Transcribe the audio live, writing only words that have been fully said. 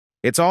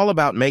It's all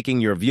about making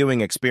your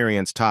viewing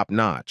experience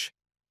top-notch.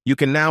 You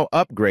can now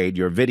upgrade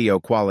your video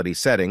quality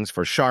settings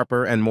for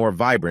sharper and more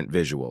vibrant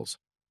visuals.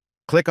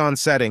 Click on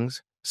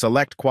Settings,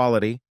 select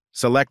Quality,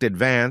 select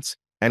Advance,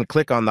 and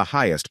click on the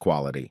highest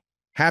quality.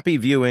 Happy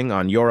viewing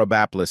on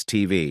Yorubaplus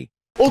TV.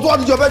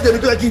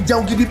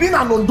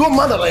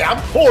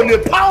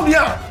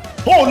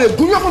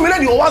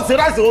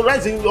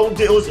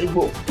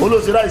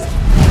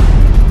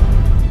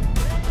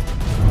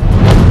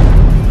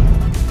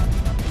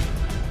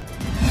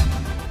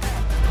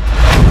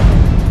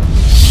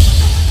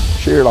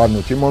 Ṣé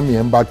ìranù tí mọ́mí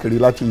ẹ̀ ń bá kiri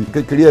láti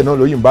kékeré ẹ̀ náà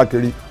lóyìn bá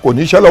kiri kò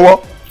ní iṣẹ́ lọ́wọ́.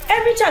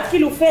 Every chat kí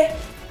ló fẹ́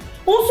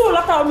ó ń sọ̀rọ̀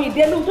látàwọn mi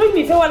ìdẹ́nu tó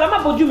mi fẹ́ wà lámà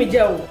bójú mi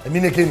jẹ́ o. Èmi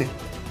ní kíni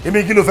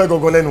èmi kí ló fẹ́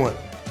gangan lẹ́nu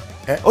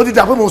ẹ̀ ó ti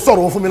dà pé mo sọ̀rọ̀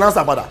òun fún mi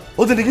láǹsà padà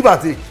ó ti di kí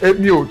bàtí.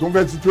 Mi ò tún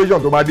fẹ́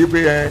situation tó máa dé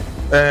pé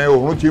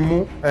òòrùn ti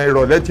mú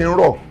ìrọ̀lẹ́ ti ń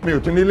rọ̀ mi ò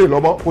tún nílé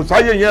lọ́mọ kò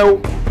sáyé yẹn o.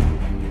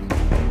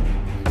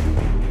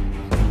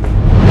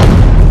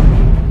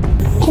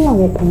 Kí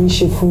làwọn ọkùnrin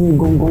ṣe fún mi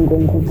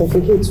gangan tó fi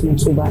hate mi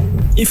tó báyìí?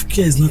 If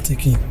care is not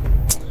taken,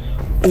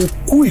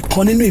 òkú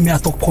ìkan nínú èmi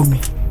àtọkọ mi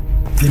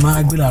lè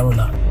máa gbé láàárọ̀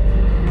la.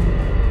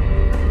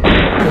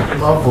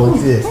 Má bọ̀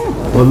tiẹ̀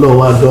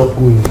ọlọ́wọ́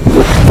adọ́kùn yìí.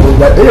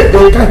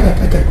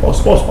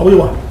 Ọ̀sọ̀ ọ̀wé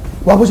wà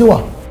wà bó ṣe wà.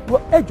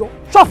 Ẹjọ́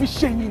ṣọ́ọ̀fì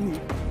ṣe yín ni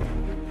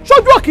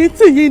ṣojú òkè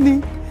tí yín ni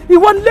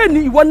ìwọ lé ní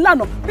ìwọ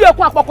lánàá bí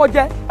ẹkún àpọ̀kọ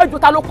jẹ ẹjọ́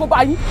ta ló kó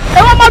bá yín ẹ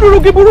wọ́n má dúró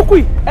gí burúkú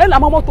yìí ẹ là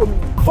mọ́ mọ́tò mi.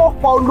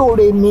 Fọ́pọ̀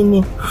olóore mi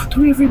ni.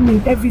 Torí every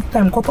minute every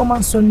time kọ́ tó máa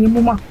ń sọ ni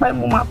mo máa pẹ́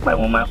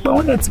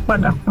wọ́n lè ti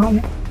padà pa wọ́n.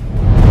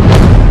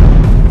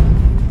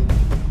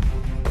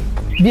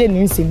 Bí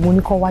ènìyàn sì mo ní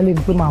kọ́ wálé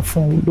ni pé máa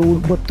fún un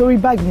lówó bó torí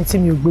báàgì mi tí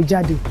mi ò gbé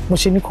jáde mo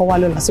ṣe ní kọ́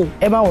wálé ọ̀la so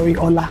ẹ má wọrí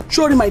ọ̀la.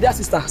 Sórí my dear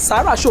sister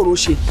Sarah ṣòro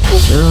ṣe.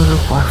 Ìṣòro ló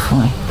pa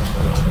fún ẹ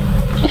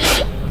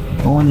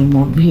òun ni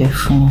mo bí ẹ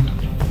fún.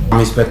 I'm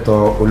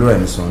Inspector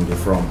Oluwemisunde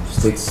from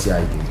State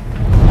CID.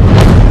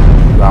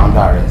 You are under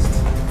arrest.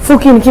 Fún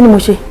kí ni mo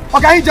ṣe?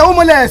 Ọ̀gá yín jẹ́ owó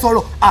mọ́lẹ̀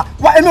sọ̀rọ̀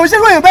èmi ò ṣe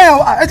lóyìn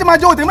bẹ́ẹ̀ ẹ ti máa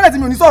jẹ́ òtẹ̀ mọ́lẹ̀ tí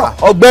mi ò ní sọ̀rọ̀.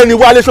 Ọ̀gbẹ́ni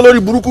Wálé ṣe lórí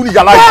burúkú ní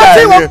yàrá ìjà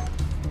ẹ̀ yẹn.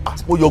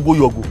 Ó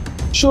yọgo.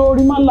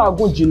 Sórí máa ń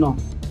làágùn jìnnà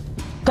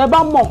tẹ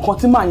bá mọ nǹkan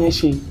tí màá yẹn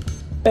ṣe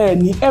ẹ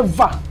ní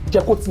ever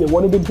jẹ́ kó tiẹ̀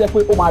wọlé débi jẹ́ pé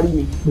ó máa rí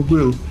mi. Gbogbo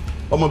ẹ̀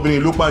o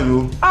ọmọbìnrin ló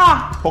pààyàn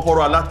o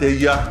kọ́kọ́rọ́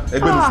alátẹ̀ ya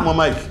ẹgbẹ́nu súnmọ́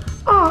Mike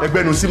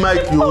ẹgbẹ́nu sí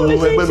Mike o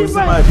ẹgbẹ́nu sí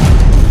Mike.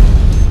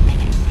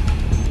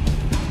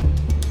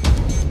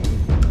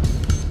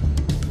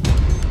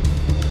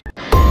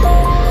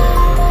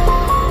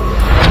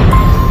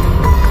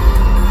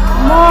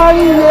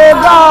 Mọ̀rìnlẹ̀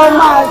bá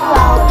ọmọ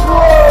àṣàkó.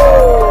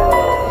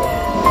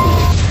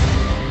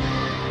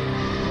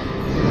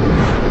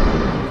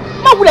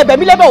 Má wulẹ̀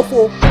bẹ̀mí lẹ́bẹ̀ òfo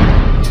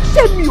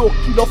ṣé mi ò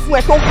kìlọ̀ fún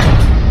ẹ tó.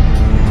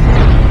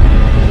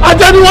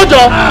 Ajẹ́ ni wọ́n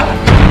jọ.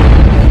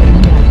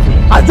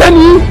 Ajẹ́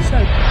ni.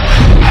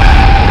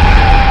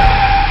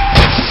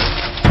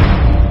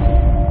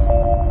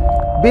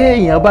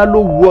 Béèyàn bá ló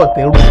wú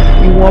ọ̀tẹ̀ rú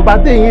ìwọ̀nba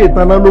téèyàn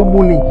ìtanná ló mú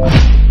ni.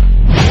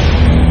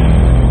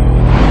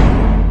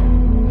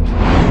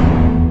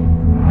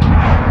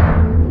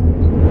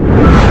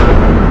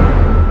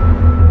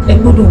 Ẹ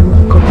gbọ́dọ̀ mú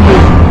nǹkan bí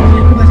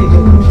èyí bí bá ti jẹ́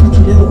ọmọ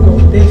tuntun lé ọkọ̀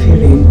bẹ́ẹ̀ fi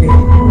rè é gbẹ́.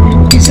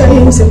 Iṣẹ́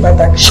yẹn ń ṣe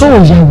pàtàkì. Ṣé ò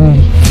yẹ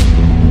wèrè?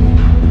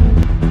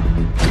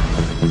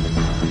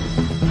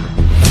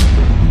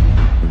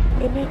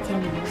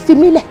 Fi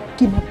mí lẹ̀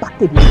kí n máa bá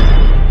tèmi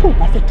tó o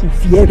bá fẹ́ kí n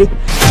fi ẹ́ ré.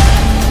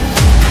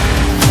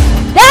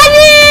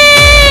 Dẹ́ni!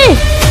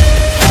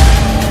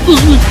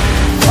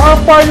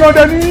 Ọ̀pọ̀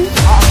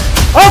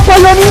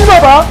èèyàn ní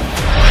bàbá.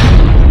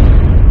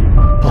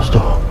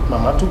 Pásítọ̀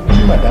màmá tó bí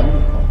màdámù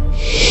kan.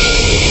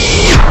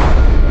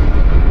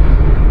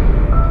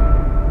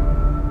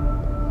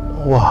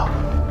 Wà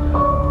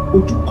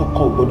ojú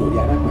kankan ò gbọdọ̀ rí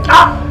arábìnrin.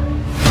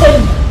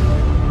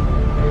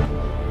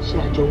 Ṣé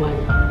àjọ wá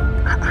ni?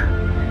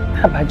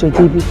 Àbájọ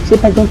débi ṣé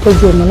bájọ́ ń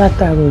tọ́jú ọmọ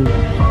látàárọ̀ yìí.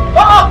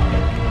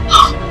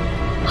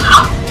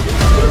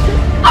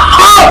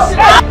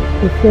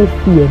 Ẹ fẹ́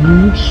fi ẹ̀mí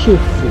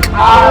ṣòfò.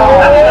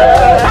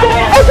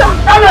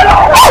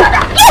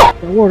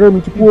 Ìyàwó ọ̀rẹ́ mi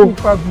ti kú o.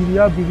 Abìrí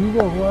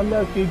rọ̀rùn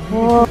alákejì.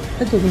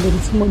 Dájú ògùn lẹni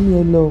tí mọ́mí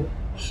ẹ lọ.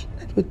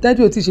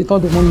 Dájú ò tí ì ṣetán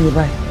ọ̀dọ̀ mọ́mí ẹ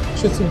báyìí.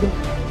 Ṣé o ti gbọ́?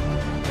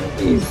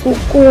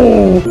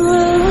 Ìsókùn.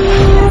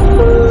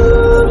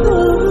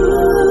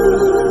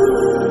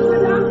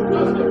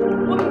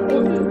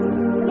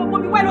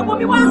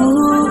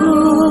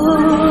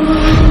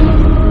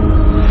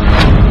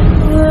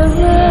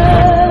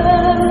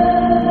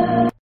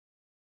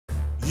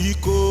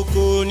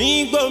 Ìkòkò ní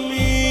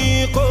gbòmí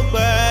kò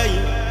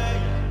gbẹ̀yìn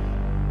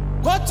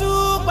kó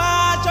tún bá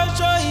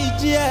ṣoṣo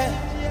ìdí ẹ̀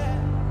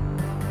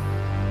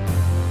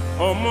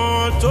ọmọ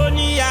tó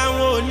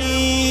níyàwó ní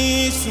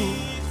sùn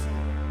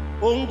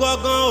òun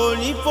gangan ò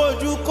ní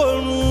fojú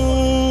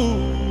korun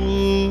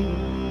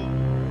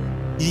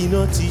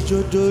iná ti jó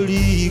dórí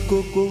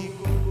ìkòkò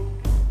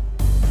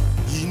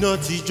iná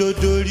ti jó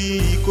dórí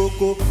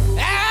ìkòkò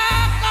ẹ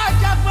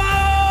kọjá gbọ́.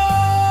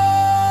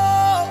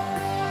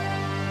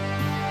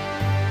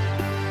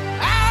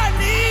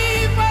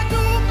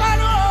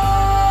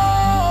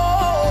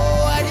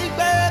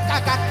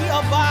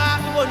 ọba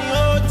níbo ni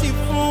ó ti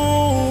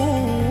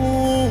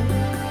fún.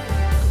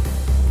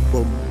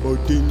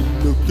 Bọ̀m̀bọ̀dé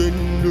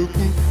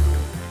lókèlókun.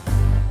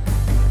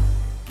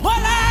 Mo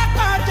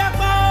lákọ̀ọ́jà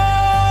gbọ́.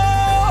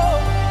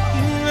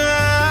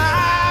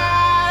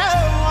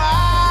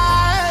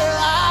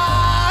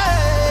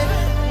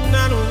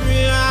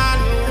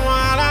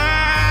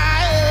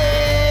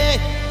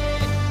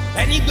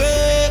 Ẹni gbé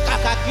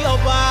kàkà kí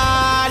ọba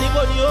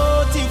níbo ni ó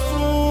ti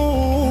fún.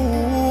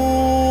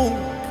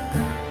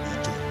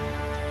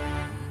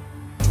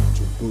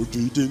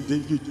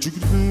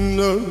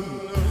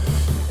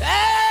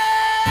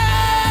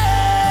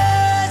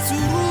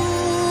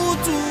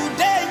 Sùúrùtù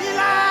dẹ́yìn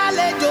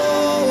lálejò.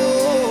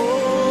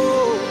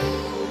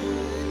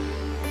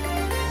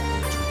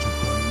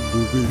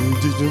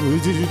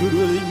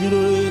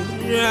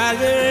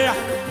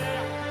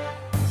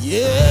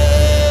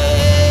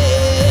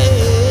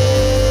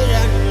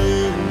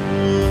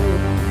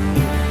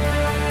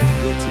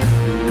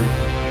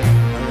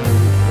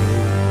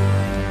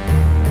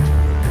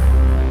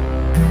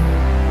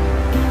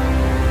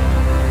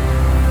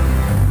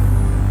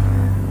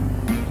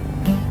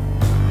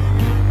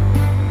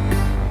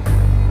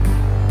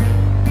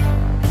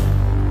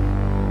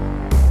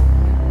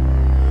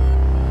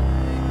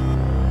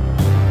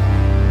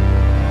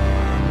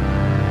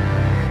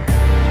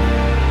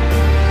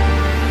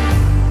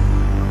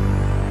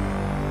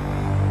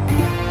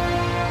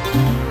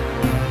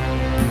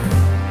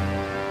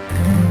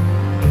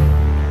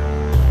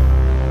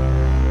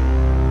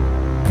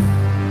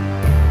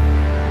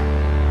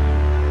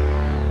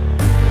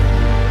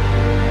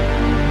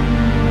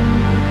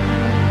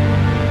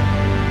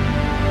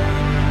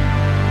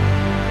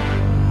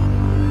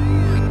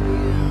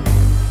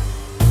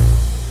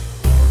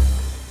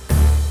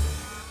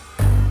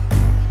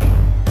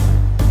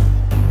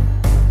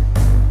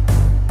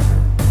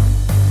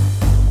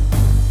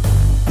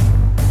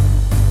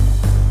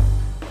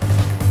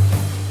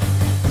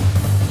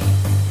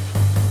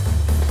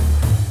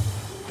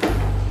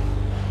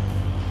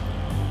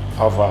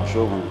 Alpha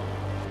Shogun.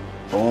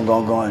 Òun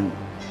gangan ni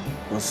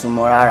kò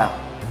súnmọ́ rárá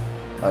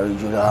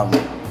àrùjọ láàmú.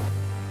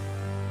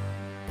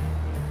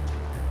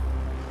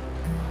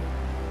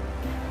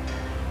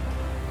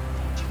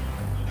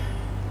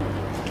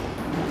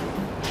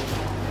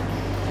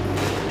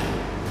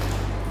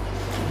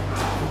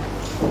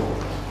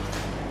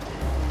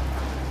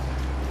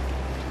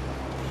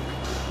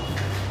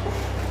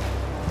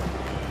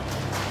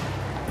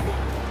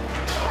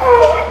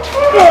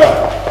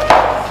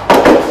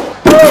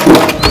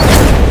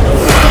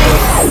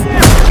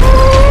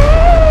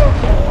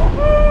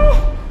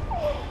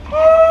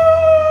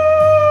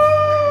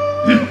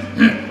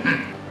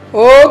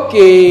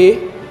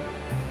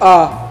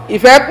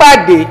 Ìfẹ́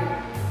pàdé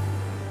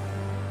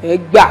ẹ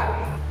gbà.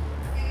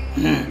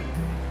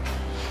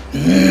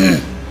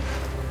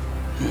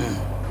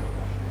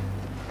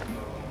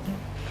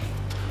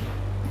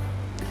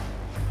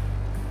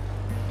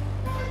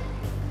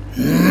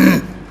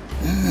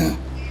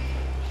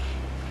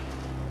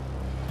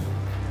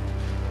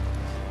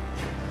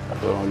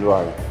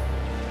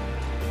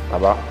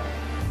 Baba,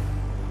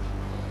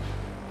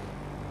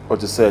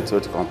 what you said to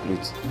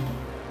complete.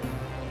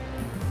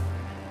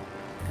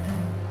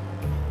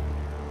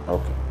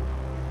 Okay.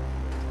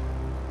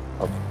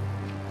 Okay.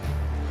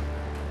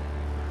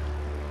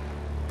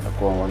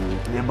 Ẹ̀kọ́ wọn ni.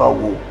 Ní bá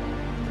wo,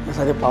 ní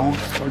sáré pa wọ́n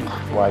sọ́lù.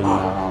 Why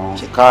now?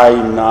 Kai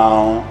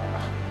now.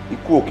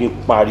 Ikú òkè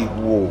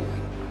pariwo.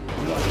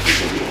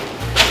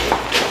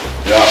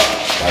 Yeah,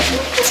 that's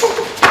it.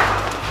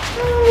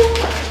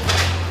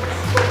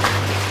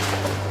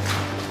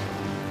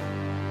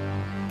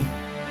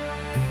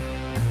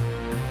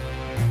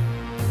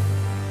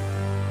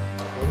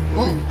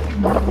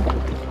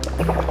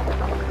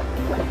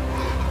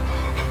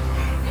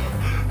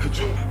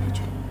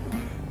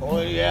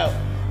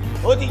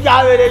 Ó ti já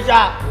wèrè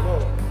ṣá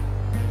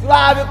tí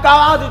wàá fi ká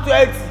 1 to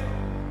 20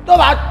 tó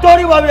bá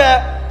torí wọ́n mi ẹ̀.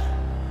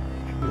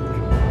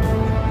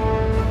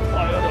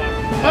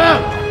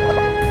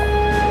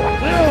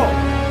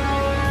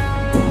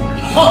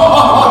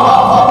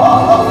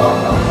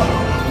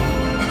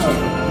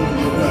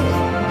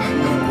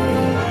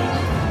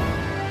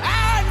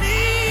 Ẹni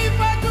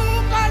fojú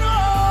kánú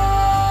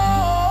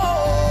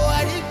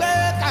ẹni gbé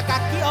kàkà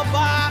kí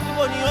ọba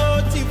níbo ni ó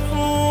ti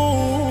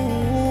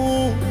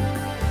fún.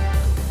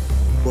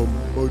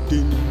 Bọ̀m̀bọ̀dé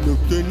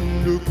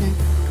lókèlókun.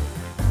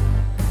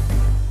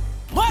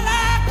 Mo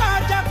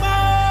lákọ̀ọ́jà gbọ́.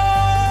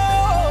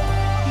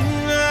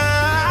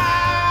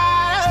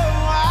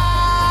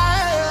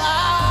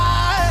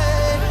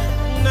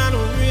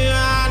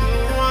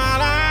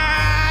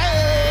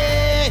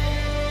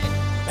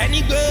 Ẹni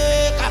gbé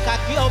kàkà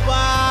kí ọba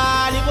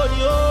níbo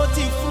ni ó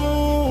ti fún.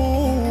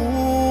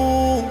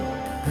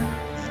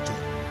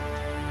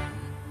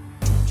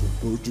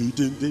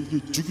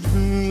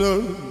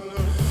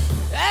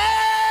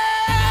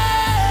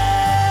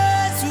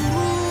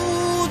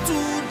 Sùúrùtù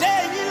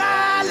dẹ́yìn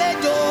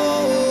lálejò.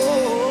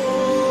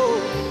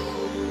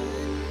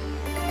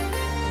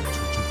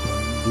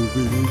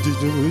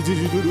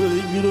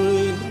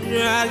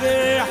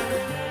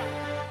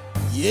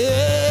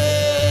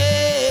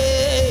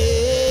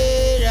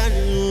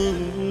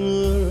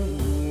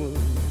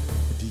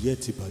 Díẹ̀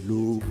ti bà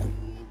lókun,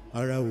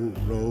 ara ò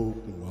rọ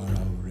okùn, ara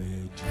ò rẹ̀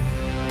jù.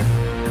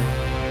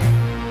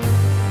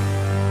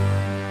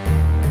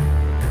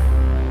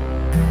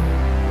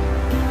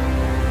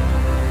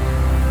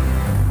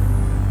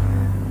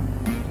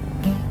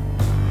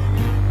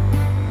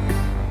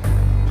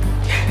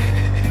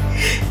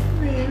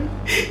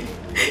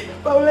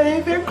 Báwo la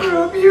yẹn fẹ́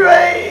kúrò bí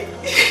báyìí?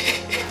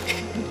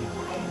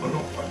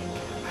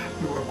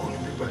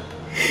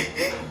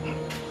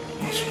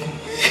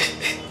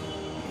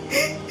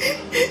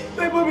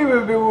 My mommy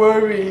will be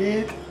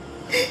worried.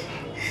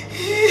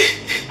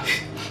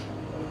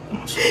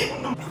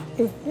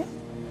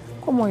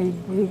 Come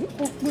on,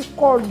 we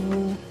call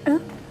you.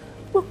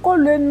 We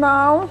call you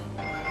now.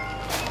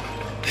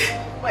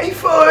 My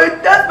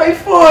phone, that's my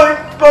phone.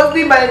 Must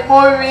be my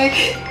mommy.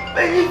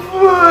 My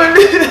phone.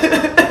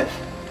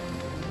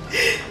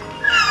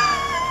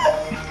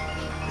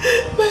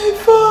 My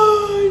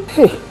phone.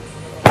 Hey,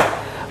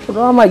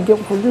 ọ̀rọ̀ máa jẹ́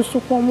fojú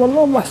sunkún ọmọ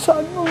ọlọ́mà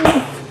ṣàánú mi.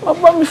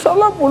 Bàbá mi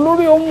ṣalábò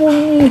lórí ọmọ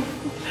mi.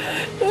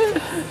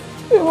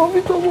 Ìwọ̀n mi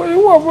tó wọ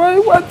ìwà bá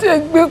ìwà tí ẹ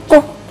gbé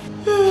kan.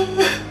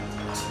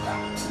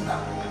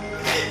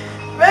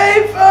 My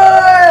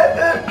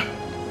phone.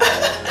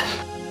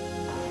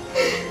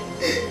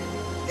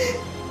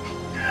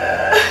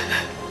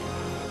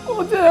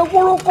 Ó ti ẹ̀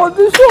kúrò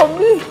condition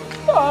mi.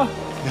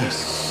 Yes.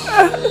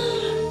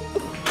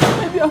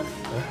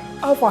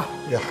 Alpha.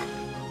 Yeah.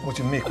 Mo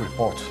ti make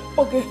report.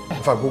 Okay.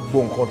 In fact,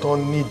 gbogbo nǹkan tó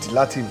need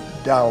láti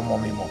dá ọmọ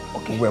mi mọ̀.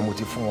 Gbogbo ẹ̀ mo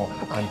ti fún wọn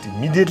and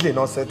immediately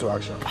not set to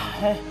action.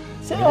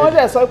 Ṣé wọ́n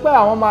dẹ̀ sọ pé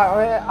àwọn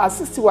máa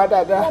assist wa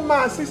dáadáa? Wọ́n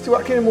máa assist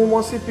wa. Kí ni mo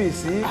mọ CP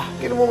sí?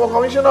 Kí ni mo mọ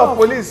commissioner of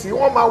police sí?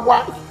 Wọ́n máa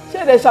wá. Ṣé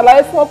èdè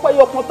ṣàlàyé fún ọ pé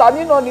yọkùn ta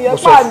nínú nìyẹn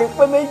pa ní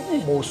pé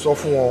méjì? Mo sọ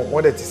fún wọn,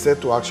 wọ́n dẹ̀ ti set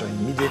to action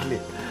immediately.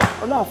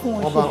 Ọlọ́run fún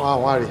wọn ṣe. Wọ́n bá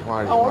wọ́n á rè.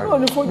 Àwọn náà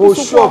ní fojú Mo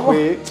sunkún sọ ọmọ.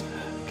 pé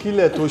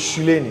kílẹ̀ tó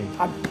ṣúlẹ̀ ni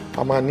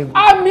a máa ní.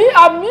 Àmín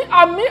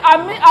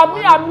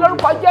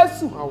lórúkọ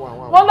Jésù.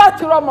 Wọ́n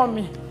láti rọmọ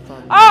mi.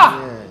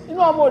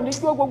 Inú ọmọ ò ní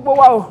jó gbogbo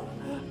wa o.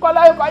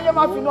 Kọ́lá yóò káyé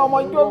má fi inú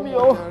ọmọ jó mi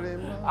o.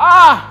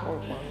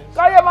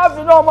 Káyé má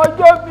fi inú ọmọ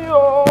jó mi o.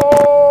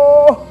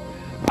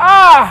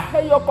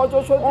 Ẹyọ kan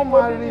ṣoṣo tí mo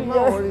rí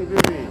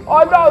nìyẹn.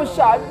 Ọlọ́run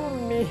ṣàánú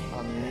mi.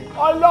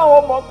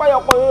 Ọlọ́run mọ̀ pé ẹyọ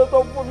kan ṣoṣo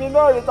tó fún mi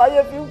náà rí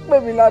táyé fi ń pè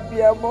mí lábí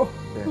ẹ mọ́.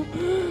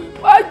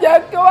 Wá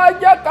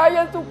jẹ́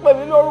káyé tún pè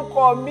mí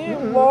lórúkọ mi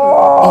mọ́.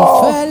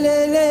 Ìfẹ́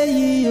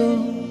lélẹ́yìí o.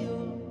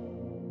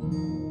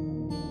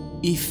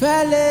 Ìfẹ́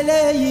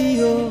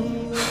lélẹ́yìí o.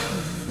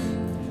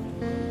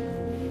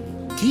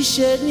 Kì í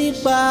ṣe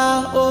nípa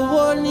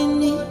owó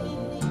níní.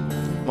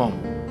 Mom.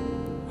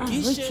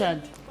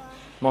 Richard.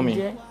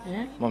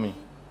 Mommy.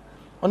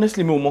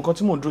 Honestly, mi ò mọ nǹkan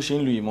tí mò ń dúró ṣe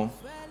ń lu yìí mọ́.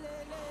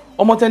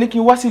 Ọmọ tẹni kí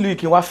n wá sí ìlú yìí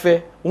kí n wá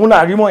fẹ́, òun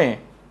là rí mọ́ yẹn.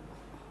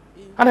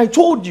 And I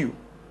told you,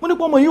 mo ní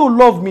pé ọmọ yìí ò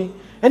love me.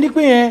 Ẹni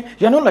pé yẹn,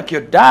 you're not like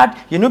your dad,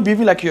 you're not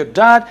behaving like your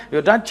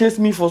dad chased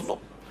me for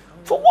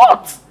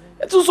what?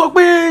 Ẹ tún sọ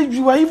pé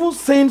you are even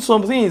saying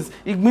some things,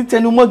 ìgbín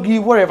tẹnumọ́gi,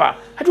 whatever.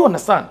 I don't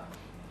understand.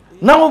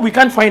 Now we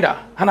can't find her,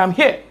 and I'm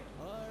here.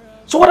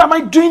 So what am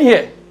I doing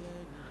here?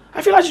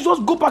 I feel I should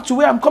just go back to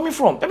where I'm coming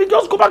from. Maybe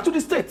just go back to the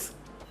States.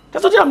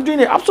 That's what I'm doing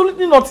here.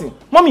 Absolutely nothing.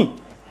 Mommy,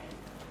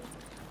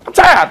 I'm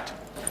tired.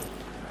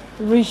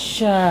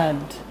 Richard.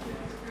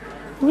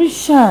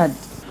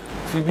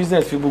 Fi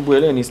business fi gbogbo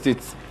ẹlẹ́ ní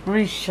States.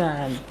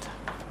 Richard.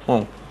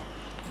 Mom.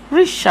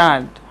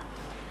 Richard.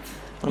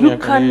 You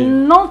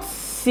cannot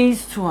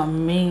cease to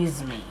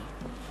amaze me.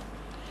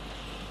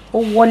 O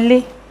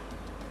wọlé.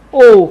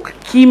 O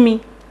kí mi.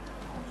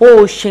 O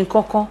ṣe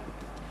nǹkankan.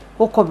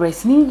 O kò bẹ̀rẹ̀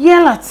sí ní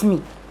yell at me.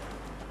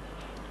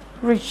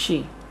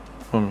 Richie.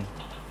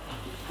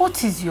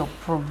 What is your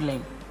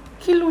problem?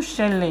 Kí ló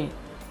ṣẹlẹ̀?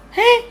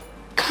 Hey,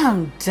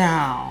 calm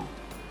down.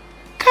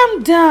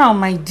 Calm down,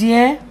 my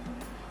dear.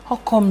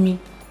 Ọkọ mi.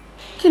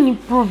 Kí ni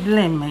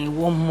problem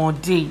ìwọ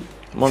ọmọdé?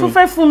 Mommy. Ṣó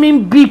fẹ́ fún mi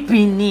BP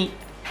ni?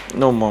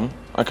 No, Mom.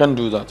 I can't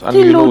do that. And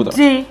Kí you ló know that.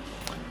 dé?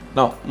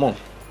 Now, Mom,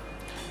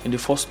 in the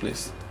first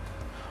place,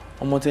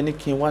 ọmọ tẹni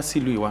kí n wá sí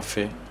ìlú ìwà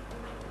fẹ́.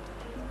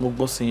 Mo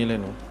gbọ́ sí yín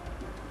lẹ́nu.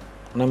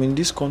 And I'm in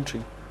this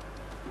country.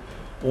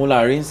 Òun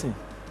là rí nsìn.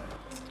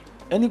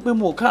 Ẹni pé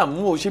mo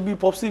ò ṣe bí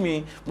popsi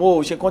mi,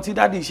 mo ò ṣe kan tí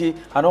daddy ṣe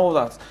and all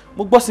that.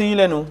 Mo gbọ́ sí yín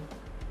lẹ́nu.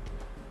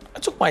 I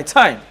took my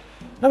time.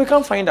 Now we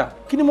can't find her.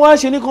 Kí ni mo wá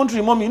ṣe ní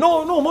country, Mommy?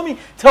 No, Mommy,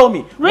 tell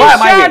me. Why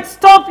am I here? Richard,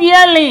 stop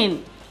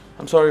yelling.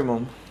 I'm sorry,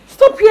 Mom.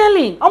 Stop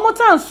yelling. Ọmọ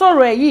tá à ń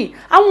sọ̀rọ̀ ẹ̀ yìí,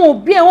 àwọn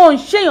òbí ẹ̀ wọ́n ń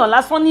ṣèyàn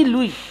lásán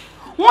nílùú yìí.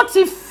 Wọ́n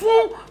ti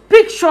fún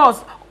pictures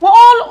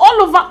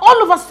all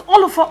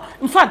over,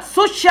 in fact,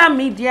 social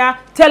media,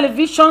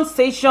 television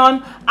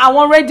station,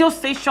 our radio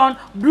station,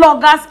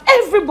 bloggers,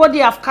 everybody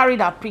have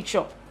carried her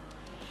picture.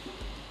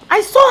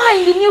 I saw her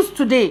in the news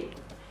today.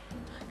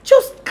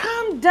 Just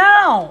calm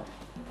down.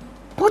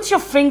 Put your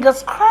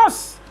fingers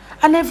crossed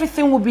and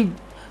everything will be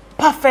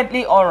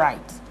perfectly all right.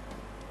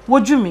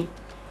 Would you mean?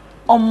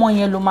 Ọmọ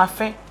yẹn ló máa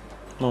fẹ́.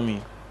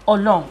 Mommy,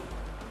 Ọlọ́run.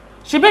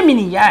 Ṣé bẹ́ẹ̀ mi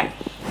nìyá ẹ̀?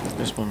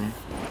 Yes, mommy.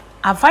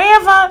 Have I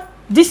ever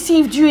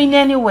deceived you in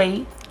any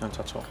way? Not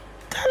at all.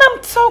 Then I'm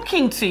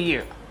talking to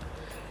you.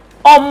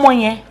 Ọmọ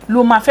yẹn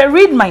ló máa fẹ́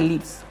read my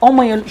lips.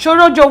 Ọmọ yẹn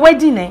ṣòro ọjọ́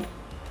wedding ẹ̀.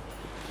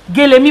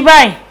 Gèlè mi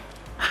báyìí.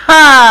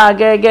 Ha,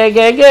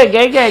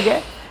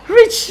 gẹ́gẹ́gẹ́gẹ́gẹ́gẹ́.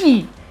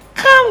 Richie,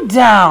 calm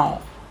down.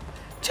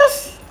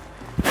 Just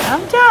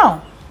calm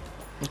down.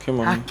 Okay,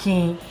 mommy.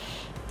 Akin.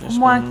 Yes,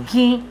 Ọmọ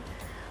Akin.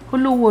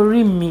 Olówó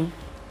orí mi.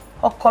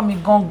 Ọkọ mi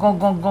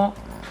gan.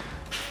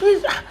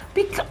 Please,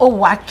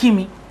 oh,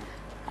 Akimi.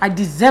 I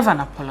deserve an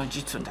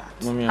apology to that.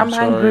 Mommy, I'm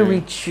sorry. angry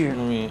with you.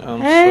 Mommy,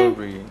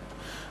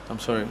 I'm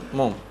sorry.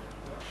 Mom,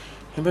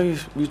 remember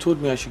you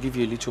told me I should give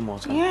you a little more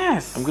time.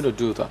 Yes. I'm going to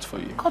do that for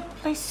you. God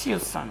bless you,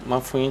 son. My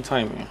phone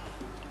time.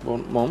 But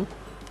Mom,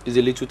 it's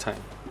a little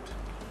time.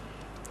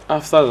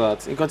 After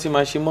that, you continue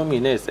my mommy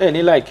next.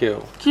 Any like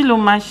you. Kilo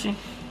mashi.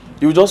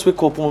 You will just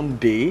wake up one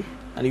day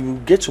and you will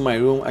get to my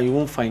room and you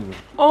won't find me.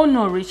 Oh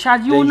no,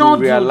 Richard, you will then not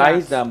do that. You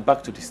realize that I'm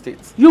back to the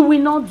States. You will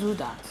not do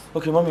that.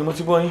 Okay, mommy, what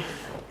you boy?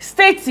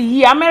 States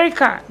yìí,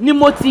 America, ni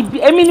mo ti bí,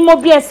 èmi ni mo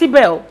bí ẹ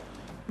síbẹ̀ o.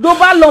 Dó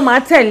bá lọ máa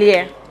tẹ̀lé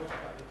ẹ.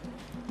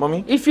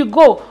 Mommy? If you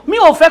go, mi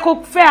ò fẹ́ kó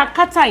fẹ́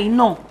akátá yìí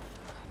náà.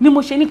 Ni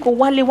mo ṣe ní kó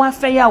wálé wá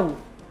fẹ́yàwó.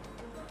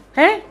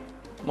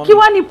 Kí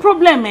wá ní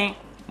problem ẹ?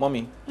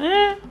 Mommy,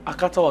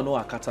 akátá or no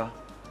akátá,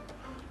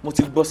 mo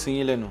ti gbọ́ sí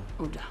yín lẹ́nu.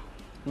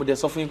 Mo dẹ̀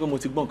sọ fún yín pé mo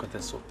ti gbọ́ nǹkan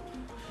tẹ́ sọ.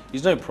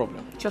 It's not a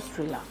problem. Just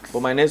relax.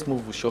 But my next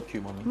move will shock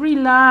you, mommy.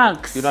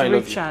 Relax, you know I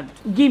love Richard.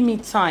 You. Give me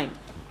time.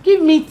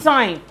 Give me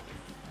time.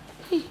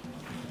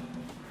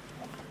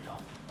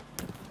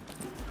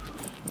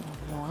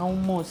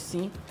 Àwọn ọmọ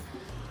sí.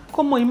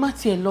 Kọ́mọ ìmá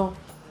tiẹ̀ lọ.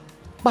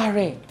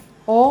 Parẹ́.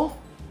 Ọ́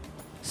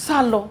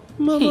sá lọ.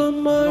 Mama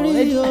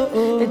Maria,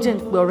 ẹ jẹ́ n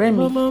pè ọ̀rẹ́ mi.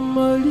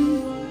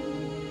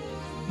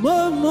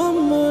 Mama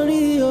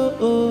Maria,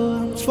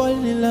 I'm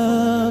falling in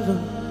love.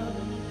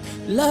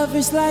 Love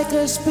is like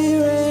a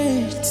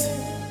spirit,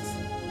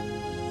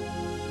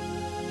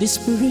 the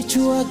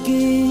spiritual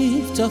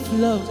gift of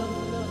love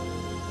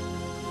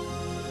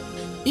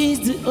is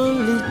the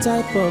only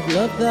type of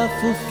love that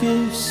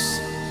fulfills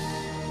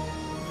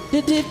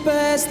the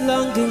deepest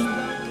longing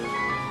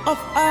of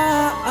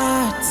our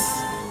hearts.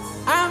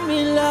 I'm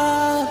in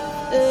love,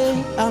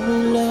 I'm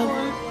in love.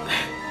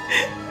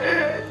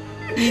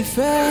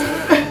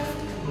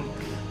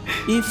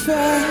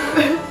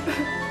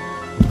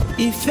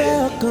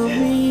 Ìfẹ́ ọkàn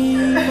mi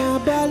máa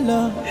bá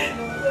lọ.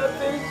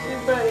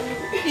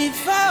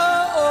 Ìfẹ́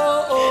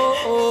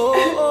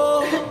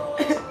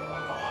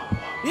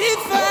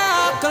ìfẹ́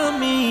ọkàn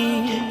mi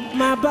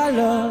máa bá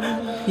lọ.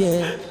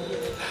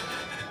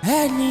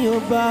 Ẹni ò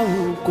bá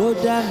wù kó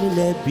dá mi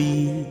lẹ́bi.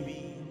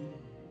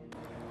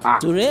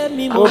 Torí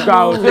mi máa ó ga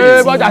ò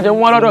ṣé bọ́jà ṣe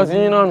wọ́n lọ́dọ̀ sí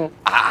yín náà nù.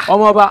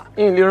 Ọmọọba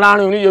ìlè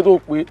rárín oníye tó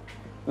pé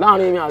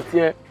láàrin mi àti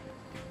ẹ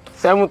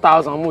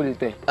 7,000 mo lè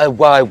tẹ.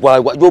 Ẹ̀wà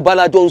Yorùbá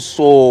la jọ ń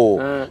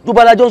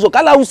sọ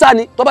kálá Hausa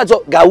ni tó bá ti sọ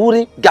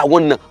gàwúrí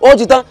gàwọn nà ó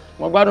ti tán.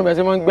 Mo gbádùn bẹ́ẹ̀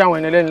sí mọ́ ń gbé àwọn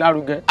ẹni lẹ́nu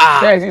lárugẹ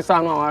bẹ́ẹ̀ sì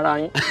ṣàánú àwọn ará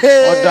yín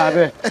ọ̀dà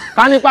bẹ́ẹ̀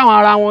ká nípa àwọn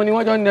ará wọn ni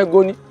wọ́n jọ ń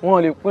nẹgo ni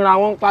wọn lè pinra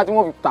wọn pa tí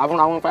wọ́n fi tà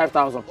fúnra wọn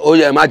 5,000. Ó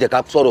yẹ má jẹ́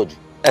ká sọ̀rọ̀ jù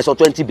ẹ sọ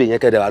 20 bẹ̀ yẹn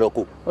kẹ́dẹ̀ wà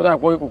lọ́kọ̀. Ó dà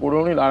pé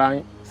kòkòrò rìn lára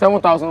yín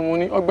 7,000 mo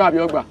ní ọgbà àbí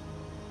ọgbà.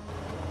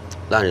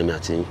 Láàrin mi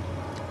àti yín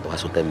wàá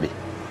sọ 10 bẹ̀.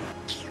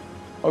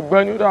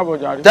 Ọ̀gbẹ́ni ó dàbọ̀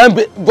jàre.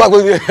 Tẹ́ǹpé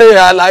gbàgbé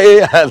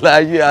àlàyé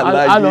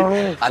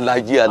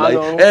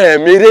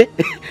mèrè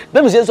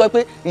bẹ́ẹ̀ mi ṣe ń sọ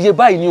pé iye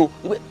báyìí ni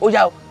ó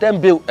yá 10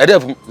 bẹ́ẹ̀ ẹ̀dẹ̀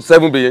fún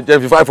 7 bẹ́ẹ̀ yẹn jẹ́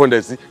fi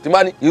 500 sí tí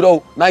máa ní irọ́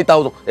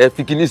 9,000 ẹ̀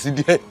fi kíní sí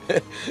díẹ̀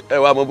ẹ̀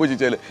wá mọ bó ṣe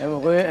ṣẹlẹ̀. Ẹ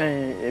mọ̀ pé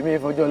èmi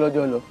ìfọjọ́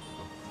ọlọ́jọ́ lọ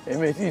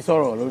èmi sì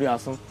sọ̀rọ̀ lórí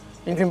asán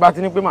ní tí n bá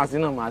ti ní pé màá sí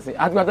náà màá sí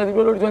àtìgbà tẹ́tí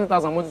pé lórí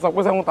 20,000 mo ti sọ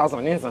pé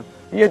 7,000 ní ìsàn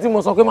iye tí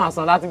mo sọ pé màá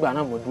san látìgbà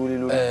náà mo dúró lé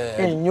lórí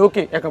ẹ̀yìn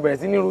òkè ẹ̀kan bẹ̀rẹ̀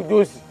sí ní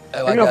rojú òsì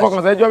èmi ò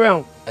fọkàn sẹ́jọ́ bẹ́ẹ̀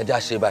hàn. ẹja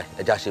ṣe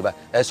báyìí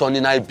ẹ sọ ní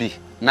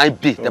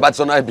 9b tẹ bá ti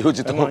sọ 9b ó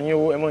ti tán.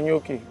 ẹ mọ yín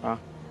òkè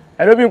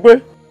ẹ ló bí n pé.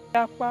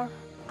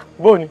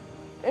 bó ni.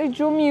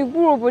 Ejò mi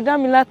ìgbúrò bòdá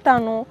mi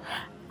látànà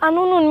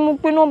àná náà ni mo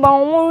pe nọ́mbà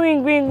wọn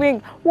ring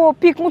wọ́n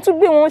pick mo tún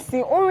gbé wọn sí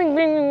ó ring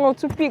wọn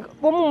tún pick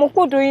bó mo mọ̀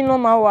pé òdò yín náà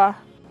máa wà.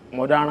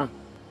 mo dáràn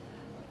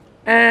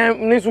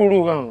ní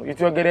sùúrù gan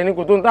ìtì ọ̀gẹ̀dẹ̀ ní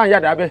kò tó ń tàn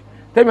yàdá bẹ́ẹ̀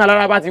tẹ́mi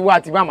alára bá ti wá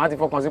àti bá màá ti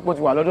fọkàn sí pé ó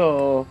ti wà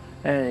lọ́dọ̀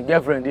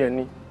girlfriend ẹ̀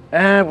ni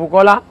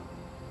Bùkọ́lá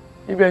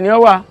ibẹ̀ ni ó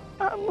wà.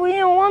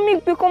 àbúyẹ wọn mi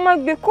pé kó má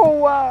gbé kó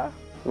wá.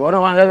 ìwọ náà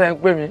wọn ṣẹ̀ṣẹ̀ ń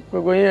pè mí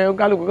gbogbo yẹn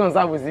kálukú kan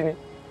ṣàbòsí ni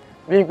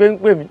bí n pé ń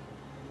pè mí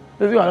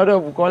tó sì wà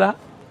lọ́dọ̀ Bùkọ́lá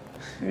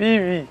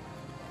bíbí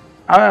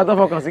àwọn èèyàn tó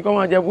fọkàn sí kó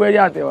máa jẹ búrẹ́dì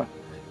àtẹ̀wà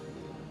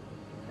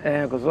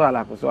kò sí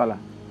wàhálà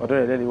ọ̀dọ̀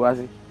rẹ̀ lẹ́lẹ̀ wá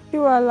sí. kí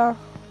wàhálà.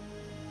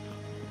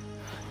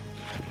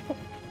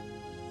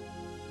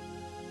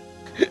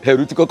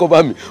 ẹ̀rù ti kọ́kọ́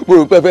bá mi mo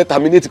rò pé ẹ fẹ́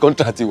terminate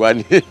contract wa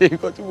ni.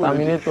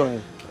 terminator ni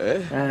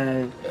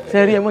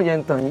sẹ́rí ẹ mọ̀ yẹn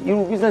ń tàn yín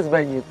irú business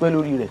báyìí yẹn pẹ́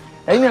lórí rẹ̀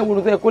ẹ̀yin náà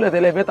wúlò tẹ́ kólẹ̀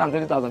tẹ́lẹ̀ fẹ́ tàn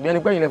 20,000 bí ẹni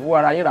pé ẹ̀yin lẹ fún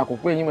ara yín rà kó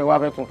pé ẹ̀yin mẹ́wàá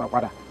fẹ́ tún tà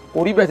padà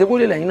kò rí bẹ́ẹ̀ ṣe kó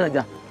lè lẹ́yìn náà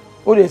jà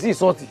ó lè sí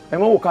sọ́ọ̀tì ẹ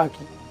mọ̀ wò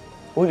káàkiri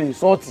ó lè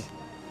sọ́ọ̀tì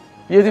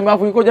iye tí n bá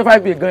fún yín kó jẹ́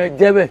 5 gan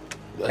jẹ́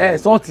bẹ́ẹ̀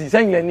sọ́ọ̀tì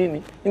sẹ́yìn lẹ́ni ni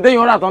ní tẹ́yìn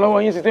ọ̀rà tán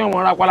lọ́wọ́ yín sí tẹ́yìn ọmọ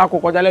ara pálákó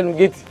kọjá lẹ́nu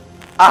géètì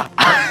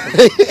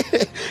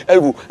ẹ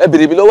wò ẹ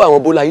bèrè mi lọ́wọ́ àwọn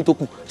bọ́lá yín tó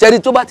kù ṣẹ́ni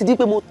tó bá ti di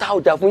pé mo ta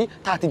ọjà fún yín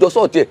tá a ti jọ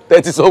sọ́ọ̀tì ẹ̀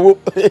tẹ́ ti sanwó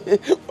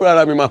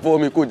fúnra mi máa fọwọ́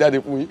mi kó jáde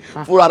fún yín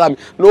fúnra mi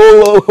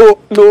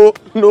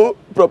no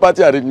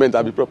property arrangement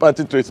àbí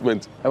property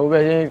treatment. ẹ wo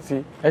bẹ́ẹ̀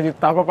ṣe ẹ ti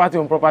ta property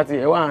on property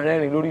ẹ wà ń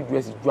rẹ́rìn lórí ìdú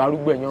ẹ sì ju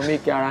arúgbó ẹ̀yàn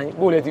méèkì ara yín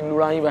bóòlù ẹ ti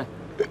lura yín báyìí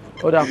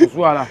ó dà kó sú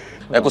wàhálà.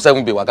 ẹ kó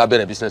 7 bay wá ká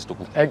bẹ̀rẹ̀ business tó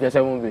kù. ẹ jẹ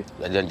 7 bay.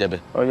 ẹ jẹ́ ń jẹ́ bẹ́ẹ̀.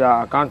 ọjà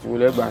àkáǹtì wo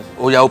lẹ́gbàá.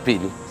 ó yá ó pè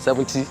ní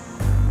 70.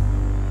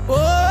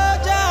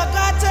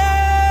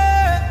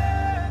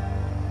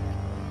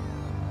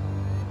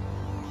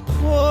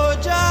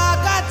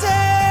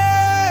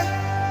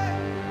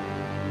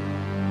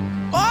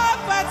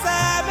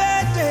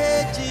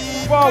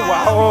 bọ̀ wá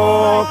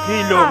ó kí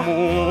ló mú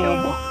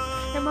bọ̀.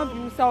 ẹ má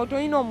bínú sá ọ̀dọ̀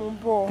yín náà mò ń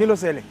bọ̀. kí ló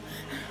ṣẹlẹ̀.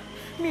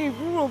 mi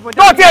ìgbúrò bọ̀dá.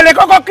 tó tiẹ̀ lè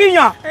kọ́kọ́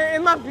kíyàn. ẹ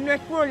má bínú ẹ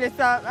kúrò lè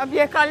sá àbí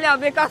ẹ kálẹ̀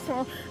àbí ẹ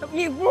kásán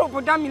mi ìgbúrò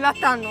bọ̀dá mi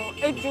látànà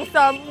ejò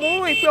sá mo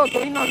ń rò pé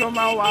ọ̀dọ̀ yín náà ló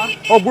máa wà.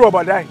 ó gbúrò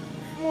bọ̀dá yìí.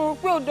 mo rò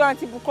pé ọ̀dọ̀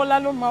àǹtí Bùkọ́lá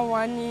ló máa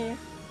wà ní.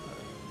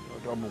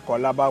 ọ̀dọ̀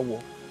Bùkọ́lá bá wọ.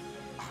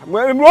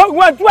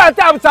 wọ́n tún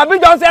àtàbí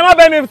jọ ṣe ẹ má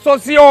bẹ́ẹ̀ mi sọ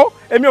sí o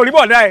èmi ò rí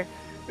bọ̀dá ẹ̀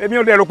èmi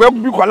ò lè rò pé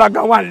Bùkọ́lá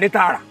gan wà nílé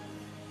tààrà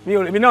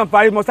mi náà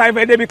parí mo sáré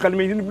fẹ́ débi kan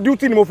mi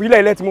duty ni mo fi ilẹ̀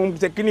ilẹ̀ tí mo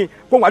ṣe kíní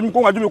kó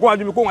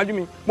wájú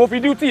mi mo fi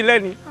duty ilẹ̀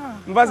ni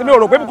mo bá ṣe mi ò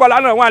rò pé Bùkọ́lá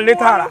náà wà nílé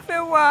tààrà.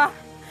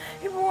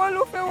 ibo wọn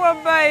ló fẹ́ wá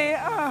báyìí.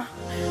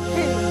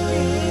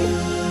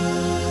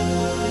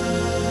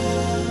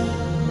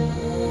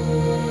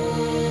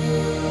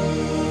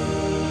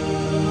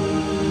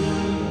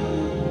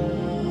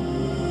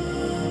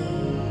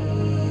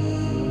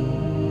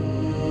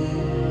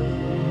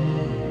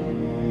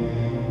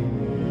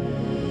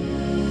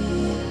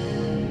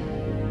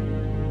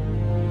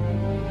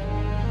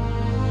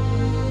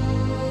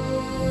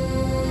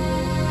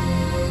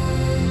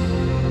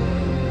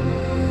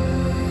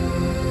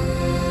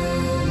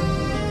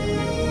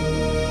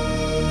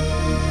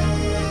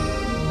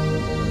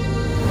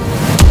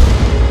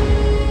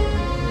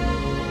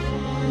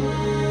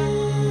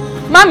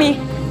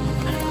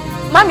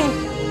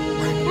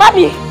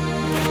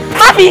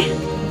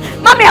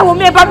 Mami, ẹ wò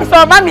mí ẹ bá mi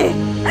sọ̀rọ̀ mami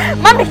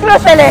kí ló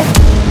ṣẹlẹ̀?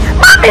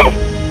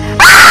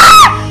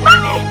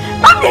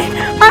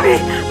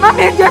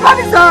 Mami ẹ jẹ́ bá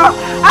mi sọ̀rọ̀.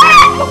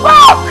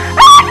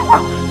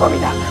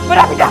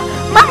 Bọ́dà mi dà.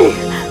 Mami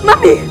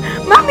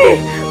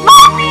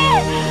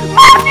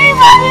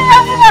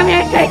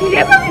ẹ jẹ́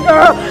ìdílé bá mi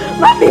sọ̀rọ̀.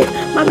 Mami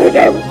ẹ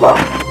jẹ́ ìwúkọ́.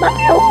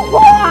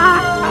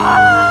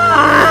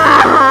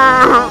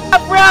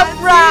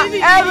 Fúrafúra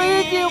ẹrù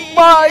yìí ti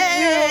pọ̀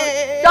jù.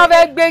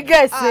 Tọ́fẹ́ gbé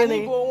gẹ̀ẹ́sì ni.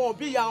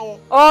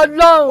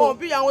 Ọlọ́run.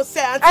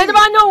 Ẹni tó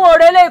bá ní òun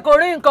òrèlè kò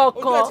rí nǹkan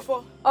kan.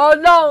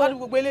 Ọlọ́run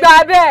gbà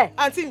bẹ́ẹ̀.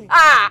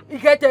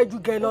 Ìkẹtẹ̀ ju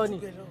gẹ̀ lọ ni.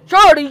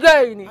 Ṣóòrí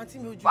gẹ̀ẹ́ ni.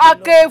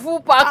 Fún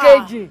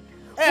pákéjì.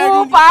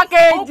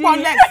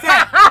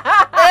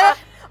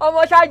 Ọmọ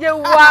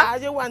ṣáájú wa.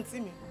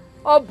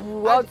 Ọ̀bù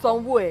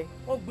ọ̀sánwó ẹ̀.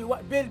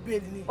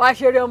 Wàá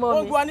ṣeré ọmọ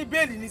mi.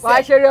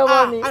 Wàá ṣeré ọmọ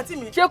mi.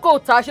 Ṣé kò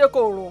ta ṣé kò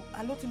rún?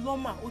 Àló ti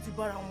lọ́mà ó ti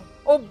bára wọn.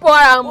 Ó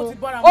bọ́ra mu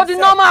ó di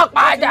nọ́mà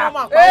padà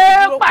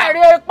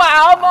pàrẹ pa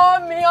ọmọ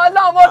mi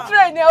ọlọ́mọ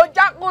tírẹ̀nì ẹ̀ ó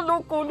já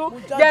kúlúkúlú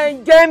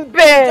jẹ́ǹjẹ́ ń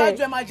bẹ̀.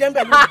 Jájú ẹ máa jẹ́ ń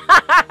bẹ̀ lórí.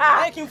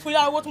 Ẹ kí n fún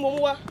yá owó tí mo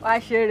mú wá. Wàá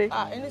ṣeré.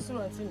 Ẹni sùn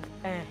àǹtí mi.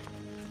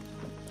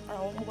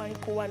 Àwọn ọmọ bá yín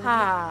kó wá nílé.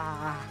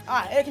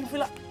 Ẹ kí n fún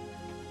yá.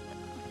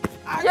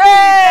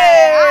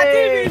 Àǹtí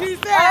mi ní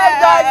sẹ́ẹ̀.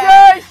 Ẹ̀gbọ́n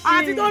yóò ṣì.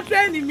 Àǹtí tó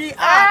tírẹ̀nì mi. Ẹ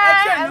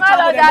má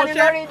lọ dání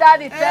lórí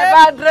dádì tẹ́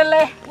bá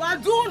délé. Wà á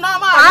dún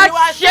nọ́mà ni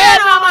wà á ṣe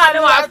nọ́mà ni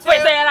wà á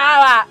pèsè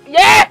rárá.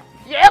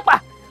 Yé pa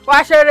wá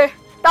ṣeré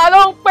ta ló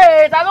ń pè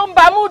é ta ló ń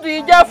ba múdù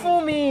yìí jẹ́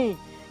fún mi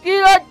kí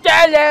ló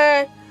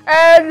jẹlẹ̀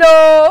ẹ lò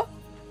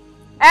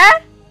ẹ́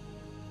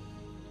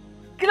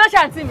kí ló ṣe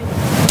àǹtí mi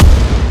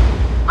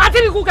àǹtí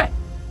mi kú kẹ̀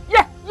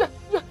yẹ.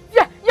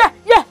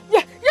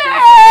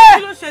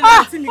 Kí ló ṣẹlẹ̀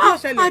àǹtí mi kí ló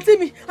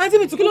ṣẹlẹ̀ àǹtí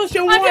mi tún kí ló ṣe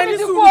wọ́n ẹni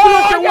sùn kí ló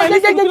ṣe wọ́n ẹni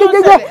sùn kí ló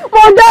ṣẹlẹ̀.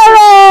 mo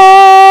dárò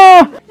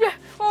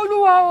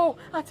olúwa o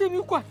àǹtí mi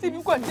kú.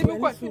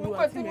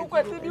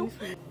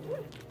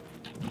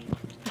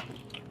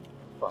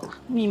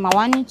 Mi mà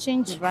wá ní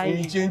change báyìí.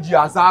 Ní change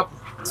ASAP.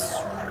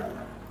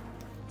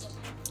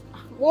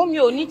 Wo mi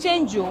ò ní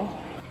change o.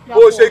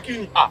 Ó ṣe kí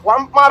ni? Wà á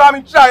máa bá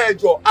mi try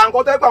ẹjọ́.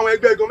 Àǹkan tẹ́ pé àwọn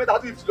ẹgbẹ́ ẹgbẹ́ mẹ́ta tó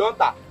ti lọ ń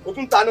tà. O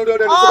tún ta ní ọdún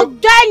ọdún.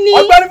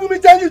 Ọ̀gbẹ́ni fún mi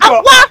change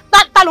jọ. Wá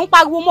ta ló ń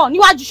pariwo mọ́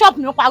níwájú ṣọ́ọ̀bù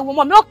mi ló ń pariwo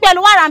mọ́ mi ó pẹ́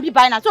ló wá ra bí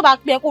báyìí náà tó bá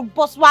pẹ́ kó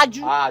bọ́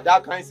síwájú. Àdá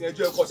kan ìsìn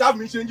ẹjọ́ ẹ̀kọ́ ṣáàbù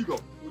mi change gan.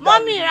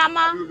 Mọ́mì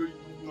Ramọ́.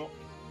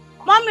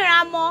 Mọ́mì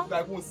Ramọ́.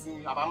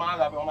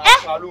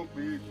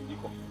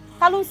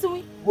 Ta ló ń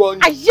sinmi?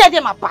 Ayé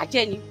ẹ̀dẹ̀ máa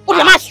bàjẹ́ ni. Ó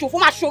lè máa ṣòfò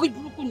máa ṣorí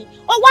burúkú ni.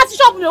 Ó wá sí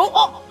ṣọ́ọ̀bù mi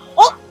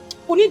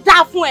kò ní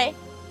dáa fún ẹ.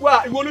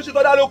 Wá ìwọ olóṣèlú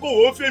tọ́dá lóko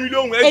ò fẹ́ mi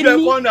lóhùn ẹgbẹ́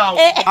ẹ̀kọ́ náà.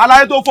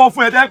 Aláyé tó fọ́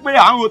fún ẹ tẹ́ pé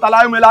à ń ro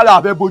taláyé mi lára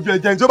àfẹ́ bojú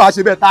ẹ̀jẹ̀ ní tí ó bá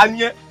ṣe bẹ́ẹ̀ ta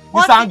ní ẹ́ ní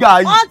sáńgà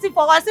yìí. Wọ́n ti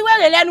fọ̀rọ̀ sí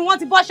wèrè lẹ́nu wọ́n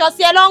ti bọ́ṣọ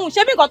sí ẹ lọ́rùn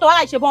ṣé bí nǹkan tó wá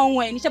láì ṣe bọ́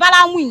ohun ẹ̀ ní ṣe bá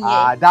láwùn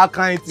ìyẹn.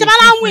 Àdákan ti ṣe bá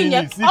láwùn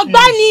ìyẹn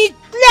ọgbẹ́ni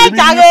ilé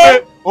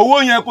ìjàre.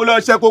 Owó yẹn kó lọ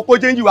ṣe kókó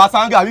jẹ́ǹjì wá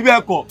sáńgà bí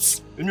bẹ́ẹ̀ kọ́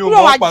èmi ò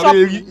mọ̀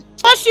parí rí.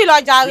 Ó sì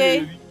lọ jàre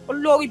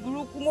olórí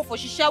burúkú mo fò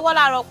ṣiṣẹ́ wọ́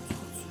láàárọ̀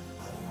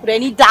kùtùkùtù kò dẹ̀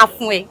ní dáa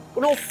fún ẹ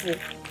olófò.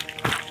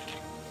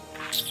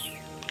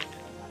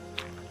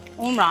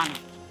 ń ràn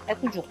ẹ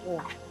kú jòkó.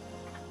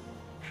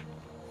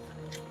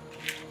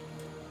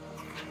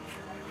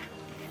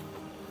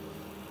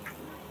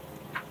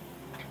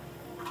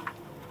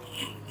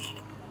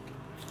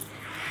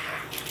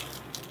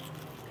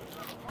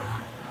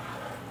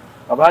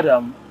 Baba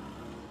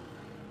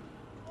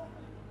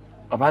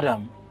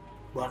Adam.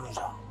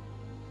 Banusa.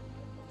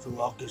 So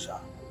okay sir.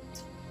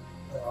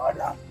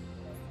 Adam.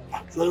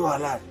 So you are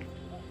alive.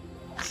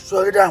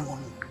 So Adam.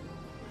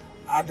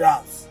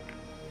 Adams.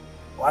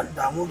 One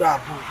damu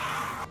dabu.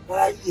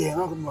 Wala ye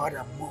ngan ko mo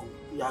Adam mo.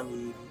 Ya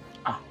mi.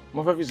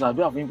 Mo fẹ́ fi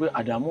ṣàdúrà fún yín pé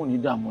Adamu ò ní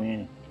dààmú yín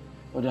ni.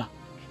 Ó dà.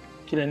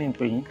 Kí lẹ ní ń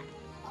pè yín?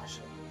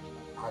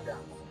 Adam.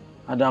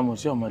 Adamu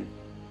sí ọmọlé.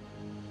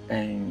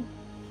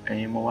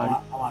 Ẹ̀yin mo wá rí.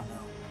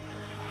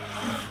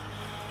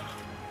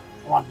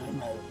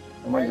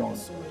 Ọmọ ìjọ wọn.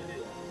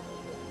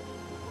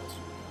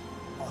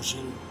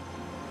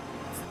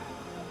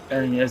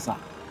 Ẹ̀yin ẹ̀sà.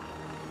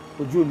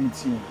 Ojú ò ní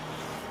tì yín.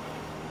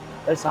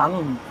 Ẹ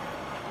ṣàánú mi.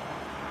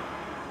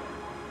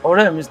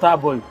 Ọ̀rẹ́ mi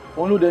Starboy,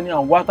 òun ló dé ní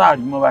àwọn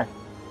wátàrí mọ́ báyìí.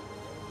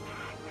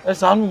 Ẹ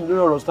ṣàánú mi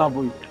lórí ọ̀rọ̀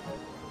Starboy.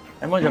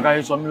 Ẹ má jẹ́ ká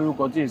yé sọ mí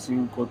lórúkọ tí èsì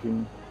orúkọ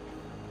tèmi.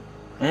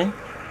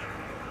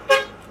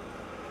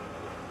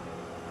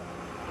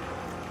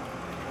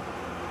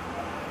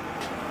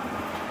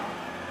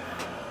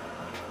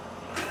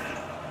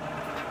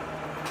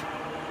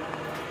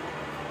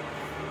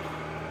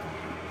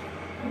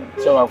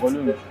 Ṣé wà pẹ̀lú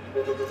mi?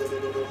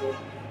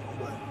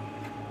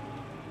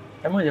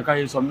 Ẹ má jẹ́ ká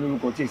yé sọ mí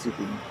lórúkọ tí èsì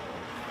tèmi.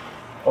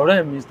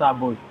 Ọ̀rẹ́ mi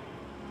Starboy,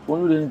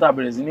 òun ló dé ní tá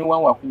bẹ̀rẹ̀ sí ní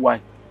wáwàkúwà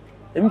yìí.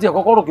 Èmi tiẹ̀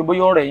kọ́kọ́ rò pé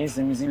bóyá ọ̀rẹ́ yín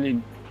sinmi sílé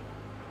ni.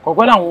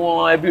 Kọ̀pẹ́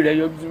láwọn ẹbí rẹ̀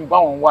yọjú sí mi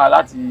báwọn wà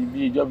láti bí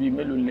ìjọ bíi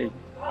mélòó lẹ̀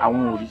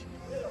àwọn òrí.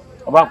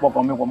 Ọba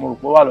pọkàn mi pọ̀ mo rò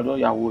pé ó wà lọ́dọ̀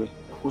ìyàwó rẹ̀.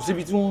 Kò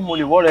síbi tí mo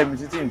lè wọ́rẹ́ mi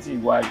títí tí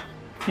ìwà rẹ̀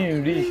kí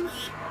n rí.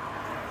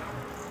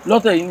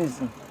 Lọ́tẹ̀ yìí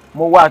nìsín,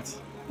 mo wá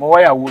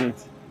ìyàwó rẹ̀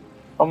tì.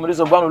 Ọmọdé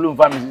sọ gbánu ló ń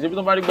fa mi sí. Ṣé bí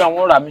tó bá rí gbé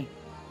àwọn ọ̀rà mi?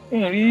 Kí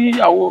n rí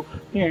ìyàwó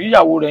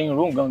rẹ̀ yìí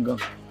rò gangan.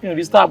 Kí n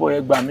rí Starboy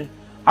ẹ gbà mí.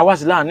 Àwa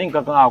sì láàánú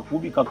nǹkan kan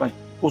àkúbì kankan yìí.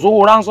 Kò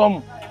sówó ránsọ́ọ̀mù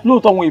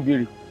lóòótọ́ wọn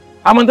ìbéèrè.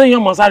 Àmọ́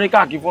téèyàn mọ̀ sáré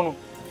káàkiri fún un.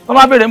 Wọ́n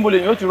bá béèrè ń bolè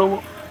yín ó ti rówó.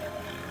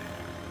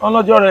 Wọ́n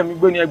lọ́jọ́ rẹ̀ mi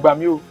gbé ni ẹ gbà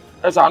mí o.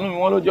 Ẹ ṣàánú mi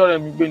wọ́n lọ́jọ́ rẹ̀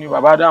mi gbé ni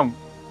bàbá Ádámù.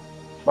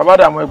 Bàbá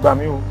Ádámù ẹ gbà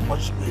mí o.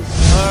 Ọ̀rọ̀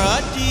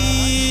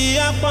di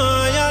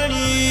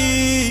apọ̀nyọ́rì.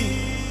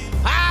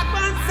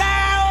 Agbọ̀nsẹ̀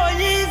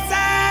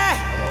òyìnṣẹ́.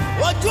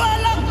 Ojú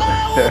ọlọ́kọ̀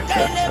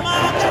òkèlè mọ́.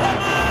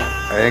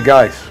 Hey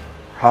guys,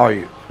 how are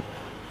you?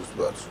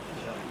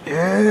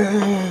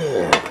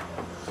 Yeah.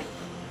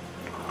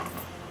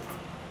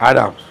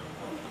 Adams.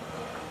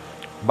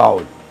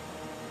 Báwo.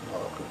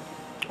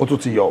 Ó tún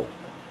ti yọ o.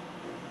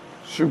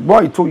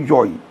 Ṣùgbọ́n ìtò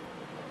yọ yìí,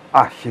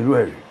 àṣírí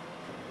ẹ̀rí.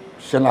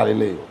 Ṣé náà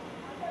lélẹ̀ o?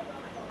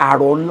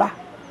 Àrọ̀ ńlá,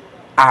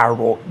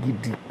 àrọ̀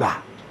gidi gbà.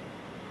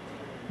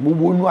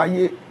 Gbogbo inú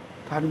ayé,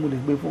 ta ni mo lè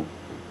gbé fún?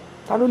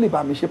 Ta ló lè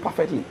bá mi ṣe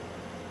perfectly?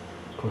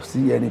 Kò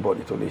sí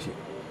anybody tó lè ṣe.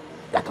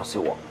 Yàtọ̀ sí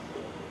wọ.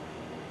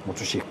 Mo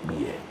tún ṣe pè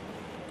é.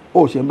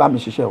 Ó ṣe ń bá mi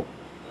ṣiṣẹ́ o.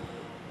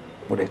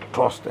 Mo dẹ̀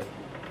trust ẹ.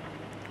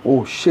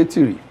 Ó ṣe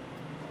tìrì.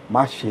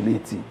 Má ṣe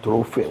létí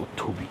tó fẹ́ ó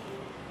tóbi.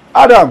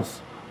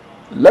 Adams,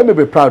 let me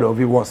be proud of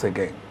you once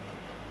again.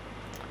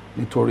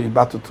 Nítorí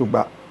bá tuntun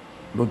gbá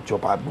ló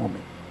jọba gbọ́n mi.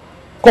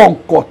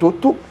 Kọ̀ǹkọ̀ tó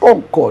tó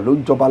kọ̀ǹkọ̀ ló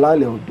jọba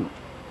lálẹ́ odò.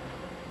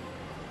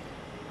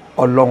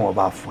 Ọlọ́run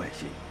ọba fún ẹ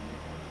ṣe.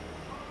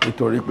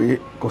 Nítorí pé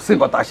kò sí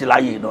nǹkan tá a ṣe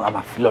láyé inú a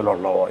máa fi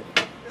lọ́lọ́ lọ́wọ́ ẹ̀.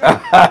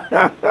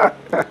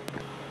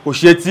 Kò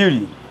ṣe tí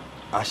rí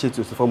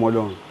àṣetò sí fọ́mọ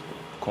Ọlọ́run.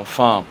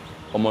 Confirm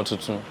ọmọ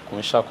tuntun kò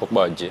ń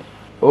ṣàkópa jẹ.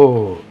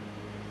 Oh,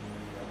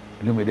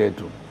 inú mi dẹ̀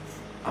dùn.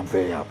 I'm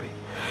very happy.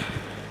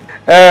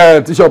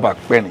 Tíṣọ̀bù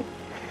àpẹ́ ni.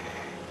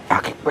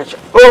 Akípẹ́ṣẹ́.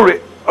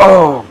 Oore.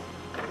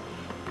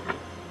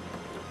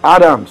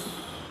 Adams,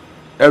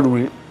 ẹrù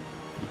rí.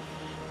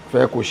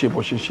 Fẹ́ kó ṣe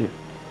bó ṣe ṣe.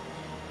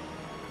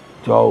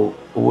 Jọ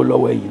owó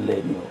lọ́wọ́ ẹ̀yìn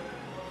lẹ́ni o.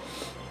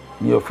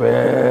 Mi ò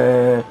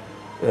fẹ́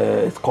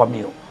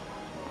kọ́mi o.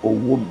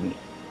 Owó mi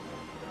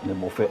ni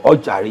mo fẹ́.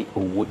 Ọjà rí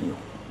owó ni o.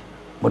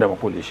 Mo dẹ̀ mọ̀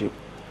kó lè ṣe.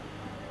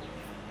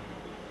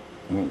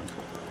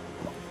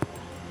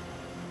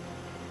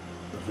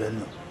 The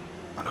venue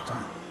and the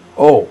time.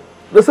 Oh,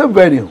 the same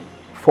venue,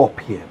 4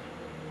 p.m.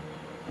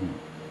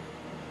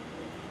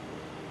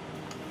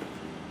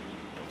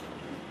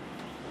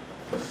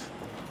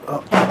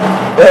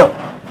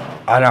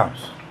 Adams,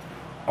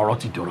 ọ̀rọ̀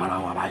ti dọ̀rọ̀ ara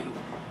wa báyìí.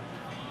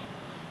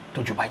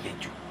 Tójú bá yẹ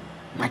jù,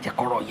 má jẹ́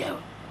kọ́rọ̀ yẹ o.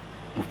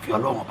 Mo fi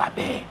Ọlọ́run bá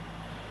bẹ́ẹ̀.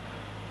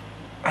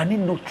 I need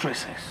no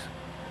traces.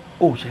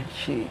 Ó ṣe ń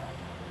ṣe.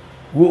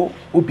 Wo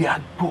obì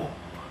àgbò.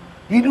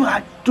 Inú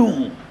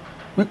àdùn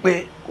wípé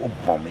ó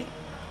mọ̀ mi.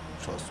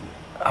 Trust me.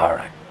 All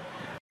right.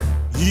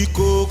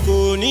 Ìkòkò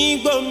ní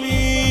gbòmí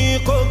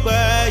kò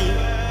gbẹ̀yìn.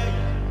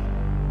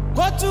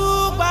 Kó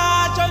tún gba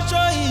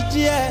ṣoṣo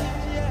ìdí ẹ̀.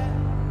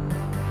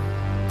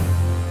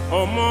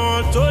 Ọmọ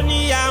tó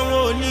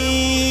níyàwó ní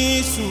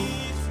sùn.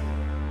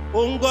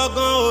 Òun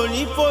gangan ò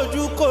ní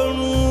fojú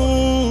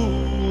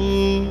korun.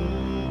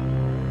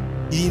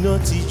 iná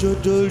ti jó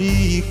dórí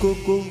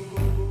ìkókó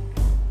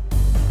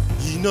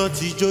iná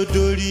ti jó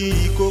dórí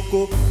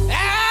ìkókó.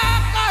 ẹ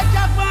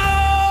kọjá gbọ́.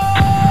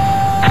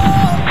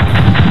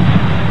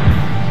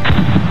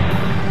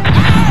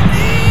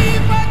 ẹni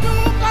fojú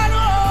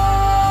kọ́rọ̀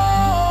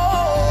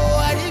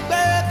ẹni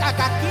gbé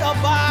kàkà kí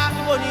ọba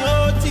níbo ni ó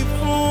ti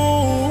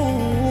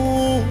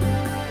fún.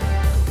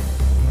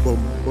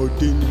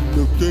 bọ̀m̀bọ̀dé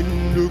lókè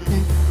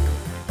lókun.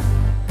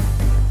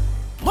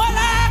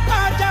 Wala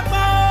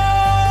kajaba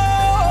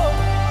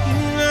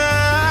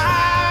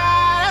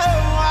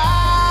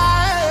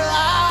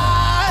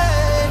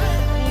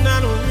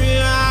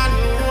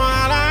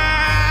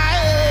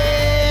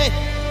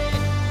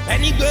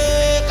ẹni gbé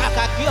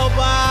kàkà kí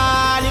ọba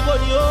níbo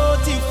ni ó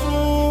ti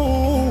fún.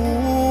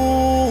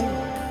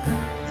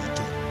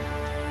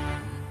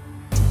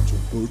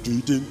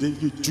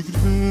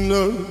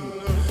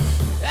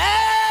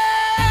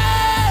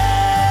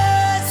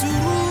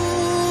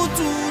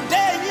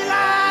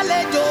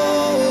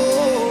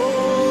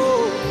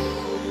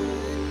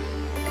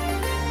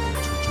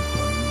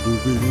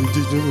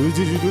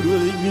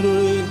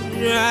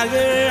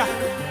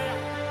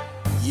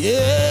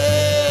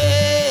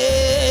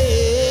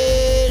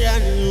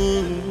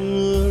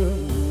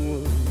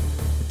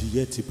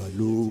 Adìyẹ ti bà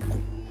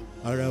lóògùn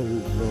ara ò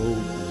rọ ògùn.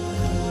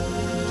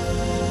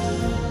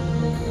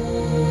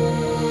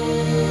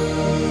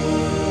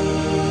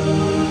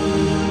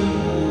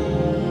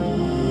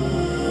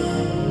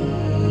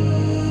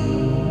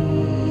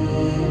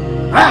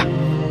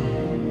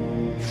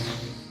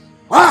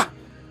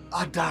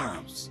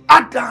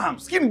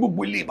 Adams, kí ni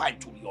gbogbo ilé ìbá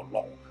ìtòrí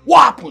Ọlọ́run?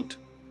 What happened?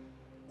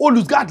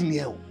 Olùsgáàdì ni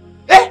ẹ o.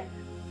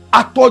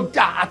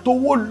 Àtọjà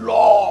àtowó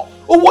lọ,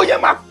 owó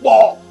yẹn máa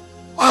pọ̀.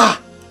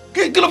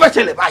 Kí ló fẹ́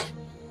ṣẹlẹ̀ báyìí?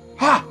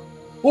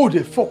 Ó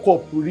dẹ̀ fọ́kọ̀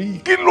rí.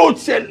 Kí ló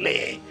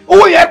ṣẹlẹ̀?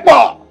 Owó yẹn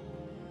pọ̀.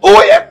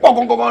 Owó yẹn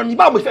pọ̀ gangan ni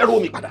báwo fẹ́ ró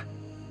mi padà?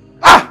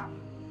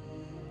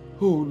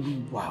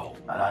 Olúwa o.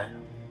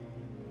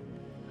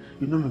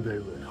 You know me very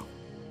well now.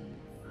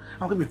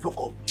 I'm going to be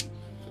fọ́kọ̀.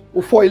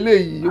 O fọ́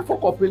eléyìí, o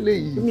fọ́kọ̀ pé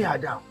eléyìí. Èmi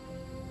àdá.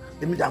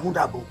 Èmi dààmú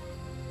dàbò.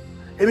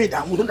 Èmi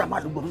dààmú tó ń dààmú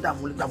àdúgbò tó ń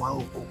dààmú nígbà máa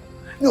ń kó.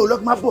 Mi ò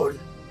lọ́gbọ́n má bọ̀ rí.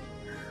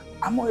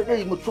 Àmọ́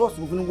eléyìí mo trust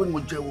mo fi ní wọ́n ni mo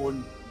jẹ́wọ́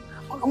ni.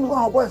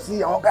 Àwọn bọ́ọ̀sì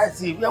àwọn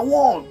gáàsì ìwé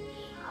wọ́n.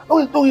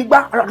 Lórí tó yí gbá,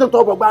 ara tó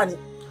tọ́ ọ̀bọ̀ gbá ni.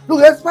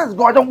 Lórí express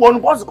gan ọjọ́ wọnú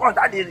bọ́ọ̀sì kan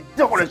jáde ni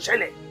tí ọkọ̀ rẹ̀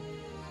ṣẹlẹ̀.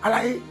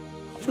 Aláyé,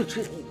 ó lè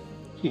ṣe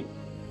é.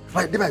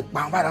 Báyìí débà ìgbà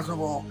wọn báyìí lásán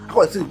wọn.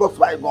 Akọ̀ ìsìn bọ́ọ̀sì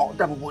báyìí gan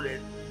ọjà gbogbo rẹ̀.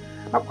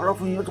 Má pàrọ̀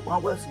fún yín ó ti pa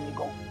àwọn bọ́ọ̀sì mi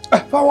gan.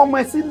 Fáwọn ọmọ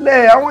ẹ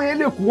sílẹ̀, àwọn yẹn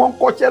lè kú wọn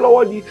kọ́ṣẹ́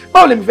lọ́wọ́ ni.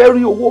 Báwo lèmi fẹ́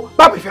rí owó?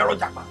 Báwo mi fẹ́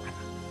rọjà pa?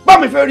 Báwo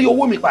mi fẹ́ rí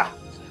owó mi pa?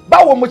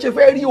 Báwo mo ṣe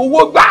fẹ́ rí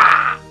owó gbà?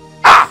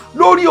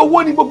 Lórí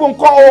owó ni gbogbo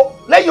nǹkan o,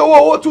 lẹ́yìn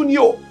owó tún ni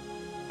o.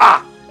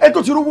 Ẹ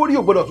tó ti rówó rí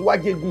ò gbọ́dọ̀ tún wá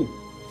jégún.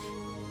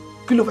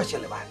 Kí ló fẹ́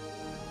ṣẹlẹ̀ báyìí?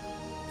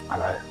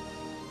 Àlàyé.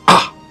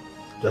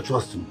 You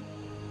trust me.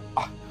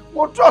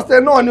 Mo trust ẹ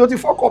náà ni o ti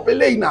fọ́kọ̀ pé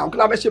lẹ́yìn náà, kí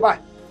la fẹ́ ṣe báyìí?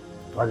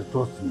 You are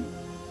trust me.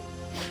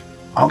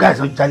 Àwọn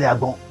gáàsì ń jalè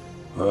agbọ́n.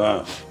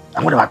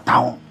 Àwọn ọ̀dọ̀ bá ta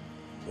wọn.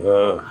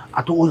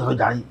 Àtọwọ́ yẹn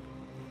lọ́jà yín.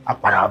 A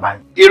padà wá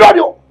báyìí. Irọ́ ni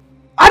o.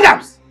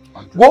 Adams,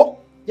 wo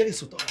jẹ́ kí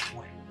sọ̀tọ̀ ọ̀rọ̀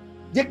fún ẹ.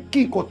 Jẹ́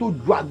kí nǹkan tó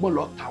ju agbọ́n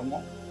lọ tà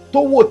wọ́n. Tó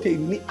wò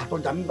tèmi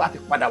àtọjà mi bá ti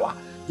padà wá.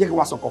 Jẹ́ kí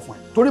wọ́n sọ nǹkan fún ẹ.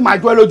 Torí màá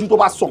jọ ẹ lójú tó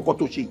bá sọ nǹkan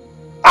tó ṣe.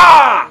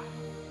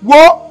 Wo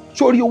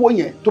sórí owó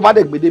yẹn tó bá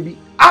dẹ̀ gbé débi.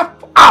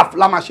 Half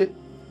la máa ṣe.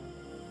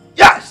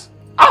 Yes,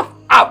 half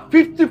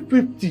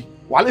 50-50.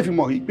 Wàá lè fi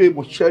mọ̀ rí pé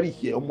mo ṣẹ́rí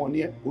ìyẹ́ ọmọ ní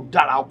ẹ. Ó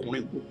dára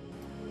ọkùnrin kù.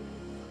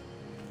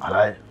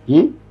 Àlàyé.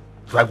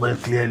 If I go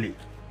clearly,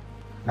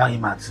 now you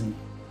might see.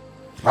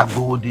 Bá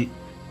gbówó dé,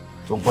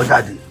 tó ń bọ́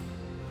jáde,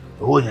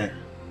 owó yẹn,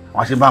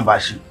 wọ́n ṣe bá ń bá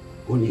ṣe,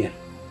 ó ní ẹ̀.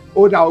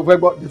 Ó dà ó fẹ́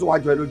gbọ́ ní tó wá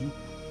jọ ẹ lójú.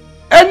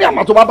 Ẹni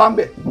àmọ́ tó bá ń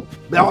bẹ̀,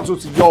 bí àwọn tó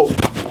ti yọ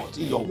ọ̀pọ̀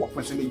tí yọ ọ̀pọ̀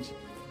pín sí méjì.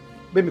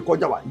 Bẹ́ẹ̀ mi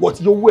kọjá wa, ìwọ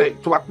ti yọ owó ẹ̀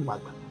tó bá pín máa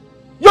gbà.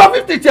 Yọ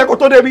 50 tiẹ̀ kó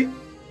tó débi.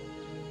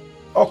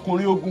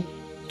 Ọkùnrin ogun.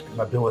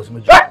 Ìgbà bí wọ́n sí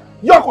méjì.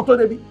 Yọ kó tó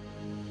débi.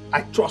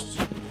 I trust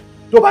you.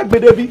 Tó bá gbé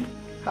débi.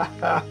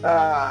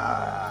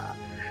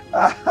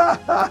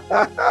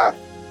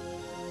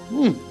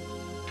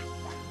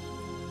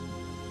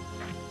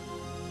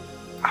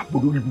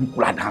 Àbúrò ní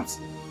burúkú la dance.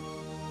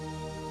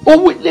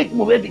 Owó ilé tí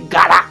mo fẹ́ fi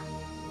gara.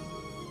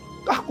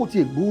 Káko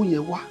tiẹ̀ gbówó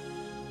yẹn wá.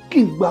 Kí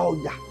n gba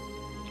ọjà.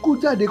 Kó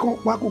jáde kan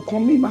pa kó kan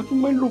mí, màá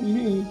tún mẹ́lò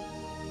mí.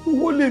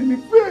 Owó lè mi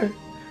fẹ́.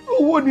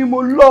 Owó ni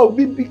mo love,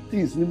 bí big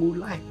things ni mo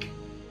like.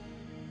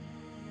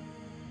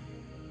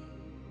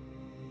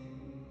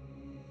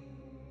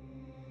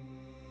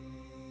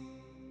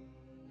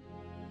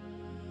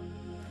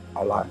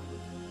 Àlá.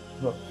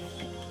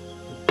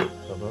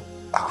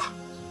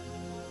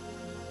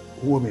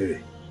 Owó mi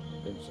rẹ̀.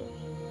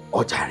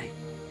 Ọjà rẹ̀.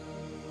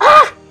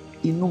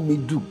 Inú mi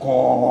dùn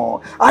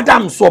gan-an.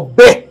 Adam sọ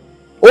bẹ́ẹ̀.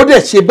 Ó dẹ̀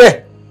ṣe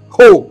bẹ́ẹ̀.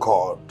 Oh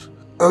God.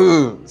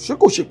 Ṣé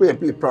kò ṣe pé ẹ̀ ń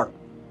play prank?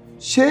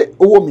 Ṣé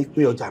owó mi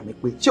pé ọjà mi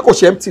pé? Ṣé kò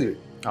ṣe empty rẹ̀?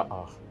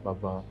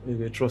 Bàbá,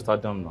 you trust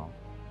Adam now.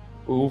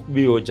 Ó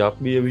pé ọjà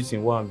pé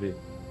everything wà ńbẹ̀.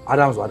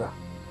 Adam's wada.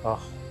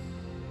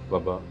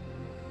 Bàbá,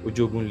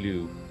 ojú ogun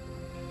le o.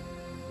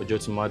 Ọjọ́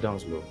tí mo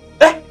Adams lọ.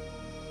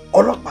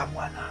 ọlọ́pàá mú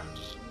àná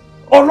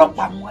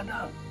ọlọ́pàá mú àná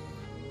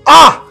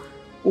ah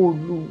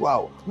Olúwa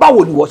o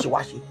báwo ni wọ́n ṣe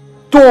wá ṣe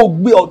tó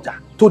gbé ọjà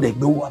tó dẹ̀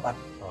gbé owó wá bá mi.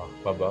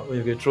 Bàbá ó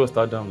yẹ kí trust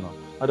Adam náà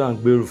Adam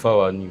gbèrú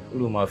fáwa ni ó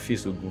ló máa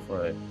fèsì ogun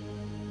fúnra ẹ̀.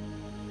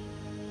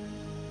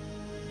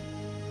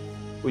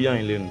 Ó yà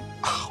yín lẹ́nu.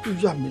 Ó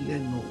yà mí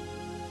lẹ́nu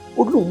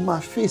ó lóun máa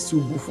fèsì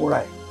ogun fúnra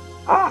ẹ̀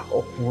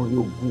ọkùnrin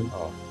ogun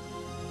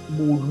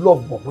mo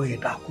love bọ̀bọ̀ yẹn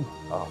dákú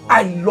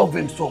I love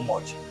him so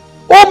much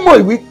ó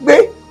mọ̀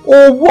wípé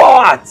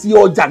owó àti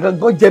ọjà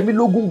gangan jẹ mí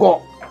lógún gan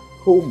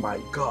oh my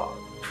God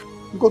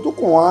nǹkan tó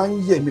kàn wá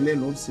ń yẹ̀ mí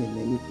lẹ́nu sí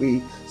ni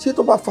pé ṣé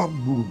tó bá fa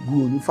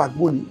gbùrùgbùrù ní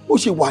fagbóni ó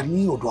ṣe wà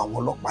ní ọ̀dọ̀ àwọn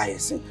ọlọ́pàá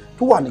ẹ̀sìn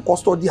tó wà ní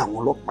kọ́sítọ́dì àwọn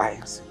ọlọ́pàá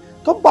ẹ̀sìn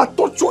tó bá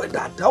tọ́jú ẹ̀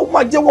dáadáa ó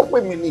máa jẹ́wọ́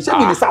pé mi ní ṣé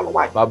mi ní sá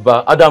lọ́wọ́ ẹ̀.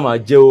 Bàbá Adam á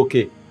jẹ́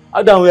okay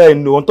Adam ẹ̀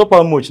ní on top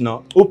how much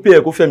now ó pay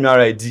ẹ̀ kó fẹ̀mí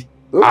ara ẹ̀ di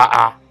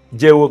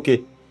jẹ́ okay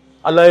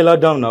aláìlá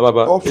dáhùn náà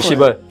bàbá ẹ ṣe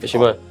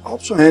báyìí.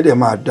 option yẹn dẹ̀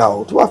máa dá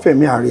o tó bá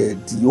fẹ̀mí ara ẹ̀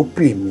di ó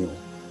pè mí o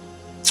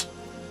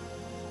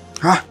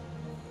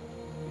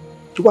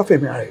tó bá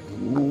fẹ̀mí ara ẹ̀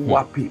di ó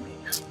wá pè mí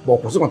bọ̀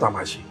kò sí kan tá a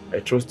máa ṣe. I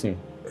trust him.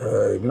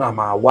 Èmi náà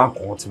máa wá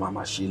nǹkan tí màá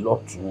máa ṣe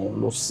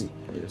lọ́tún lọ́sì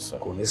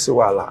kò ní sí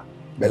wàhálà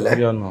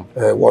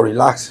bẹ̀lẹ́ wọ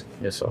relax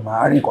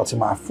màá rí nǹkan tí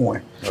màá fún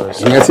ẹ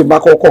ìyẹn tí bá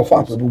kọ́kọ́ fún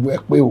àpò gbogbo ẹ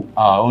pé o.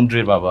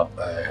 100 bàbá.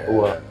 ó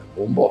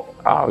ń bọ̀.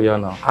 Ọ̀yá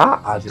náà.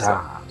 Àdá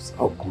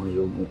ọkùnrin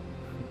ogun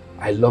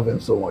I love him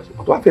so much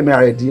but wá fẹ̀mí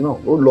ara ẹ̀ di náà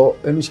ó lọ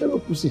ẹnu iṣẹ́ ló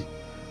kù sí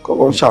kọ́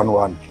ló ń ṣàánú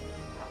wa nù.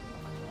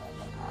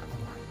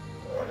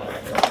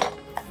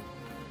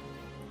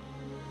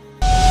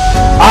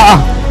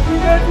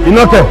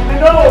 Iná tẹ̀.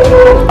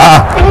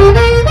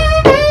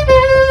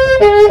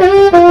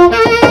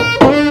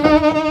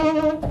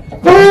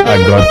 I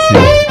got you.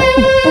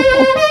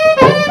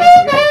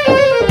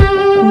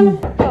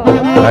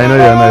 I know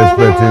you're not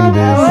expecting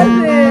this.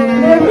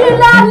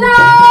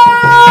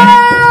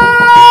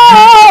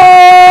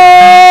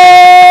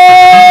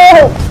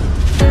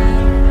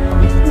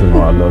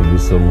 I love you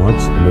so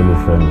much.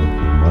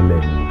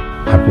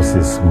 Happy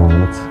 6th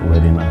month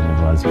wedding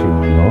anniversary,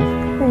 my love.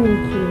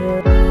 Thank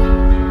you.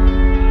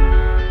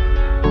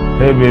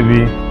 Hey baby,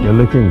 you're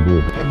looking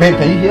good. Hey, babe,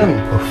 can you hear me?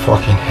 Oh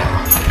fucking hell.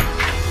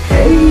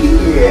 Hey,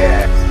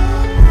 yeah.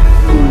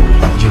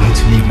 You need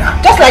to leave now.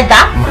 Just like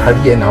that? I'm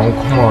here now,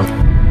 come on.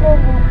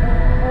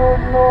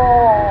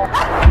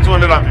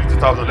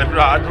 250,000. Let me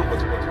know.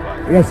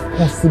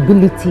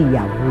 Responsibility,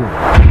 ìyàwó.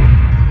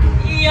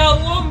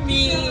 Ìyàwó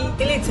mi.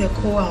 Ilé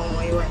ìtẹ̀kọ́ àwọn ọmọ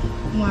ìwà yìí.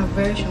 Mo are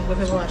very sure pé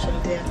fẹ́ bá wa ṣe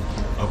dé.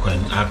 Okay,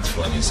 act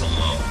funny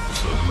somehow.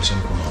 So emotion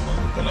come out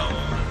with the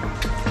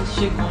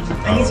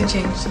I need to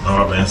change.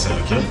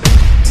 Okay?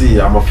 See,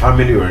 I'm a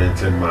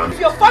family-oriented man. If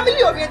you're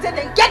family-oriented,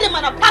 then get them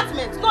an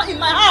apartment, not in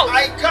my house.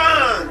 I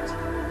can't.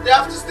 They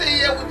have to stay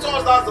here with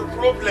us. That's the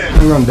problem.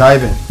 I'm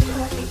diving.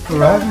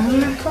 Right?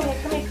 Come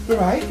here.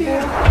 Right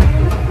here.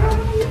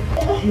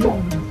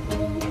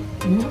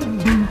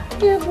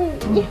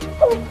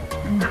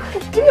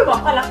 Give me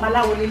my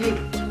lele.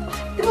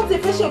 They don't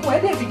take pressure for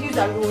any videos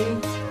and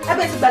rolling. I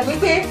bet it's like we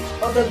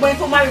or the going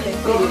to marry them.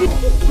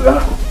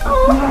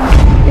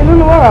 You don't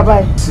know what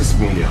about 6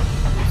 million.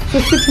 So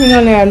 6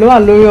 million naira ló wà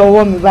lórí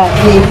ọwọ́ mi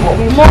báyìí.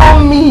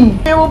 Mommy.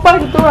 Ewo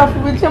party tó wà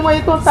fún mi ṣé mo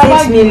yí tó ta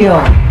báàgì. 6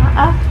 million.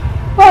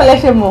 Báwo lẹ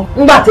ṣe mọ̀?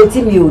 Nígbà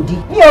tí mi ò di.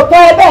 Mi ò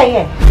pẹ́ bẹ́ẹ̀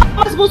yẹn.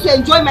 I'm supposed to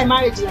enjoy my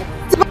marriage like.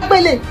 Tí bá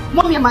gbélé,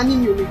 mommy ẹ̀ máa ní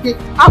mi ò lè gbé.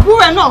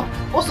 Àbúrò ẹ̀ náà,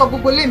 ó sọ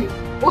gbogbo lé mi.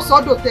 Ó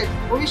sọ dòtẹ́,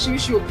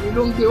 oríṣiríṣi obìnrin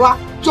ló ń gbé wá.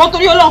 Jọ̀ọ́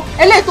torí Ọlọ́run,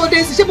 eléyìí tó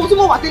dé sí ṣé mo tún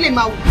mọ̀ wá tẹ́lẹ̀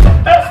máa wù.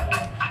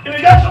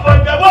 Ìrìnàjò ṣùgbọ́n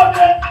ìjẹ́bọ́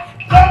ṣe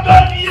lọ́tọ́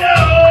ní ẹ̀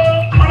o.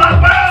 Ọ̀nà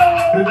pẹ́ o.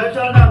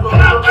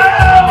 Ọ̀nà pẹ́ o.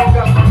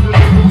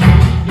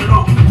 Kí ló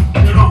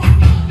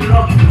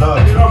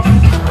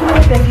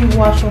tẹ́ kí n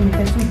wọ aṣọ mi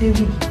tẹ́ tún dé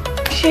wí?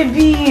 Ṣé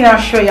bí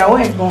aṣọ ìyàwó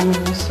ẹ̀gbọ́n mi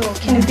ni sọ?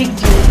 Kí ni big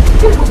deal?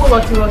 Kí gbogbo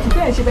rọ̀tìrọ̀tì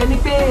bẹ́ẹ̀ ṣe bẹ́ẹ̀ ni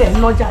pé ẹ̀ ń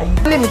lọ́jà yìí?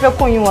 Ilé mi fẹ́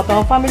kó yin wọn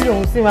àtàwọn fámílì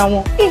òun síra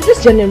wọn. In this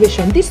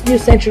generation, this new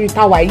century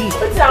tower yìí.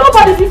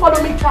 Nobody fit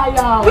follow me try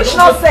am. Which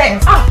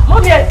nonsense?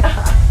 Mọ́mí ẹ̀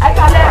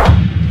àìkálẹ̀.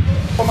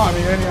 Ọmọ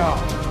mi yẹn ni à.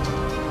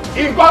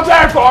 Nǹkan tẹ́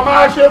ẹ̀kọ́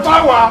máa ṣe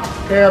fáwa.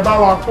 Kẹ́ ẹ bá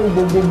wa kó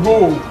gbogbogbò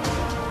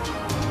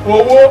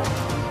owó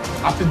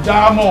àti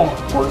diamond.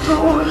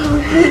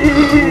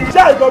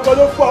 Ṣé ìgbọ̀ngàn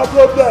ló fọ́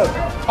problem?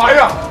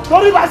 Fire.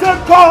 Torí bá ṣe ń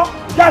kọ́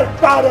jẹ́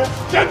ìpa rẹ̀.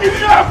 Ṣé kí ni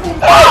ẹ fún?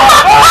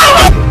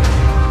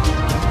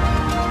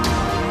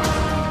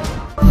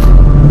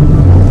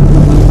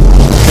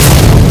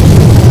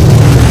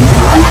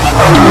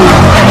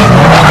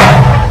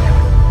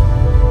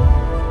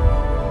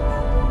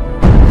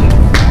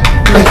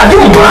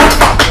 Àdúgbò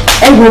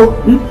ẹ wo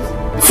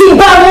tí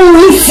bá mú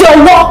yín sí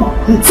ọwọ́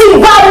tí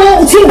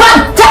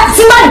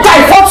bá da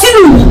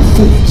ìfọ́sílù yìí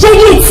ṣé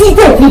yé tí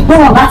tẹ̀ fi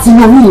gbọ́ràn láti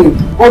yan mí yẹn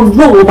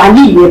ọlọ́run bá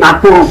ní ìyẹn máa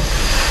gbọ́ràn.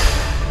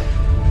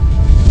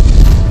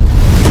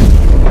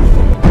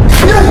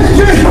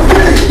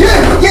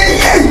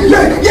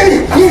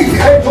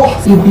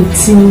 Ibi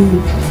tí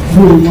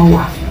gbòòrò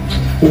wà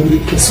òun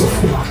kẹ sọ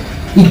fún wa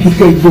ibi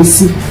tẹ gbé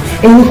sí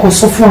ẹ̀yin kan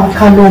sọ fún wa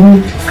ká lọ mú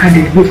ká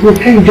lè gbé pé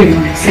kẹ́hìn dẹ̀ lọ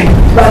sí.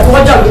 Ìgbà tí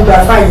wọ́n jà gbogbo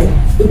àfáà yẹn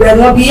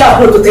ìbẹ̀rù wọn bí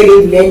àbúrò tó tẹ̀lé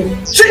ìlẹ́yìn.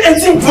 ṣé ẹ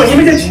ti ń dùn ẹ̀yin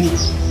méjèèjì ni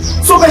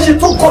tó fẹ́ ṣe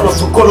tó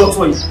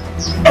gọ́lọ̀tọ̀ yìí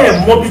ẹ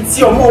mọ bí tí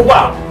ọmọ wà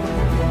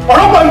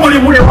ọlọ́pàá ń gbọ́lé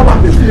múlẹ̀ pápá.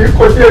 èyí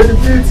kò ṣe ẹni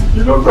tí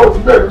ìlú náà ti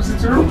bẹ̀rù sí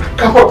ti rú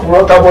kápọ̀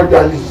kúrọ́ kábọ̀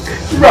jalè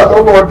nígbà tó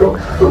mọ ọ̀dọ̀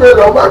tó fẹ́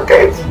lọ máa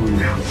kẹ́ẹ̀tì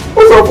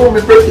ó sọ fún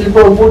mi pé kí n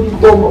bọ́ mójú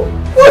tó mọ́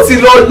ó sì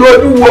lọ yọ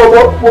ọdún wo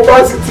ọmọ mo bá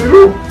sì ti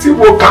rú tí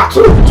mo kà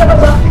tó. ṣé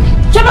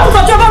bá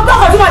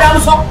gbọ́kàn tí màdàmú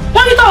sọ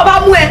wọ́n ní tọ́wọ́ bá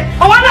mú ẹ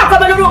ọwọ́ náà kọ́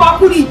bẹ́ẹ̀ lórí ọba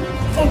kú ni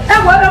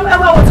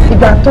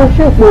ìgbà tó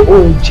fi pé o ò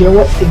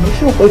jẹ́wọ́ èmi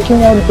fi pé kí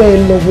wọ́n bẹ́ ẹ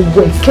lọ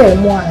gbogbo ẹ̀kẹ́ ẹ̀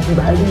mọ́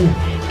àgbáyé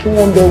kí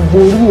wọ́n lọ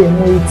borí ẹ̀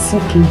mọ́ etí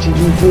kejì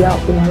ní ìgbé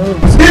àpòmọ́rán.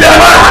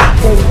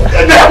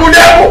 dẹ́kun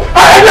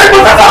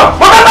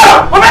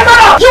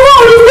You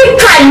won't really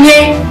kanye.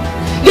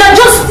 You're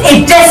just a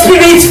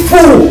desperate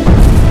fool.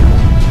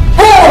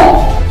 Oh,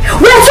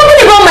 we are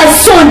talking about my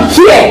son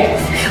here.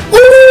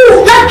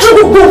 Ooh, that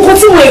trouble go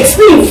continue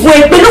explain for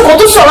a pẹ̀lú kan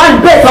tó sọ̀rọ̀ and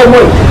bet ọmọ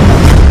yìí.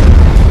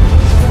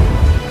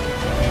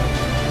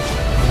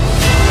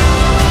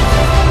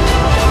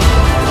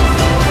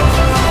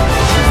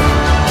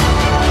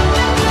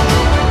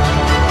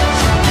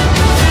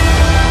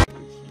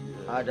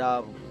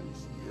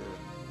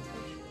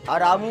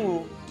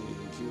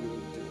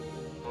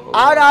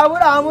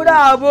 Adamu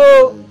dàbò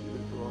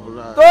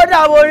tó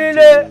dàbò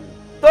nílé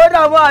tó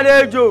dàbò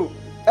àlejò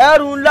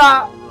ẹrù ńlá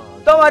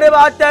tọmọdé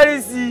bá tẹ́rì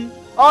sí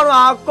ọrùn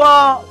akọ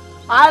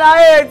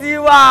aláyé ti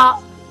wà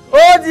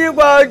ó ti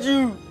pọ̀ jù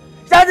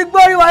ṣé ti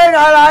gbórí wáyé ní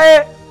aláyé.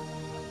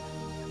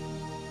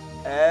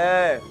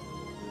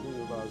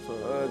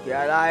 Okay,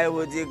 aláyé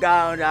mo ti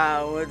calm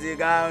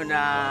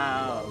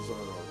down.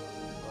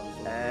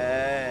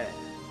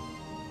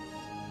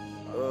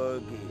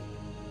 Okay.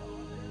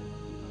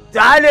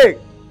 Jale.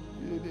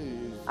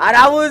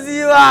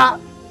 Aramuziwa.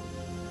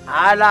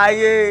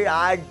 Alaye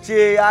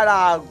ajé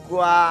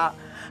alagwa.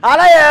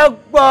 Alaye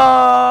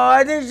pọ̀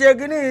ẹni ṣe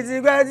kíní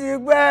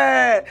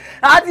tipẹ́tipẹ́.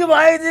 Àti mọ̀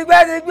yìí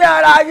tipẹ́tipẹ́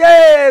alaye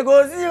kò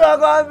sí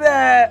kankan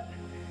bẹ́ẹ̀.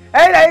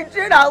 Ẹ̀yin lẹ́yìn tí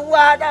ìdààmú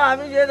wa táwọn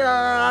fi ṣe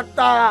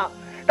tààràtà.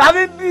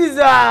 Tàbí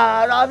pizza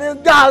tàbí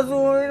gáàsù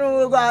nínú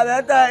gbogbo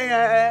àbẹ́tẹ̀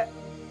yẹn.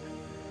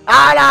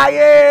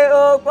 Alaye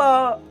ó pọ̀.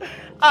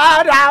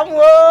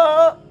 Adamu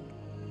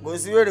kò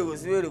sí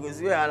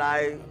wèrè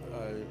alaye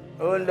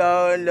ó ń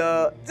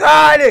lọ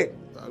Jale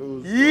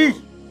yìí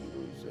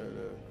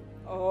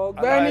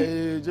ọ̀gbẹ́ni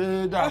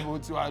jẹ́ dàbò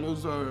tiwa ló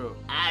sọ̀rọ̀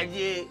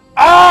ajé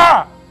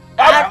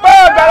ẹgbẹ́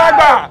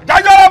ìgbàlagbà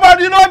jájọ́ lọ́bọ̀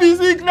ní no be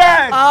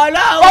sickness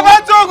ọba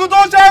tí oògùn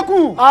tó ṣẹ́kù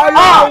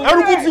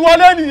eruku ti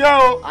wọlé nìyẹn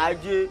o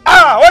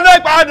ó lè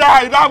padà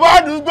ìdààmú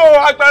àdúgbò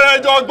apẹ̀rẹ̀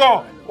ìjọgbọ̀n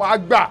wàá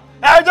gbà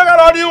ẹ jẹ́ ká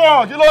lọ rí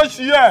wọn kí ló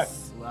ṣí ẹ̀.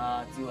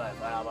 tiwa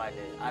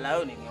ìfarabalẹ̀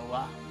aláyọ̀ nìyẹn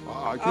wá.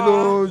 kí ló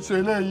ṣe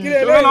lẹ́yìn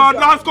kí ló lọ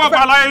dascop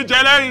aláyé jẹ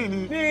lẹ́yìn ni.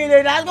 mi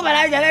lè dascop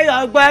aláyé jẹ lẹ́yìn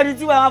ọgbọ́n ẹni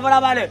tí wọ́n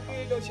farabalẹ̀.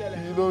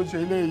 kí ló ṣe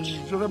lẹ́yìn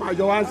ṣé fẹ́ máa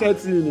jọ wá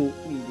sẹ́tì ni.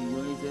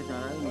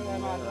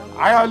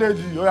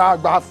 ayọ̀lẹ́jì ó yà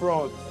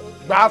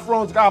gba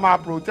front ká máa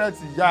protect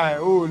ìyá ẹ̀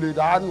ó lè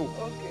dànù.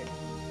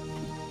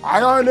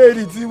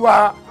 ayọ̀lẹ́jì ti wá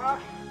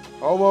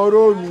ọmọ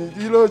rómi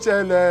kí ló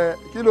ṣẹlẹ̀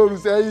kí ló rú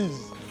sẹ́yìn.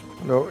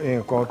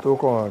 nǹkan tó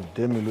kàn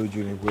dé mi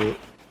lójú ni pé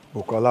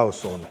Bukola ò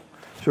sọnù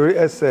sórí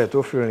ẹsẹ̀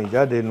tó fi rìn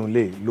jáde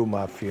nulẹ̀ ló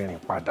máa fi rìn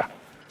padà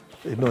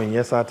inú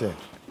ìyẹn certain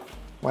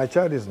my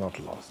child is not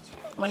lost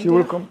she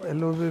will come.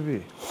 Hello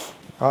baby,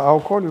 I'll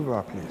call you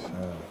back please.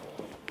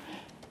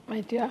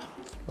 My dear,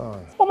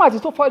 ó mà ti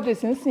tó 4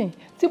 days nísìn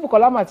tí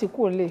Bukola mà ti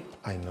kú lé.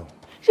 I know.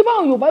 ṣé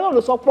báwọn Yorùbá náà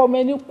ló sọ pé ọmọ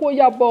ẹni kó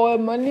yàbọ̀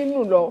ẹmọ nínú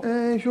lọ.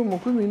 ṣé o mọ̀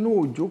pé mi náà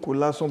ò jókòó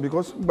lásán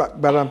because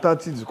gbàràǹtà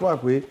ti dìkọ́ wà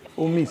pé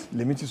ó miss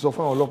lèmi ti sọ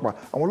fún àwọn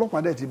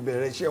ọlọ́pàá dẹ̀ ti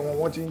bẹ̀rẹ̀ iṣẹ́ wọn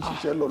wọ́n ti ń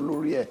ṣiṣẹ́ lọ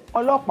lórí ẹ̀.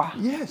 ọlọ́pàá.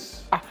 Yes.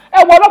 ẹ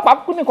wo ọlọ́pàá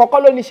kú ní kọ́kọ́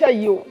ló níṣẹ́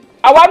yìí o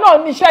àwa náà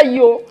níṣẹ́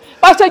yìí o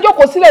bá ṣe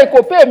jókòó sílẹ̀ kò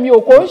pé mi o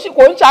kò ń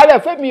ṣàárẹ̀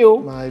fẹ́ mi o.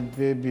 My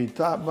baby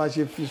tá a bá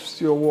ṣe fi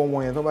sí ọwọ́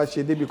wọn yẹn tó bá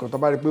ṣe débi kan tó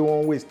bá rí pé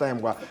wọ́n waste time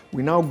wa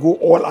we now go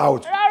all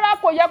out. rárá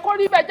kò yẹ kó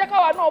rí bẹ́ẹ̀ jẹ́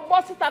káwa náà bọ́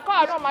síta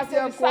káwa náà máa ṣe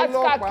research káàkiri.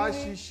 ọlọ́pàá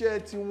ṣiṣẹ́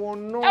tiwọn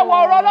náà. ẹ wọ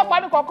ọ̀rọ̀ ọlọ́pàá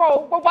ní kọ̀ọ̀kan o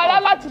gbogbo alá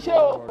láti ṣe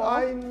o.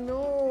 I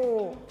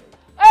know.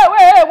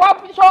 wá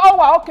ṣọ ọ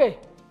wà òkè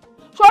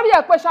sórí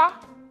ẹ pé ṣá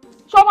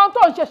ṣọmọ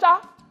tó ń ṣe ṣá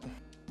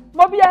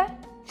mo bí ẹ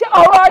ṣé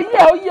ọ̀rọ̀ ayé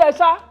ẹ ó yí ẹ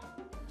ṣá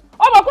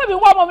ọmọ pé mi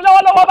wá ọmọ mi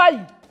lọ́wọ́lọ́wọ́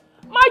báyìí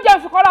má jẹ́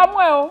fìkọ́ra mú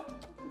ẹ o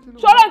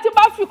ṣọlá tí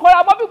bá fìkọ́ra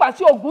mọ́ bígbà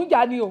tí ògùn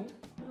jà ni o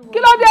kí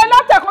ló dé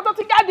látẹ̀kọ́ tó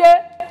ti jáde.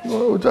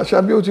 ó ti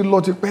àṣàbí ó ti lọ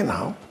ti pẹ́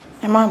náà.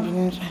 ẹ má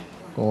bínú jẹ.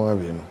 wọ́n wá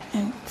bínú.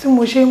 tí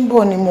mo ṣe ń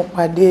bọ̀ ni mo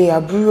pàdé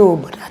àbúrò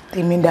bọ̀dá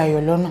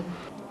Tèmídayọ̀ lọ́nà.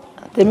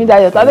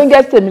 Tèmídayọ̀ ta ló ń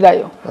jẹ́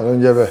Tèmídayọ̀. ta ló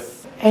ń jẹ́ bẹ́ẹ̀.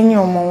 ẹ̀yin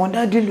ọmọ wọn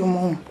dádì ló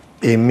mọ̀ wọn.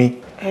 èmi.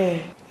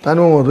 ta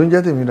ni wọn tó ń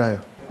jẹ́ Tèmídayọ̀.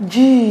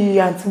 jí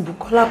àǹtí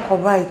Bukola kọ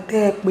báyìí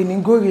tẹ́ ẹ pè ní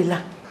gòrìlà.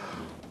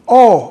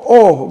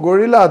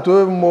 Gorilla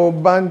tó mo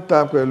bá ń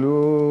ta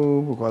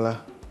pẹ̀lú Bukola.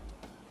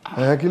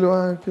 Kí ló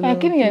wá?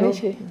 Kí nìyẹn ní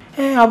ṣe?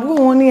 Àbúrò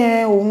wọn ní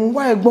òun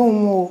wá ẹ̀gbọ́n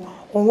òun o,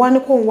 òun wá ní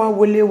kóun wá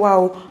wọlé wa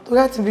o, tó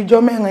láti bí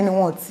ijọ́ mẹ́rin ni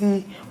wọ́n ti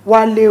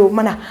wálé o.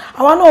 Mọ́nà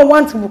àwa náà wá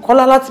àǹtí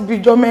Bukola láti bí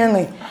ijọ́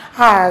mẹ́rin,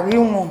 àárí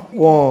wọn.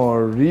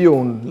 Wọ́n rí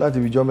òun láti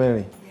bí ijọ́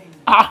mẹ́rin.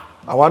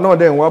 àwa náà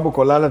dẹ̀ ń wá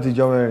Bùkọ́lá láti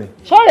jọ mẹ́rin.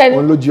 Ṣọ́ọ̀rẹ́ ni.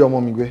 Òun ló jí ọmọ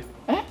mi gbé.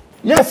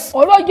 Yes.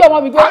 Olójú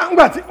ọmọ mi gbé.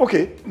 Nígbà tí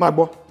okay máa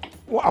gbọ́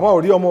àwa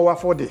ò rí ọmọ wa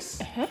 4 days.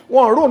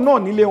 Wọ́n rò náà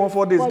nílé wọn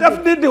 4 days.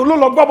 Definitely ló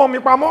lọ gbọ́ ọmọ mi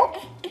pamọ́.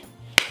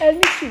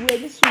 Ẹni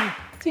sùúrù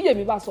tí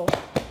yèmí bá sọ.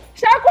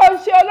 Ṣé kò ń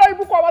ṣe olórí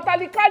búkọ ọmọ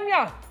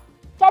Talikania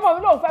tọmọ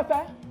mi lòun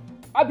fẹ́fẹ́?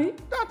 Àbí?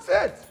 That's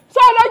it. Sọ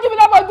olójú mi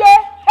lọ́mọ gbé.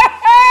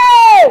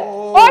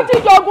 Ó ti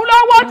jọ̀gún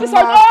lọ́wọ́ ti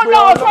sọ̀rọ̀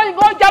lọ́wọ́ tó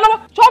yìnbọn jà lọ́wọ́.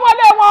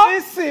 Ṣọ́mọlé wọn.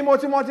 Nísìn mo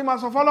ti máa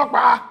sọ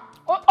fọlọ́pàá.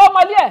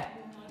 Ọmọlé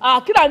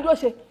ẹ̀ kí là ń dúró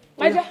ṣe?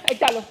 Mẹ́jẹ́ ẹ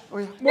jà lọ.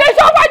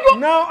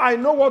 Now I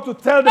know what to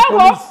tell the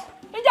police.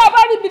 Níjà bá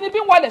rí bìnibí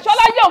wọlé,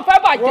 ṣọlá yóò ń fẹ́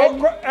bàjẹ́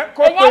ni.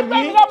 Èèyàn gbé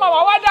mi lọ́mọ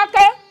wà wá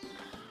dákẹ́.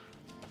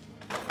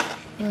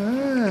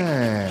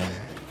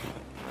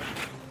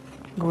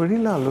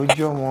 Gorilla ló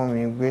jọ́ ọmọ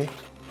mi gbé.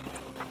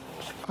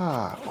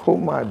 Kó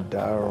má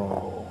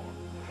dáràn.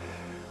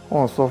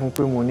 Wọ́n sọ fún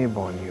pé mo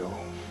níbọn ni o.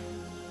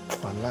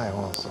 Wàláì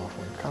wọ́n sọ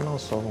fún mi. Ká náà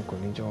sọ fún kò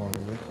ní jọ́ ọmọ mi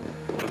gbé.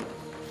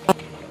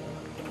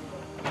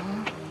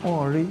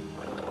 Wọ́n rí.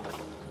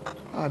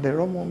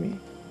 Àdẹ̀rọ̀ mọ́ mi.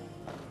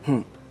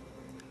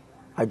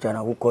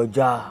 Àjànàkú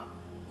kọjá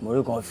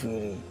mórí kan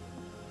fìrì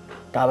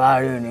tábà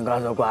rí ni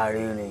ká sọ pé a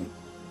rí ni.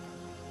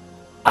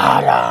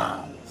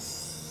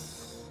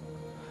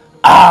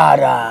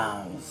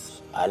 Adams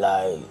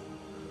aláì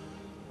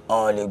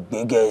ọ̀n lè gbé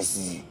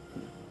Gẹ̀ẹ́sì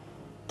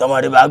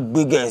tọmọdé bá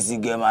gbé Gẹ̀ẹ́sì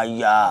gẹ̀ máa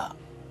yá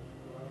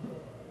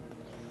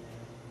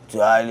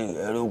tuwálì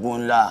ẹrúgún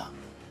ńlá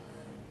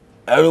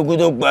ẹrúgún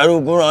tó pẹ̀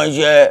ẹrúgún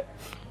ránṣẹ́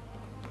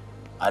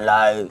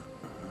aláì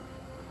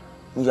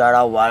ń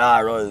yára wà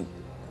láàárọ̀ yìí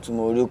tí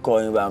mo rí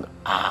kọ́ yín bá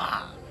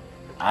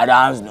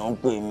Adams ló ń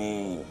pè mí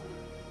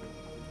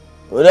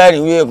ó dẹ́rì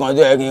wíwé kan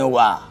tó yẹ kí n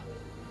wà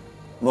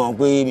mọ̀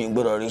pé mi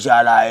gbọ́dọ̀ rí iṣẹ́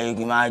aláì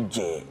kí n má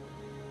jẹ́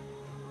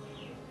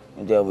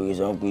nítorí bóyá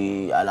sọ pé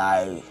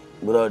aláì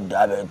gbọ́dọ̀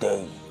dábẹ́ tẹ̀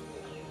yìí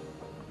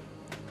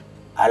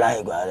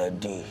aláì gbà rẹ̀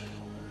dé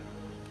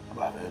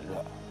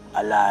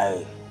aláì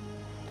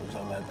tó sọ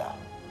mẹ́ta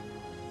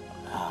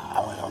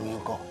àwọn èèyàn mi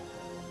kọ́.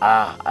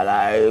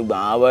 Aláì gbà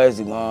wọn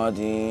bọ́ẹ̀sì kan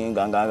ti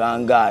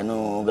gàǹgàǹgà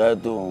nù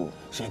ghetto.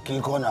 Ṣé kí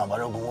kọ́nà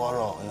àbálògùn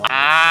wọ́rọ̀?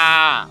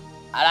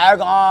 Aláì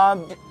kan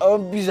ó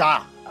ń bìsà.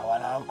 Àwọn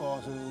aláǹkọ́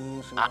sí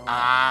ṣe wọ́n.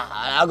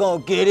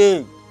 Aláǹkọ́ kéré.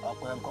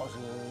 Ọ̀pẹ ńkọ́ sí.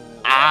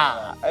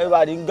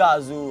 Everybody ń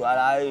gàzú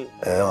aláì.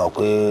 Ẹ mọ̀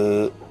pé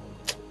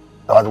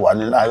táwa ti wà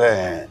ní lálẹ́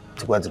yẹn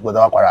tipẹ́tipẹ́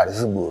táwa padà dé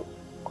sígbò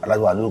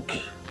aláìwà lókè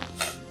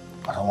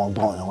àtàwọn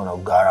gbọ́n yẹn wọ́n lọ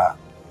gara.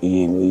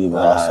 Iye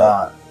bàbá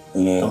sáà.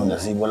 Tó ń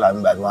dẹ̀sí bọ́lá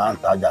mi bá tí wọ́n ń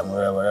tajà mú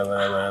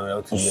rẹ́rẹ́rẹ́rẹ́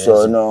ó ti yẹ ẹ̀sìn.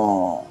 Sọ́nà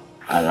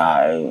ara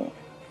ẹ̀.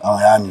 Àwọn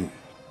ìyá mi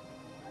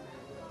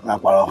máa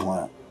parọ́ fún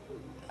ẹ.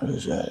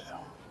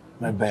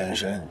 Mẹ́bẹ̀ ẹ̀ ń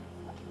ṣe ni.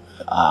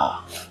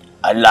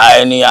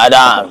 Aláì ni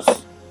Adams.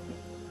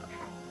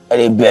 Ẹ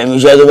lè bẹ̀ mí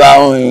iṣẹ́ tó bá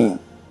ń rìn.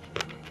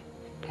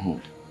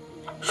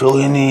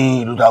 Sórí ní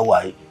ìlú tá a wà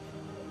yìí.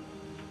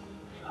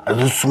 Àti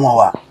tó súnmọ́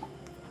wa.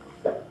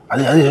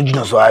 Àti tó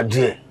jìnnà sọ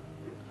adìẹ.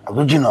 Àti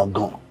tó jìnnà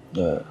gan.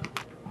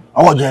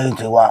 Ọwọ́ jẹ́ ẹni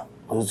tẹ̀wá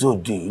oṣù tí ò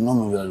dé inú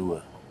mi rẹ̀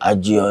rẹ̀.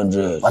 Ajé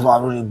 100. Wọ́n ti máa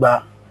lórí gbá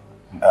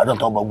ẹ̀rọ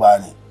tó gbọ́ gbá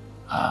ni.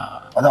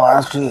 Wọ́n ti máa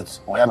ń street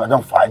wọ́n yá mi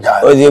ọdún fàájà.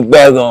 Ó ti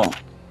pẹ́ gan.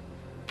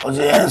 Ó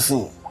ti ẹ̀ ń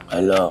sìn. Ẹ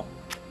lọ.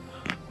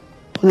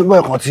 Ó ní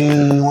bọ́ọ̀ kan tí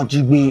wọ́n jí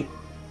gbé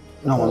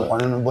náà wọ́n kan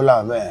nínú bọ́lá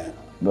bẹ́ẹ̀.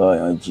 Bọ́ọ̀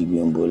yẹn jí gbé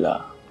ń bọ́lá.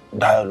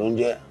 Dayọ̀ ló ń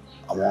jẹ́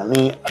àwọn ní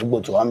àdúgbò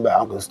tí wọ́n ń bẹ̀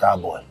àwọn kò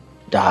Starboy.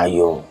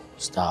 Dayọ̀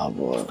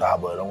Starboy.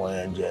 Starboy lọ́wọ́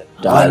yẹn jẹ́.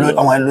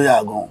 Àwọn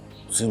ẹlòyà gan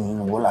sí mi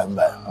nínú bọ́lá ń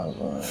bẹ̀.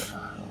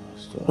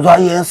 Ó tó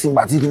ayé ẹ̀ ń sin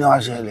bàtí kí ni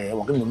wọ́n ṣẹlẹ̀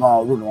ẹ̀wọ̀n kí ni máa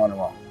ọdún ni wọ́n ni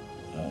wọ́n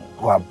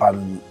wà bá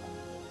mi ní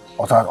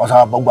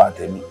ọ̀sá bọ́gbà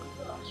tẹ̀mí.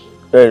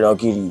 Bẹ́ẹ̀ lọ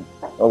kiri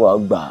ọgbà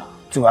gbà.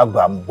 Tí wàá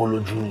gbà ń bọ́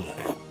lójú nìyẹn.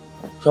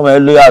 Sọmọ ẹ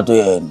lóyà tó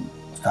yẹ ni.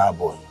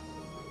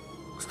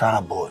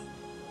 Starboy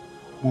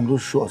wọn ló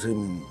ṣọ́ sí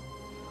mi ni.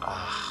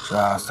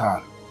 Ṣáà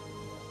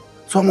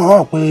sọmọ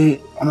wọn pé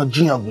ọ̀nà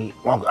jíyàn gbé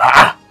wọn gbé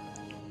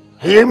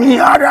èmi ni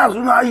Adams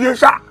ní ayé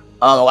ṣá.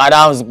 Ọ̀rọ̀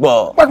Adams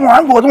pọ̀. Pẹ́ tí wọ́n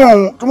á ń gbọ́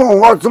tí mò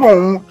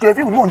ń ṣe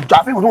fíìmù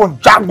tí mò ń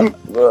jagun.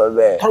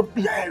 Tọ́lú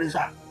bí ayé rẹ̀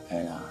sá.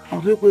 Wọ́n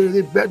tó pé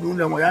eré bẹ́ẹ̀dùn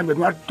lẹ́wọ̀n ìyá mi tí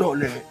wọ́n á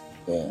tọ̀lẹ̀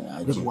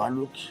ẹgbẹ́ wa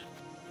lókè.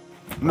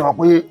 Ní wọ́n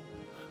pé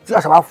tí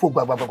àṣà bá fò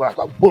gbàgbàgbà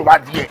tó gbòòrò bá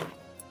díẹ̀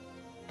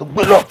tó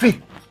gbé lọ fì.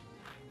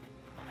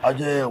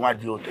 Ọjọ́ wọn á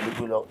di òtẹ̀lé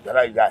gbé lọ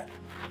yàrá ìyá ẹ̀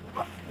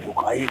kò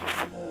káyé.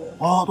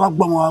 Wọ́n tó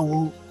gbọ́ wọn wo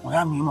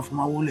ìyá mi máa fún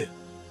wọn wọlé.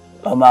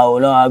 Ọmọ àwọn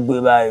náà á gbé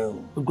báyìí o.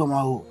 Ó gbọ́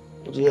wọn wo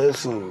tí ẹ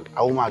sìn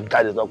àwọn máa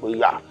jáde sọ pé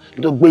yá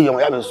nítorí gbé yẹn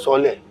wọn yá mi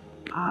sọlẹ̀.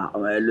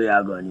 Ọmọ ẹ ló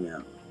yà gan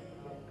nìyẹn.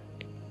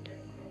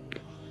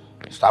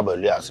 Starboy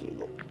lé àsìkò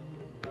lọ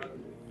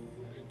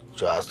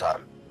ṣe àṣà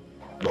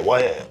lọ́wọ́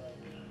ẹ̀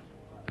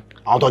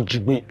àwọn tó jí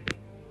gbé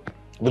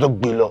ibi tó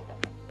gbé lọ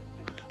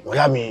wọn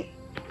yá mi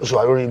oṣù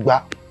wà lórí igbá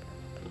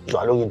oṣù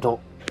wà lórí tán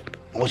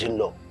wọn ṣe ń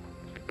lọ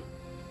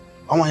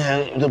àwọn yẹn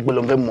ibi tó gbé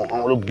lọ fẹ́ mọ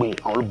àwọn ló gbé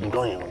àwọn ló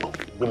bùdó yẹn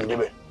gbé mi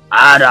débẹ̀.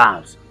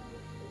 Adams.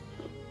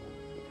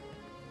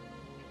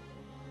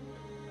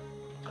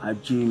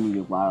 Ajé mi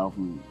lè parọ́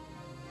fún mi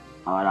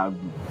àwọn ará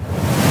gbé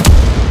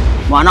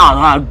wọn náà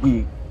wọn á gbé.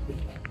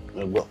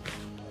 Ẹ gbọ́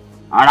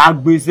Ara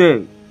gbèsè.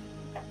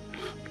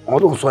 Wọ́n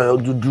tó ń sọ ẹ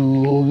dúdú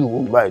orí wo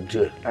báyìí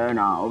díẹ̀.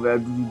 Nà ó fẹ́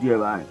dúdú díẹ̀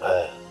báyìí.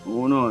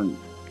 Òun náà ni.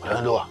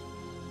 Ọ̀rẹ́ ló wà.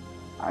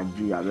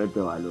 Àjí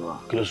àbẹ́tẹ̀ wà ló wà.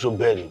 Kí ló sọ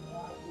bẹ́ẹ̀ ni?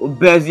 Ó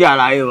bẹ́ sí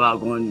àlàyé wa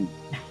gan ni.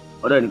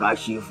 Ọ̀dọ̀ ni ká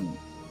ṣe fún.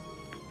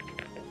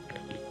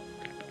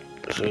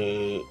 Ṣé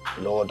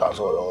lọ́wọ́ ta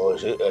sọ̀rọ̀ lọ́wọ́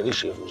ṣé ẹ rí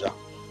ṣe fún ṣá?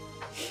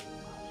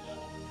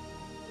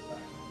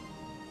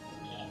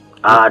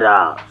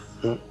 Ada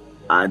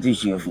àti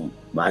ṣe fún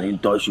bá ti ń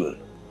tọ́ṣù ẹ̀.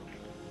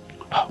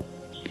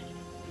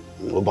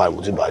 Ó bá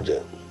ìmú tí bàjẹ́.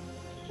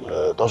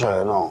 Tọ́ṣù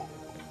ẹ̀ náà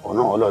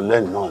ọ̀nà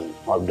ọlọ́ọ̀lẹ́ni náà ni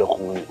wọ́n á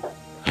dẹ́kun ní.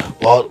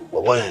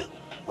 Bọ̀bọ̀ yẹn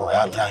ọ̀rẹ́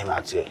àmì àyìn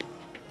àti ẹ̀.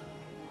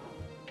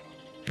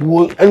 Wo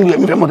ẹni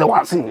mi fẹ́ mọ̀ tẹ́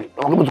wá sí ni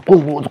ọmọ kí mo ti kó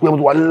mo ti pẹ́ mo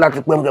ti wà ní láti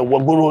pẹ́ mo tẹ́ wọ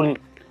gbóró ni.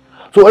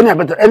 So ẹni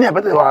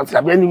àbẹ̀tẹ̀ wá sí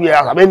àbí ẹni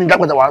wíyà àbí ẹni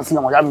dápẹ̀tẹ̀ wá sí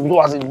àwọn ìyá mi tó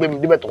wá sí gbé mi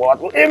débẹ̀ tọ̀wọ́ wá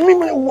tó èmi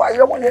mi wà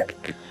ìyẹ́wọ́ yẹn.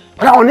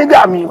 Fọdà àwọn onígà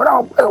mi fọdà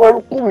àwọn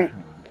ẹ̀rọ kú mi.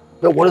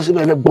 Bẹ́ẹ̀ wọlé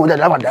síbẹ̀ ẹ̀ gbọ́n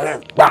jáde láwàdà rẹ̀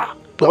gbà.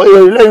 Pẹ̀lú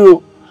ilé yìí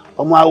o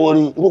ọmọ awo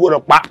ni ikú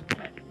gbọdọ̀ pa.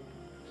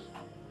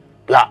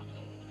 Yà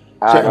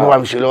ṣe ẹni wà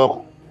mí ṣe lọ́wọ́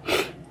kan.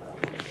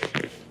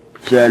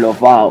 Ṣé ẹ lọ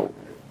fà o?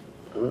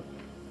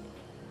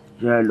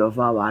 Ṣé ẹ lọ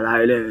fà wàhálà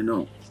ẹlẹ́yìn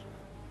náà?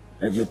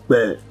 Ẹ ti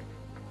pẹ́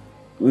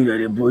mi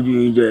ìrẹ̀lẹ̀ bójú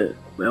yín jẹ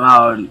pé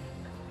máa rí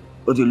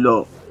ó ti lọ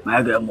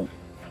máa kẹ́ mọ̀.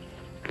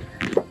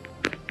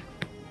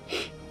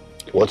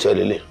 Wọ́n ti ẹ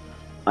lélẹ̀.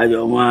 Àjọ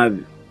ọmọ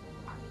àbí.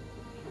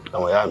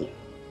 Àwọn ìyá mi.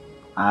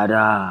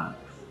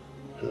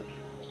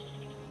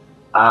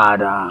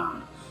 Ada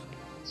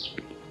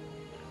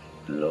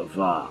lọ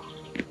fà.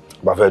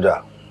 Bá fẹ́ dà.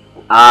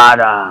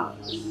 Ada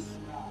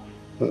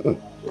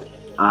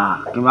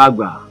kí n má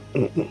gbà.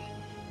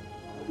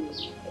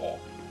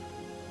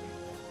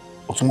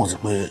 Ó túmọ̀ sí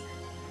pé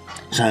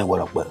ṣáà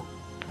ìwọ̀lọ̀ pẹ̀.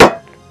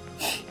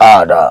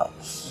 Ada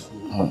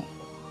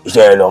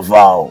iṣẹ́ ẹ lọ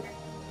fà o.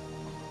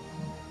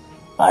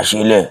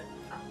 Àṣìlẹ̀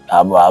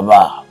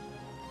àbàbà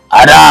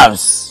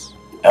Adams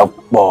ẹ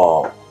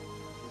pọ̀.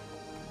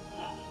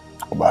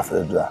 Ó bá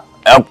fẹ́ dà.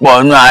 Ẹ pọ̀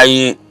nínú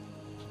ayé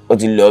ó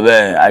ti lọ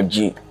bẹ́ẹ̀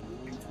ajé.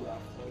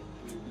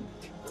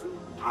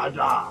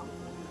 Ada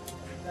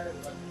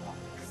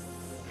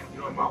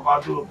yóò máa bá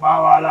tó bá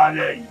wá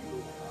lálẹ́ yìí o.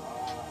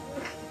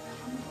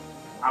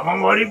 Àmọ́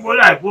mo rí kó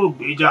láì kó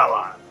gbéjà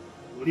wá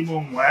torí mo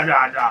mọ̀ ẹ́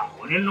dáadáa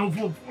onínú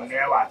fùfù ní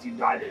ẹwà ti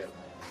dalẹ̀.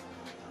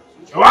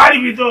 Ṣèwádìí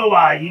ibi tó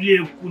wà ilé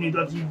ikú ni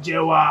tó ti jẹ́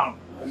wá.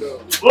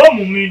 Ó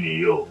mú mi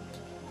nìyó.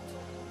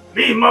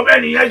 Mi ìmọ̀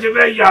bẹ́ẹ̀ nìyẹn ṣe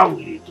fẹ́ ya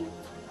òye tó.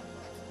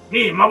 Mi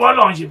ìmọ̀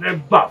bọ́lọ̀ ń ṣe fẹ́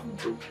gbà fún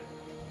tó.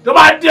 Tó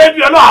bá dé bí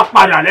Ọlọ́run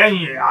padà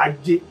lẹ́yìn ẹ̀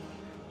ajé.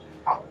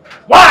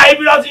 Wá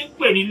ibi lọ ti ń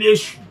pè ní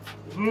léṣù.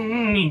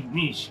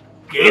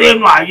 Kéré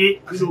nu ayé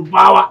kí ló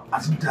bá wá. A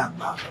ti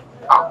dàgbà.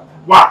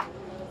 Wá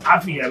a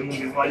fi yẹn mú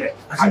mi mọ́lẹ̀.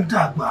 A ti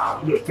dàgbà.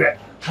 Ló fẹ́.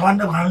 Àwọn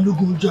dàgbà ń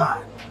lógun jà.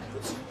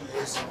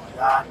 Ẹ̀sìn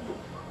ọ̀yá ni.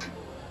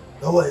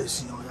 Lọ́wọ́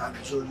ẹ̀sìn ọ̀yá ni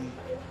sórí.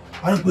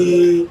 Wọ́n ní pé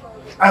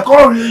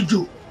àìkọ́rin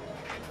ejò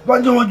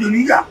bọ́jọ́ wọn jò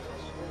níyà.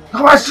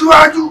 Wọ́n bá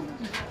síwájú.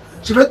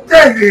 Ṣèfẹ́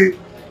tẹ̀lé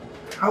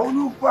àwọn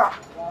olùfà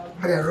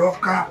ẹ̀rọ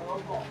ká.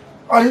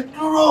 Ọ̀rẹ́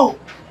dúró.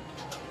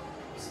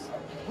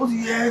 Ó ti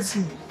yẹ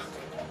ẹ̀sìn.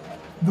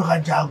 Ìjọba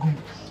jagun.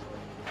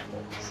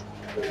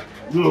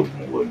 Yóò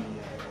gún wo ni?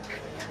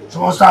 Tí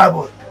wọ́n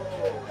Starboy.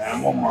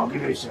 Mo mọ̀ kí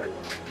ló ṣẹlẹ̀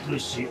ló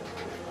ṣe.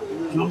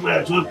 Tí ó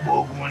bẹ̀rẹ̀ tó pọ̀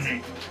ogun ni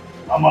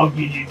ọmọ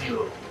gidi ni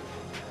o.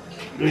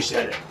 Ló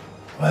ṣẹlẹ̀.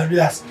 Wọ́n rí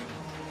àṣẹ.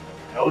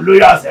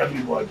 Olóyè àṣẹ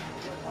everybody.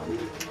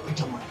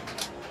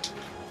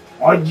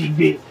 Wọ́n jí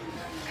gbé.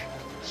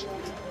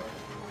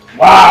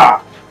 Wá!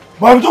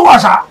 Bọ́ọ̀bù tó wà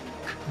sá.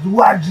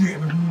 Ìdúwà di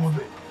ẹ̀mí nínú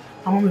ọbẹ̀.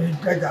 Àwọn ọmọ mi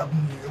dájà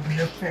gún mi ẹ̀gbọ́n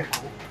lẹ́fẹ̀ẹ́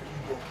kọ́.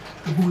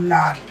 Ẹ̀gbọ́n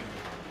ńlá ni.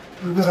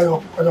 Ẹ̀gbọ́n ẹ̀yọ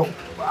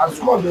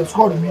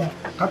àsukọ̀dù mi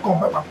kákan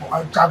bẹ́ẹ̀ papọ̀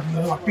ajagun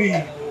ẹ̀rọ pé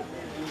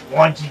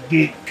wọ́n jí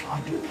gbé.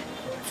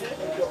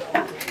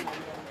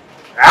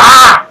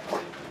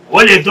 O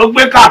lè tó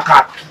gbé kàkà.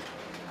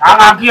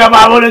 Kàkà kí ọba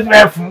wọlé tó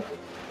fẹ́ fún.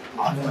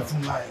 Àwọn ọmọ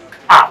fún láyé.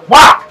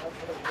 Wá!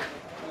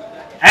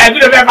 Kí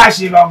ló fẹ́ ká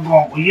ṣe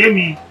gangan kò yé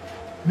mi.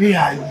 Me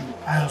and you,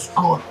 I have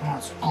scored,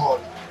 let's go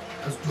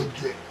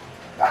there.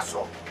 That's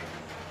all.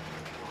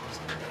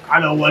 Ká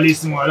lọ wọlé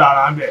sí wọn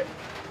lára ń bẹ̀.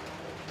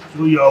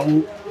 Tó yọ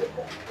owó.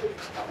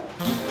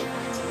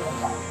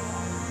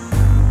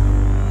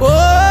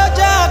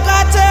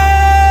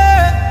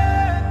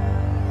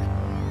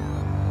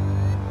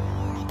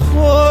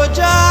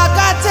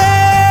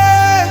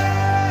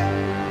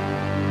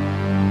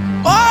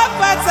 Ó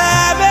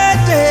pẹ̀sẹ̀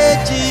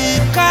méjèèjì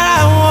kára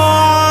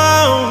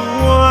wọn.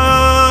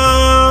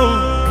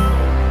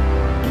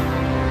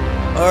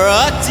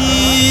 Ọ̀rọ̀ ti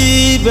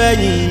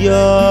bẹ̀yìn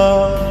yọ.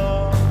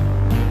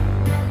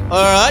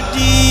 Ọ̀rọ̀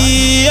di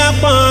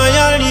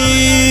apọ̀nyọ́rì.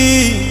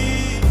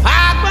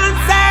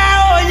 Agbọ̀nsẹ̀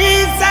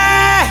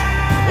òyìnsẹ̀.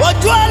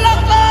 Ojú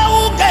ọlọ́kọ̀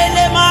wù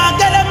gẹ̀lẹ́mọ̀.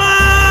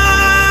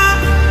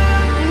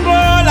 Bó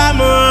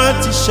lamọ̀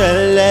ti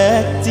ṣẹlẹ̀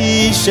ti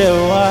ṣẹ̀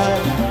wá.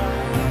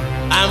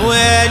 Àwọn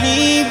ẹni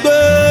gbé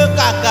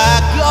kàkà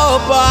kí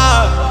ọba.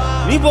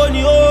 Níbo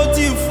ni ó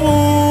ti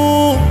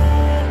fún?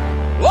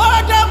 Ó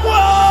dẹ́kun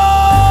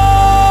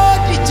ó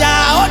dìjà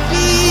ó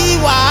di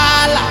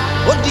wàhálà.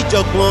 Ó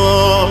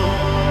ọ̀jọ̀gbọ́n.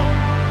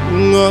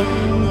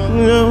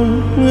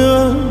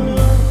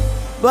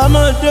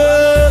 Bọ́mọdé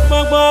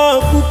gbọ́ngbọ́n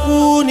kúkú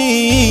ní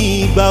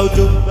ìgbà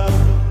òjò.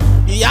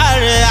 Ìyá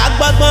rẹ̀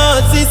agbọ́gbọ́n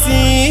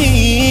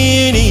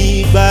sísìn ní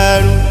ìgbà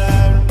ẹ̀rùn.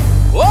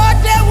 Ó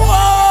déwọ́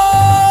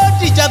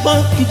dìjàgbọ́n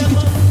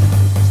gidigidi.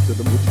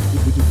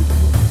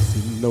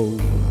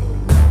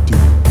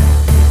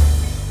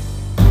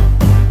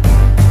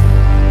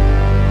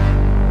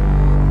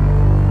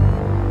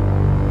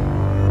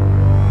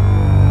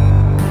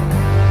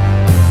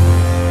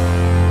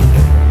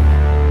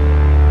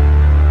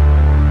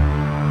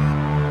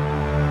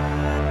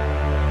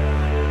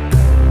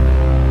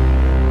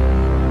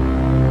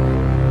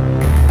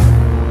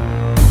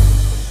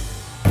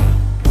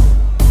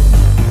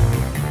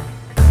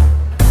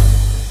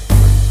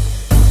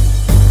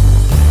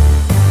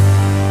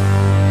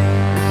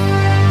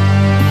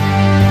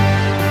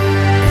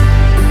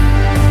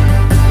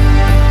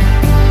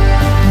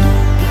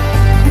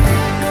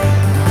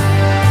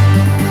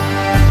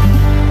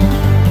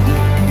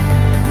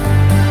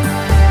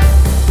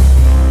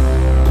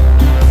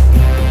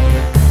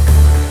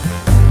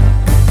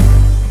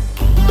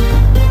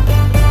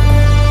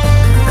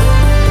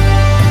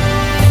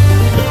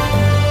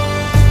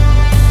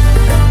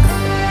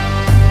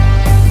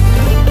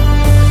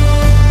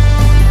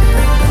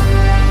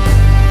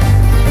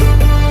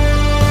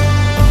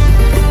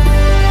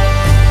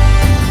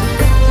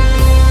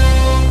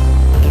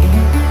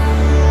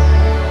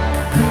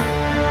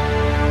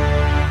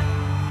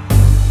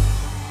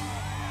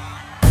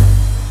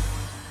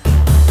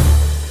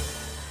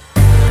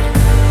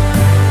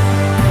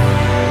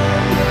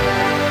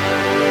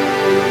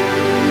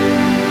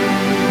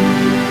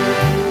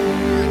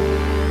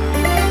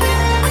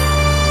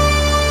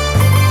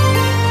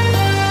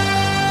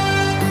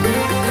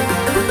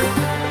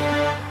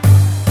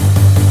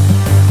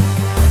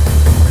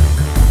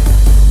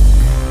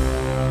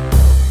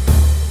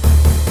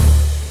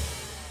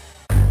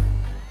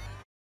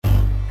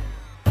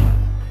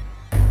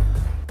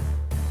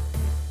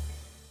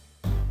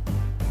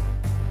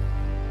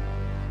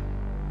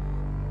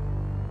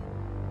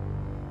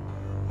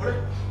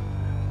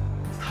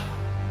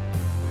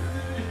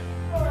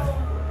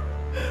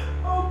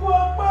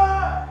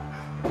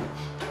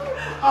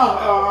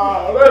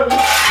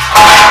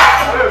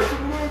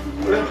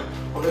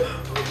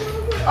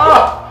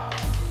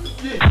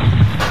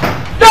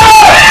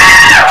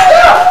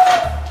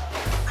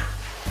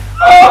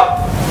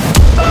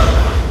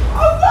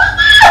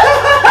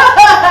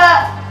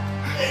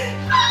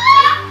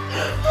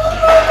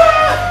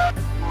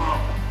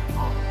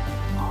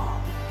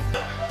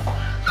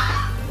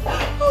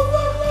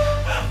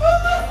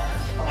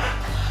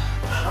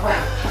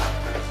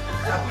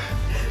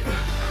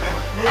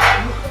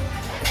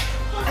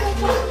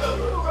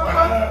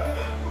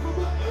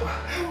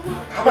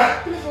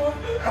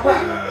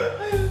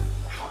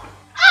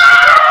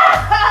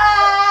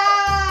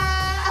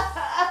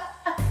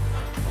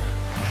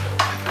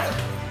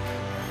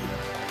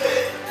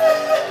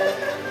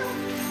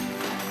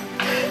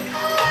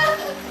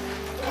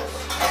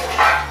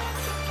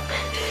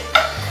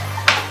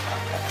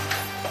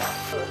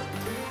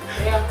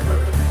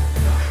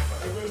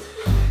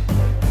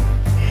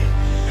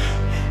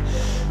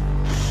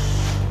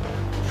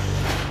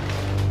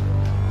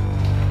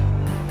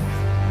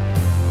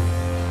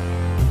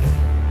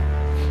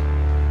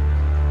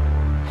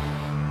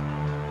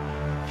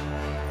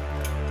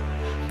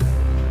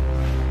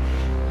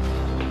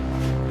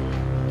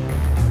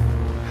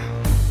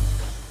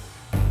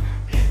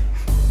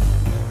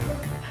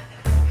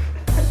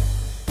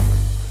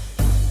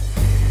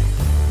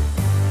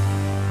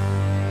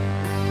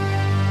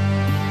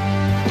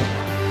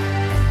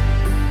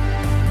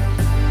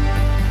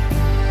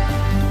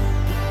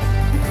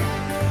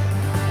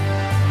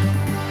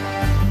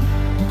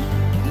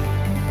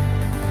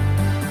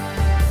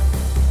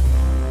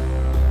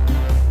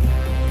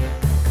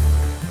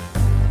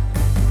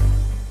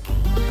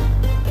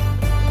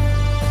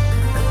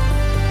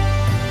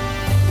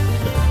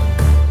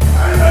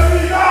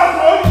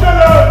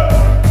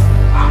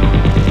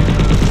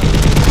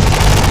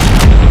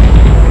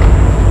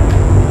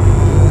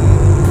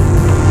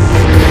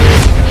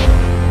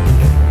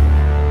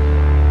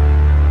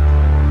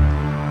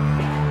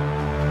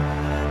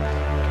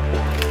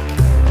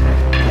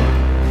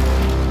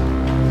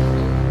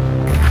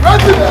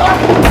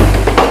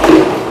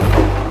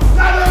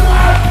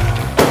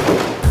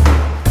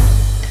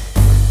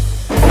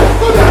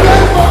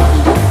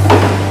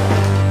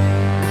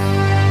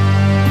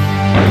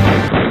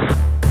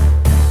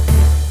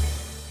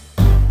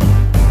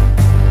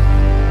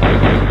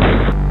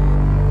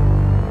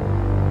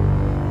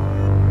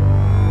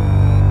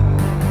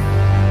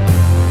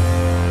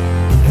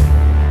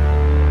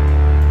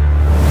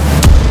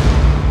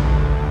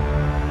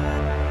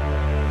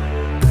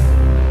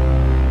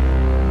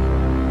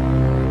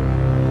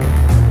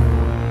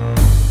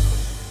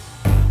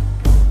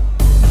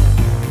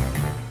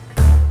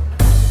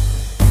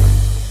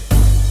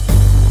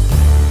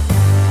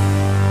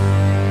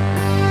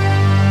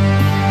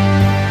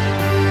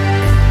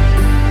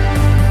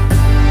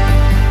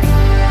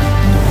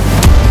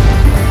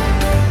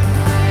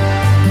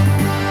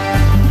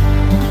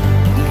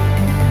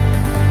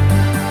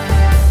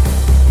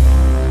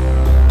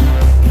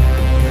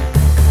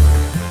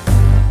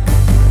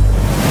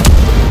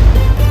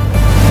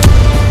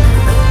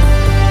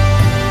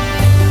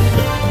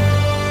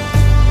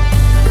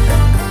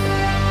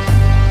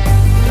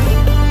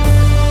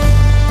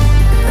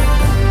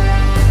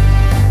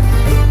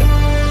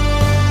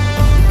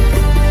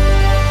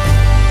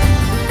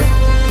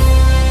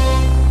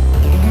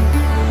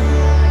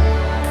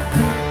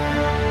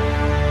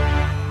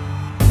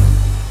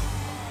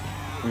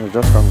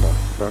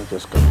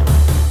 Just calm down.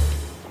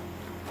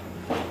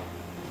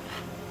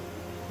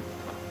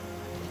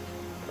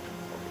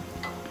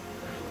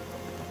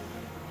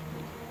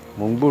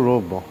 Mo ń gbúròó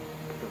ọ̀bọ̀n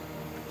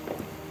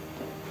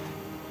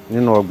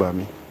nínú ọgbà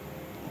mi.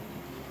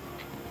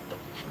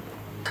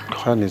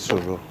 Ká ní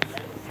sọ̀rọ̀.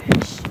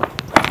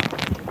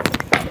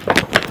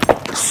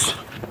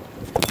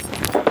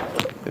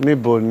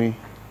 Níbo ni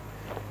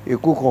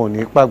ikú kan ò ní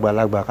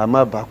pàgbàlagbà ká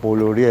má bàa po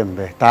lórí ẹ̀ ń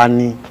bẹ̀ ta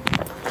ni?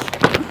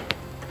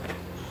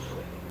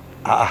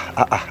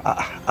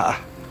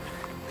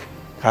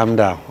 Calm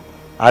down.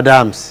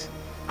 Adams.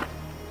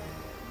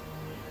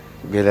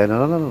 Gbèlè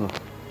no.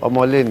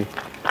 Ọmọ lé ni.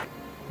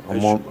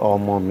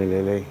 Ọmọ mi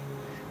lélẹ̀.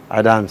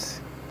 Adams.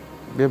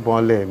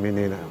 Gbébọn lẹ̀ mí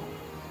ni náà.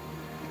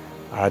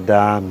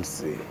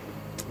 Adams.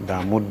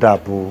 Dààmú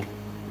dàbò.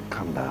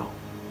 Calm down.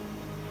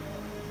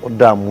 Ó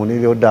dààmú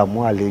nílé, ó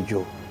dààmú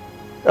àlejò.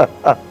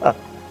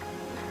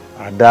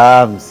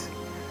 Adams.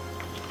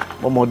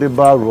 Ọmọdé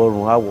bá rù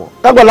ọrùn àwọ̀.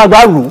 Tágbàlagbà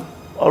rù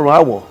ọrùn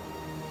àwọ̀.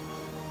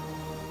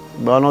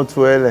 Gbọ́nà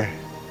tú ẹlẹ̀.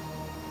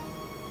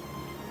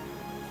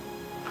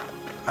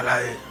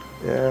 Alaye.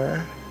 Yeah.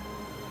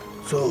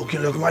 So, kí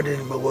ló kí má dé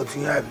ní gbogbo tí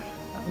yá bí?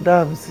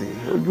 Adams,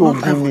 ojú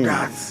ogun ni.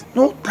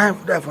 No time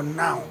for that for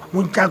now.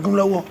 Mo ń jagun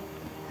lọ́wọ́.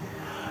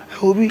 Ẹ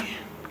wo bí?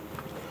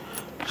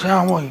 Ṣé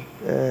àwọn yìí?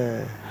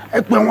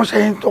 Ẹ pé wọ́n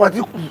ṣe ń tọ́wọ́ tí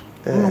kù.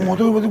 Nínú wọn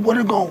tó ti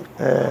bọ́dé gan-an.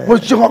 Mo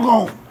ṣe kọ́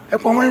gan-an. Ẹ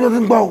pé wọ́n yìí tó ti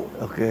ń gbọ́ o.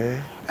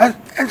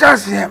 Ẹ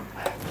ṣáàṣì ẹ.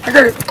 Ẹ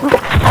jáde.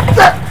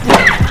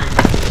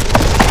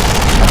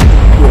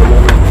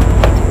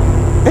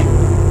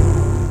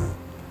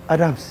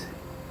 Adams.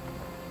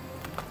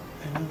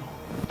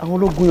 Àwọn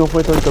ológun yan fún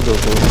ẹ̀tọ́ ìtọ́bẹ̀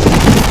ọ̀tọ̀.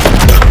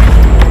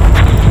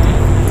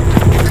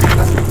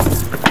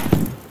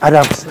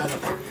 Adams.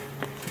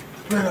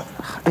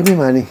 Èmi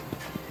mà ní.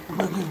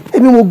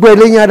 Èmi mo gbọ́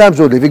ẹlẹ́yìn Adams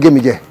ò lè fi gé mi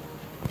jẹ.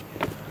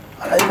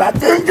 Ìgbà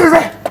tí ń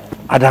jẹ́.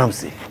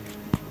 Adams.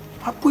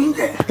 Àpòyìn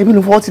jẹ́. Èmi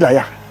ló fọwọ́ tì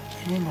láyà.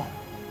 Èmi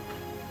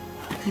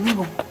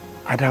mọ̀.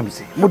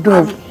 Adams, mo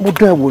dán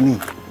ẹ wò ni.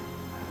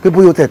 Pé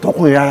bóyá o tẹ̀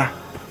tọkùnrin rárá.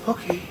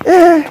 Okay.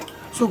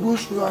 So go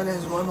show your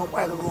hands one more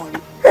pile of money.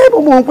 Mo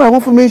mọ̀ pé àwọn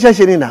fún mi ń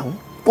ṣẹ̀ṣẹ̀ ni náà.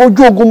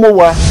 Ojú ogun mo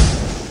wà.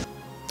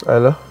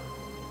 Hello.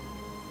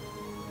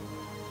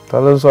 Ta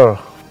ló ń sọ̀rọ̀?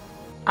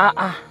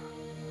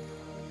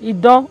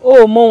 Idán,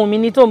 ó mọ ohun mi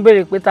ní tó ń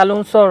béèrè pé ta ló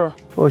ń sọ̀rọ̀.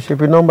 Ó ṣe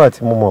bí nọ́mbà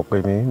tí mo mọ̀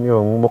pé mi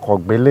ò mo kàn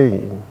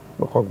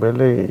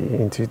gbélé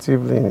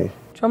intuitively ni.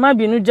 Jọ̀ọ́ má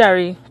bínú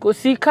jàre, kò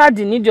sí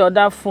káàdì nídìí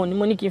ọ̀dà fóònù ni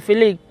mo ní kí n fi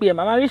lè pè ẹ́.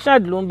 Màmá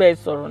Richard ló ń bẹ́ẹ̀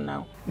sọ̀rọ̀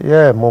náà.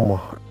 Yeah, mo mọ̀.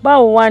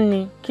 Báwo wá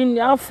ni? Kí ni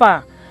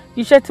alpha?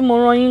 Iṣẹ́ tí mo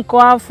rán yín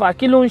kọ́ alpha,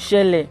 kí ló ń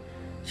ṣẹlẹ̀?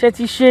 Ṣé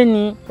ti ṣe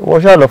ni? Wọ́n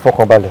ṣáà lọ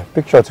fọkàn balẹ̀,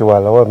 picture ti wà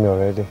lọ́wọ́ mi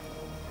already.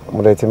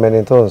 Mo lè ti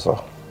mẹ́ni tó ń sọ.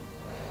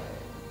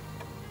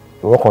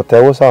 Ìwọ kàn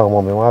tẹ́wọ́ sáwọn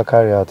ọmọ mi wọ́n á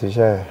carry out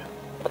iṣẹ́ ẹ̀.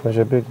 Kò ń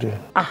ṣe big deal.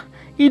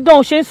 Idán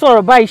ò ṣe ń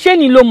sọ̀rọ̀ báyìí, ṣé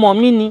ni ló mọ̀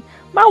mí ni?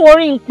 Má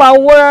worry ń pa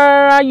owó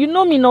rárá, you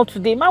know me not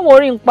today. Má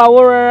worry ń pa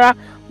owó rárá.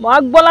 Mo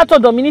á gbọ́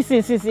látọ̀dọ̀ mi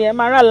nísinsìnyí, ẹ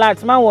máa rà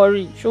láti má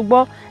worry.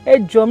 Ṣùgbọ́n ẹ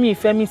jọ̀ọ́ mi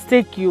ìfẹ́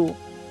mistake o.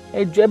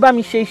 Ẹ jọ̀ọ́ ẹ bá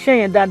mi ṣe iṣẹ́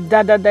yẹn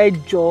dáadáa ẹ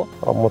jọ̀ọ́.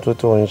 Ọmọ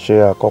tuntun ń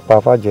ṣe àkọ́pá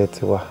fàjẹ́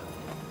tiwa.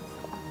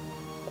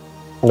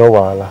 No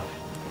wàhálà.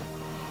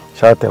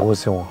 Ṣáà tẹ̀wọ́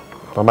sí wọn.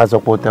 Màmá sọ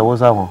pé ó tẹ̀wọ́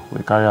sáwọn.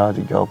 We carry out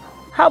the job.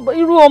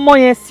 Irú ọmọ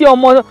yẹn sí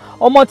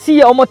ọmọ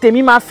tí ọmọ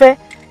tèmi máa fẹ́.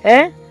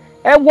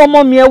 Ẹ wo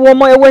ọmọ mi, ẹ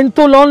wo ẹni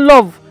tó lọ ń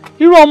love.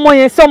 Irú ọmọ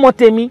yẹn sí ọmọ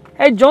tèmi.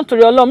 Ẹ jọ̀ọ́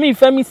nítorí Ọlọ́run, mi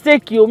ìfẹ́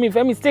mistake o, mi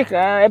ìfẹ́ mistake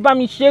rárá. Ẹ bá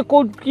mi ṣe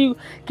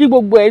kí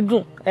gbogbo ẹ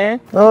dùn.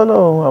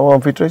 No,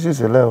 àwọn fi tracy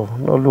sílẹ̀ o.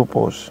 No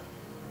loopholes.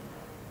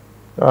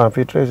 Àwọn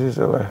fi tracy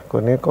sílẹ̀. Kò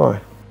ní kàn ẹ́.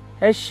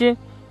 Ẹ ṣé.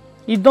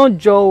 Idán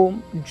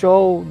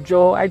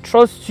jọ̀ọ́, I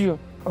trust you.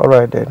 All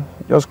right then,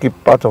 just keep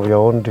part of your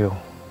own deal.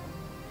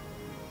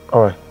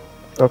 All right,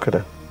 okay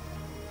then,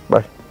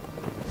 bye.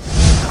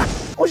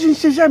 Ó ṣì ń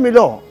ṣiṣẹ́ mi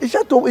lọ,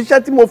 iṣẹ́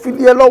tí mo fi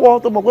lé ẹ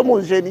lọ́wọ́ tó mọ̀ pé mò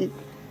ń ṣe ni.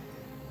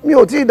 Mi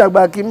ò tí ì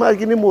dàgbà kí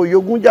ni mo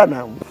yogún jà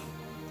náà.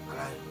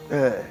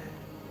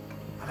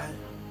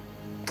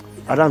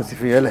 Adams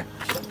fi yẹn lẹ̀.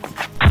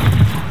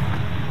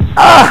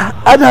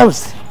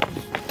 Adams.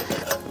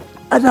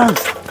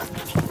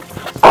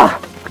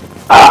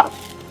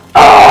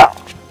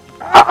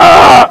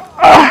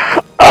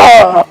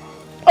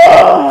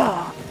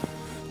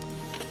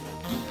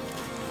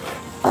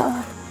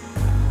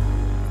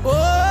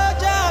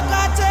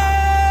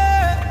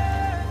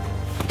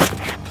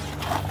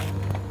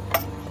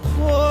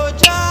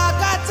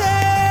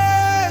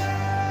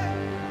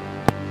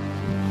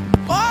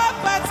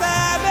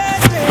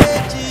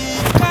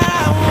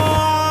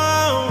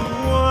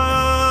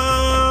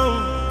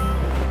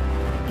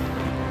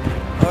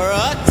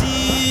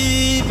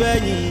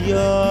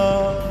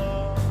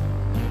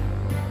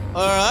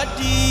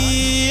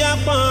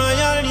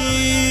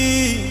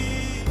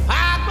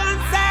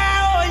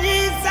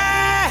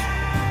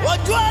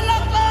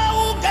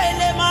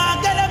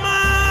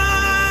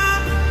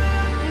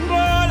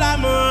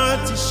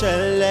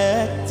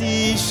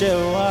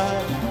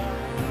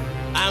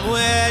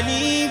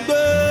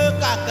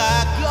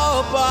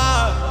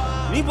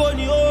 Níbo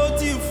ni ó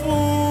ti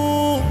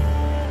fún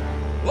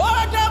ó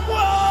dẹ́kun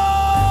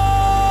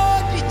ó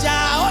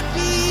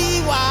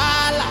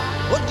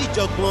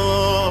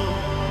dìjọ̀gbọ́n.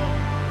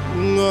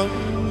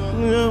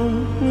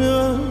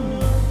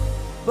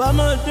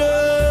 Bọ́mọdé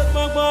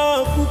gbọ́ngbọ́n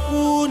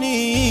kúkú ní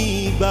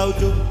ìgbà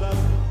òjò.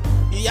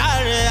 Ìyá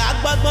rẹ̀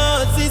agbọ́gbọ́n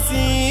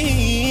sísì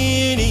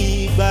ní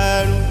ìgbà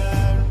ẹ̀rùn.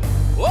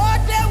 Ó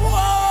déwọ́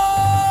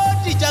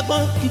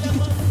dìjọ̀gbọ́n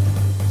gidigidi.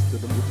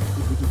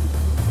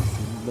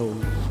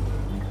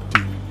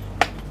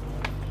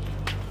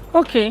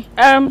 Okay,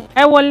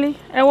 ẹ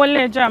wọlé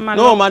ẹja máa lọ.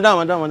 No,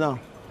 madam.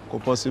 Kò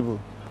possible.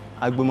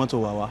 A gbé mọ́tò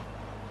wá wá.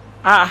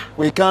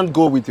 We can't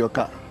go with your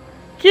car.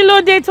 Kí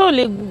ló dé tó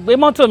lè gbé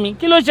mọ́tò mi?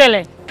 Kí ló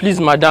ṣẹlẹ̀? Please,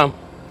 madam,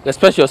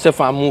 respect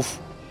yourself and move.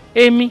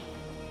 Èmi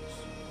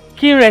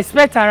kí n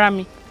respect ara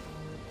mi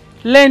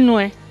lẹ́nu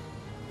ẹ.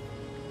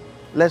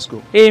 Let's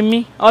go.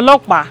 Èmi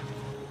ọlọ́pàá.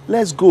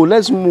 Let's go.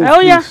 Let's move.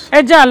 Ó yá,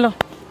 ẹja lọ.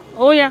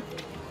 Ó yá.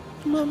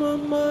 Mama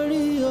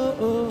Mario,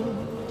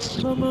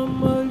 Mama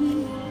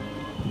Mario,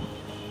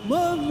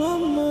 Mama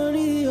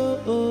Mario,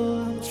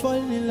 I'm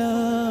falling in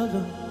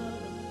love.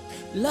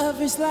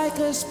 Love is like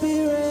a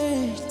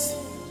spirit.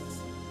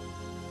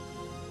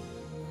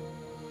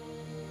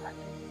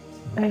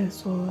 Ẹ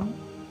sọ̀rọ̀.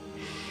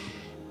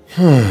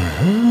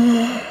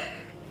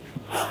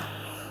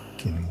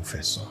 Kí ni mo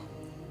fẹ́ sọ?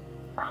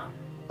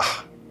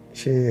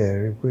 Ṣé ẹ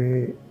rí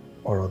pé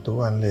ọ̀rọ̀ tó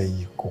wà nílẹ̀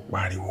yìí kò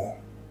pariwo?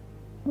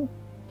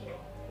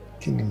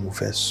 Kí ni mo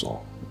fẹ́ sọ?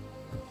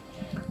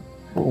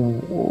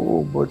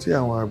 Ó gbọ́ tí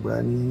àwọn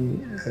àgbà ní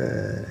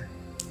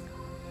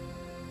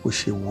ó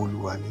ṣe wo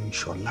Olúwa ní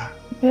ìṣọ̀lá.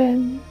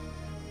 Bẹ́ẹ̀ni.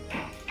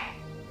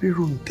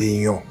 Rírò ń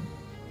tèèyàn.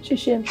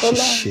 Ṣíṣe ń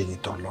tọ́lá. Ṣíṣe ní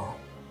tọ́lọ́.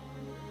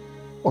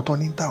 Ọ̀tọ̀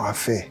ní tàwa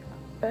fẹ́.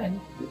 Bẹ́ẹ̀ni.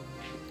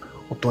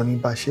 Ọ̀tọ̀ ní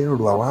bá ṣe ń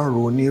rò àwa ń ro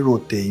onírò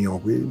tèèyàn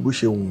pé bó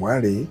ṣe wù wá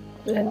rèé.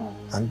 Bẹ́ẹ̀ni.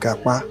 À ń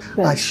gapá.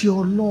 Àṣẹ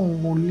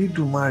Ọlọ́run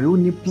Olódùmarè ó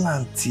ní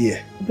plan tiẹ̀.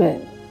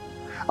 Bẹ́ẹ̀ni.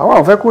 Àwa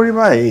ò fẹ́ kó rí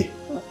báyìí.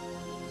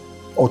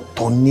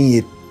 Ọ̀tọ̀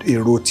ní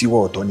èrò tiwa,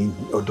 ọ̀tọ̀ ní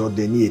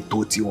ọ̀dọ̀dẹ ní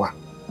ètò tiwa.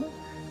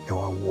 Ẹ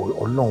wá wo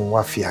Ọlọ́run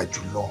wá fi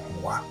àjùlọ hàn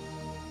wá.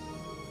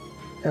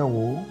 Ẹ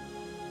wò ó,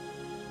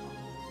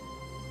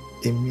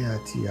 èmi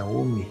àti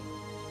ìyàwó mi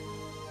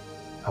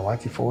àwa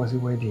ti fọwọ́ sí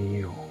wedding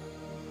yìí o,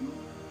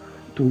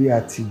 torí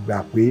a ti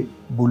gbà pé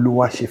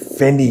bólúwa ṣe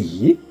fẹ́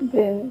nìyí.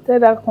 Bẹ́ẹ̀ni,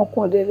 tẹ́lá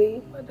kankan dẹ̀ lè yí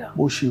padà.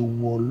 Bó ṣe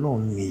wù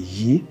Ọlọ́run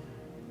nìyí,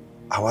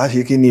 àwa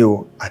ṣe kí ni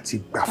o, àti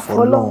gbà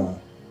fọlọ́run.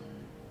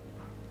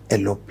 Ẹ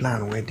lọ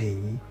plan wedding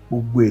yìí,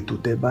 gbogbo ètò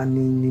tẹ́ bá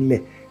ní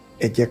nílẹ̀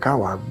ẹ jẹ́ ká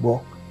wá gbọ́,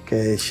 kẹ́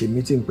ẹ ṣe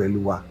meeting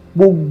pẹ̀lú wa.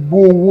 Gbogbo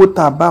owó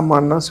tá a bá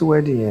máa ná sí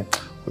wedding yẹn,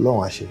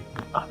 Ọlọ́run á ṣe.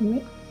 Àmín.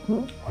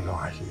 Ọlọ́run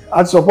á ṣe.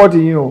 A ti support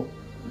yín o.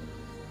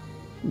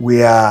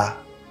 We are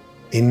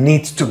in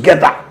it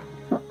together.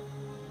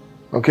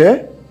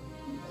 Okay?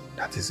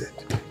 That is it.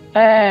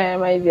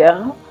 My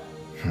dear.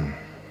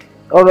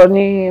 Ọ̀rọ̀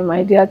ni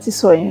my dear ti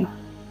sọ yẹn.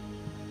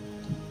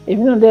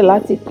 Èmi náà dẹ̀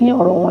láti pín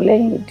ọ̀rọ̀ wọn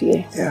lẹ́yìn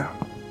díẹ̀.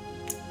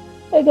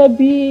 Gẹ́gẹ́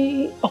bí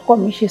ọkọ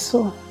mi ṣe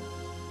sọ,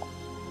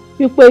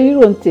 wípé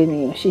rírò ń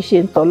tènìyàn ṣíṣe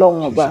ń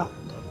tọ́lọ́run ọba.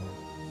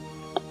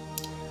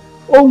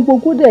 Ohun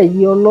gbogbo dẹ̀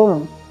yí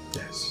Ọlọ́run.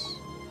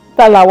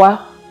 Tálàwá,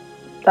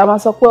 tá máa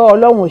sọ pé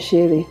Ọlọ́run ò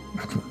ṣeré.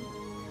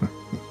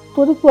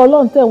 Torí pé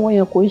Ọlọ́run tẹ̀wọ̀n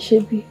yẹn kò ń ṣe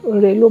bí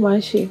oore ló máa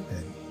ń ṣe.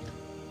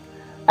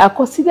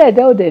 Àkọsílẹ̀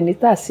ẹ̀dá òdẹ̀ ní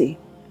tàsé.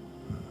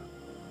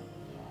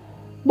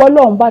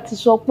 Bọ́lọ́run bá ti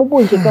sọ pé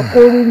bóun ṣe fẹ́ kó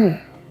rí nì,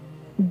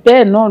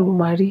 bẹ́ẹ̀ náà ló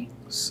máa rí.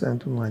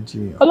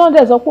 Ọlọ́run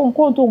dẹ̀ sọ pé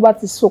nǹkan tóun bá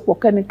ti sopọ̀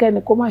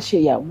kẹ́nikẹ́ni kó má ṣe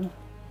ìyàwó.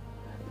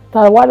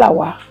 Tàwa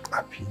làwà.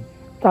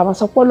 Tá máa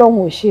sọ pé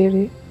Ọlọ́run ò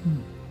ṣeré.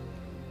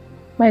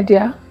 My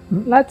dear,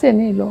 láti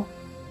ẹni lọ,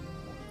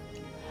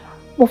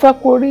 mo fẹ́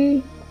kó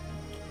rí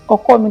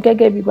ọkọ mi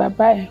gẹ́gẹ́ bí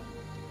bàbá ẹ̀,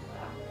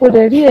 ó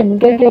dẹ̀ rí èmi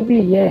gẹ́gẹ́ bí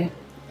ìyá ẹ̀.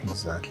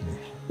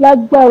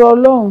 Lágbára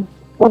Ọlọ́run,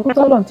 ọdún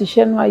tọ́lọ́run ti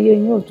ṣẹ́nu ayé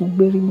yín ò tún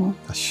gbérí mọ́.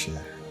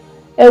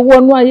 Ẹ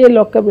wọnú ayé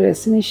lọ kẹ́ bẹ̀rẹ̀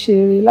sí ní ṣe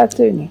eré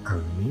láti òní.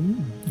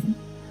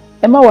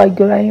 Ẹ má wá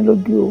jọra yín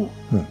lójú o.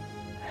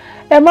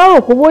 Ẹ má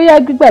rò pé bóyá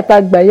gbígbà tá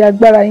a gbà yá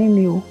agbára yín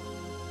ni o.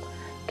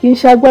 Kì í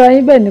ṣe agbára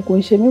yín bẹ́ẹ̀ ni kò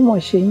ń ṣe mímọ̀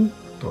ṣe yín.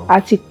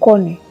 Àti kọ́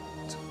ni.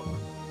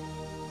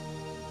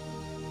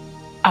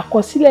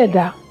 Àkọsílẹ̀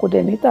ẹ̀dá kò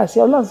dẹ̀ ní tàsé,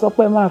 Ọlọ́run sọ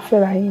pé ẹ máa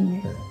fẹ́ra yín ni.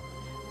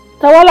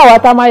 Táwa làwa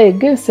tá máa yẹ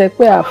gẹ́ǹsẹ̀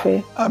pé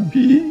àfẹ́.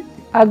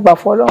 Àgbà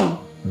fọlọ́run.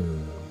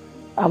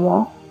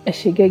 Àmọ́ ẹ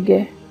ṣe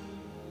gẹ́gẹ́.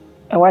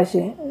 Ẹ wá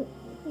ṣe.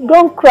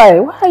 Don't cry.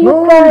 Why are you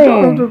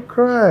crying? Don't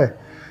cry.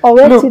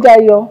 Ọ̀rẹ́ ti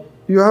dayọ̀.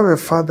 You have a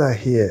father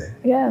here.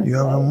 Yes. You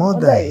have a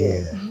mother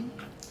here.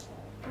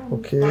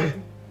 Okay?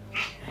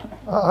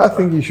 I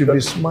think you should be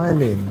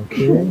smiling,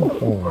 okay?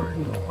 Don't worry.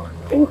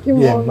 Thank you,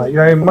 Mom.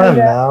 You're a man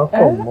now.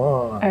 Come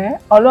on.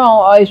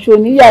 Ọlọ́run èso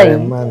níyà You're a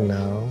yìí. man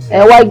now.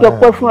 Ẹ wá jọ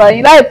pẹ́ fúnra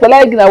yín láìpẹ́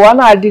láì jìnnà wa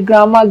náà di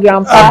grandma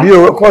grandpa. Àbí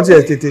o kọ́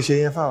tiẹ̀ tètè ṣe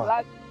yẹn fáwọn.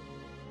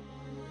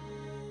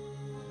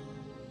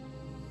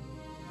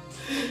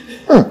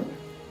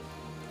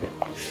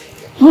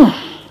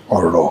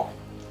 Ọ̀rọ̀.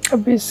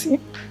 Kábíyèsí.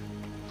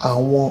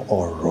 Àwọn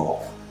ọ̀rọ̀.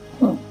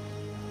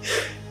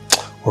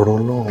 Ọ̀rọ̀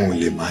Ọlọ́run ò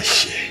lè máa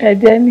ṣe.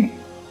 Ẹ̀jẹ̀ ni.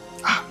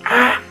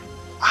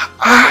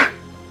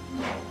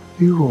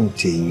 Rírò ń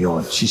tèèyàn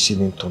ṣíṣe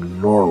nítorí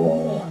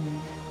lọ́rùn.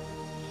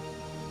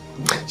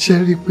 ṣe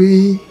rí i pé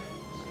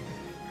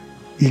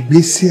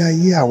ìgbésí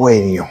ayé àwa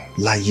èèyàn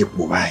láyé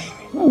pò báyìí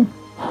ni.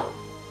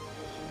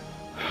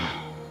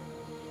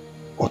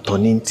 Ọ̀tọ̀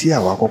ni tí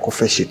àwa kọ́kọ́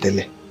fẹ́ ṣe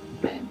tẹ́lẹ̀.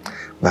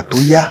 Gbà tó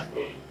yá,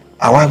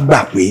 àwa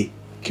gbà pé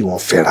kí wọ́n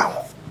fẹ́ra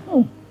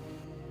wọn.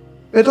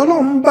 Ètò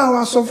Ọlọ́run bá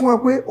wa sọ fún wa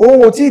pé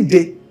òun ò tí ì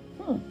dé.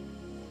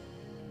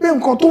 Pé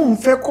nǹkan tó ń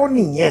fẹ́ kọ́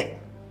nìyẹn.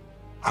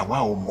 Àwa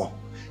ò mọ̀.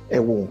 Ẹ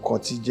wo nǹkan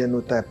tí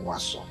genotype wa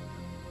sọ.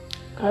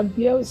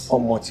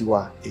 Ọmọ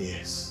tiwa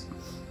AS.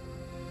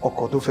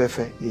 Ọkọ tó fẹ́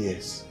fẹ́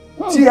AS.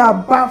 Tí a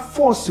bá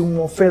force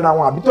wọn fẹ́ra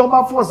wọn àbí tí wọ́n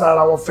bá force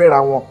ara wọn fẹ́ra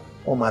wọn,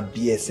 wọ́n máa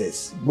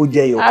BSS. Bó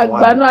jẹ́ ìyókù wa.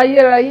 Àgbàna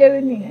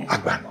ayérayé nìyẹn.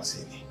 Àgbàna sí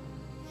ni.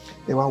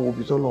 Ẹ wá wo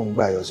ibi tó lọ́n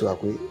gbà yọ sí wa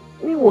pé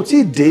mi ò tí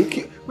ì dé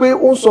pé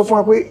ó ń sọ fún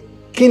wa pé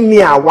kí ni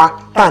àwa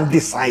tá à ń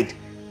decide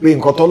pé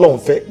nǹkan tó lọ́n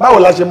fẹ́. Báwo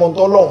la ṣe mọ nǹkan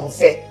tó lọ́n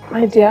fẹ́?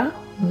 My dear,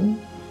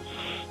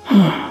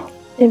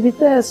 ibi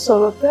tẹ́ ẹ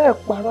sọ̀rọ̀ tẹ́ ẹ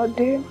parọ́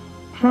dé.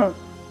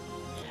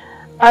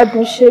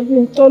 Adùn ṣe bí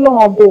n tọ́lọ́run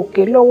ọba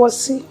òkè lọ́wọ́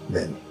sí.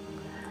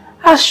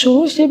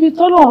 Aṣòro ṣe bí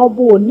tọ́lọ́run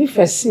ọba ò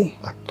nífẹ̀ẹ́ sí.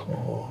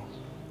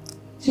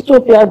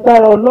 Títóbi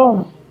agbára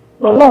Ọlọ́run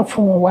lọ́lọ́run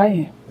fún wọn wá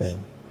yẹn.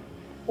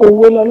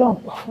 Òwe lọ́lọ́run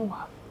pa fún wa.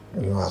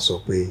 Ẹni wàá sọ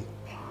pé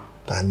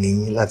ta ni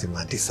yín láti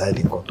máa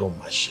decide nǹkan tó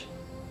máa ṣe.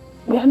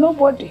 We are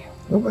nobody.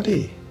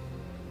 Nobody.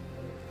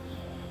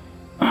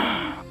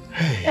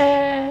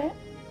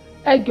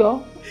 Ẹ jọ̀ọ́,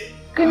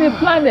 kí ni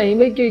plan ẹ̀yin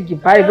méjèèjì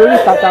báyìí lórí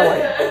tata wa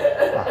yìí?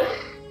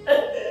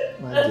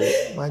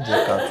 Má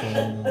jẹ́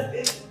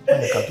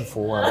ká tún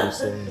fọwọ́ àbò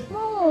sẹ́yìn.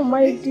 Oh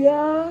my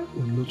dear.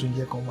 Ló tún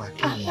jẹ́ kán máa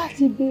kí ni.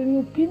 Láti béèrè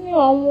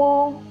opinion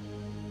wọn.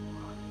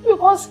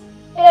 Because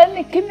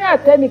ẹni kíní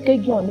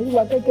àtẹnìkejì hàn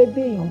nígbà gẹ́gẹ́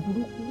bí èèyàn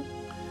burúkú.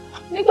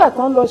 Nígbà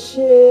tán lọ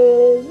ṣe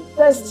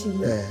test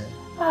yìí,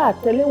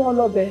 àtẹ̀lé wọn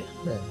lọ́bẹ̀.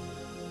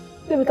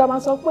 Débi ká máa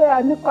sọ pé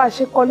a ní ká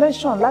ṣe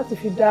collection láti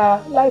fi da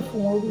life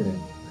wọn rú.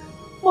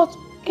 But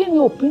kí ni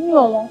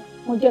opinion wọn?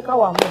 Wọ́n jẹ́ ká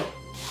wà mọ́.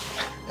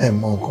 Ẹ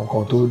mọ nǹkan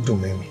kan tó dùn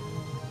mí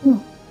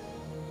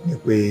ni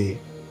pé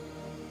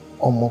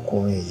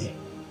ọmọkùnrin yìí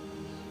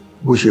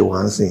bó ṣe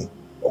wà ń sìn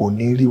kò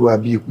ní rí wa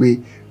bíi pé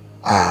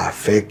a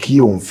fẹ́ kí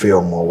òun fẹ́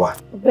ọmọ wa.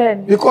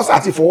 Bẹ́ẹ̀ni. Because a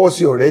ti fọwọ́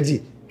sí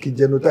already kí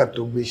genotype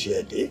tó gbé ṣe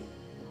ẹ̀dẹ́.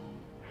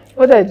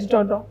 Ó dẹ̀ di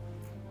dandan.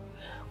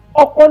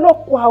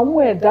 Ọ̀pọ̀lọpọ̀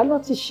àwọn ẹ̀dá ló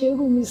ti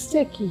ṣerú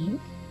mistake yìí.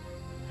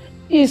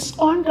 Is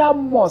under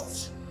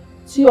must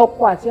tí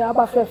ọkọ àti aya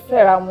bá fẹ́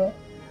fẹ́ra wọn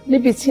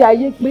níbi tí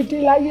ayé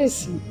gbédé láyé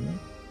sí.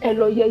 Ẹ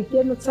lọ yẹ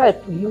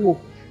genotype yìí wò.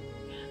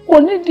 Kò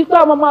ní di pé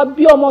a máa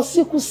bí ọmọ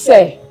síkú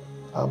sẹ̀.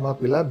 A máa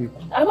pè lábìkú.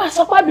 A máa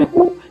sọ pé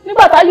àbíkú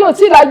nígbà tá yóò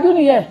tí ì lajú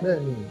nìyẹn.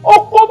 Ó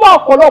kó bá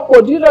ọ̀pọ̀lọpọ̀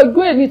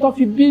òdìlọ́gbé èní tó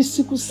fi bí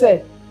síkú sẹ̀.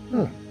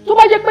 Tó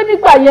bá jẹ́ pé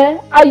nígbà yẹn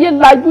ayé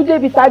lajú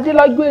débi tá a dé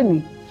lọ́jọ́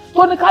èní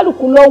tó ní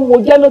kálukú lọ ń wo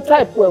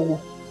genotype ẹ̀ wò.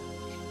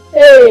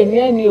 A ní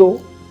ẹni o,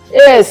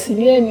 AS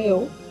ní ẹni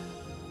o,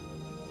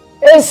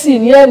 AC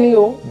ní ẹni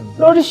o,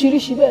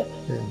 lóríṣiríṣi bẹ́ẹ̀.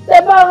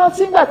 Tẹ́ bá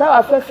rántí nígbà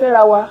táwa fẹ́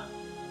fẹ́ra wa,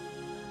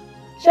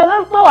 ṣe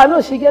ló ń pọ̀ wá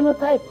náà ṣe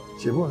genotype.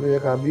 Ṣèbọn ló yẹ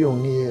ká bí òun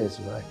ní AS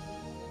báyìí.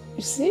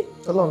 You see?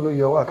 Ọlọ́run ló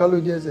yọ wá ká ló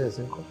jẹ́ SS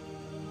nǹkan.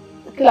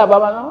 Kí la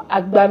bàbá náà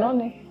àgbàná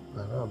ni.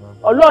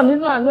 Ọlọ́run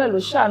nínú àánú ẹ̀ ló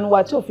ṣàánú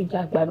wa tí ò fi jẹ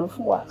àgbàná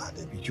fún wa.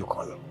 Àdẹ̀bí jù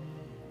kan lọ.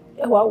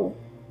 Ẹ wá wò.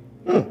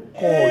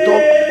 Kò tó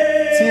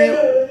tí.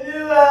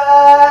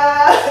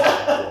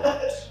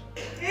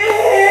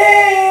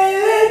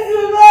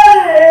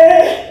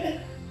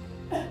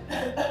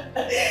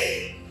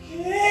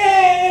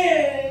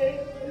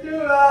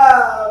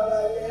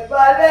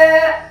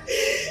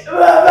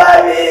 Bàbá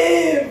mi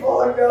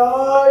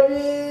ìfọ̀dọ̀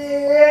mi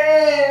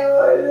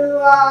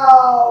Olúwa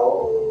o.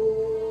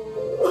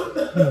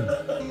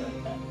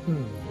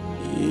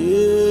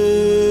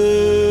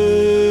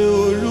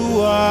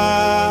 Olúwa,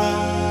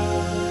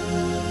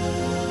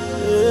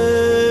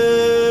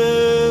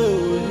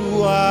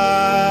 Olúwa,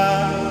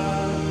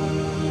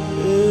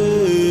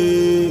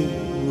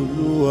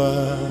 Olúwa,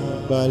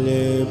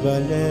 balẹ̀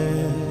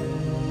balẹ̀,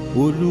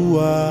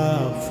 Olúwa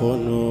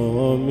fọ̀nà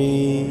mi.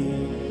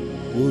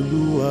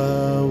 Olúwa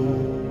o.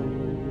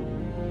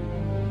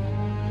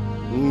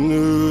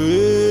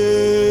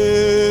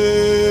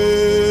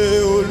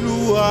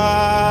 Olúwa.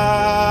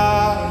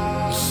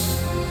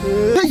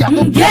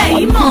 Ǹjẹ́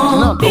ìmọ̀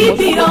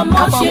bíbí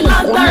ọmọ ṣe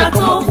lágbára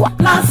tó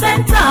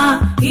placenta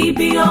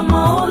ibi ọmọ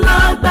ó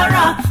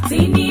lágbára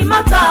sinimá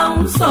tá ń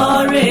sọ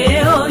rèé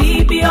o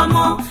ibi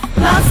ọmọ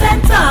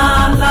placenta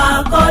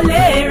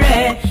làkọlé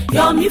rẹ̀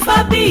Yomi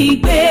Fabiyi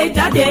gbé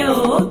jáde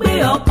ó gbé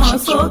ọkàn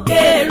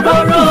sókè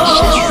róró.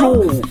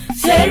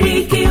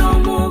 Seriki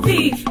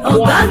movie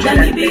ọ̀gá àgbà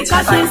níbi ká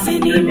ṣe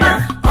sinimá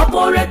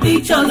corporate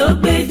picture ló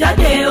gbé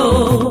jáde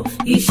o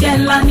iṣẹ́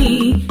ńlá ni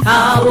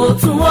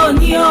àwòtún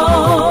òní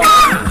o.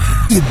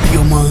 Ibi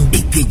ọmọ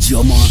èkejì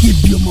ọmọ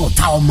ibi ọmọ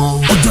ọ̀tá ọmọ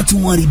ọjọ́ tí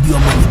wọ́n rí ibi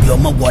ọmọ níbi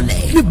ọmọ wọlé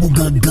níbo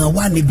gangan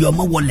wà níbi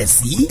ọmọ wọlé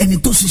sí ẹni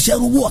tó ṣiṣẹ́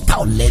rówó ọ̀tá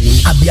ọ̀lẹ́ni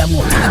abiyamọ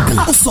ọ̀tá gan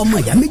ó sọ ọmọ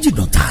ìyá méjì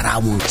dọ̀tá ara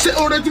wọn. Ṣé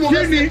oore tí mo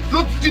fẹ́ ni ló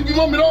ti di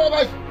mọ́ mi lọ́wọ́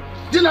báyìí?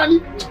 Dínàní.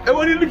 Èwo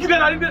ni kí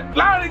Dínàní dé?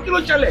 Láàárín kí ló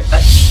ṣẹlẹ̀?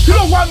 Kí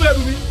ló wá mi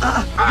ẹ̀rù mi?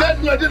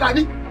 Lẹ́nu ẹ̀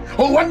Dínàní.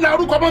 òun wá ní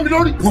arúgbó ọmọ mi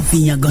lórí. wọ́n fi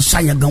yangan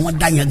ṣàyangan wọ́n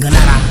dá yangan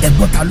lára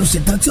ẹ̀gbọ́n ta ló ṣe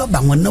tán tí ó bá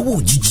wọn náwó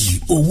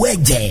òjijì owó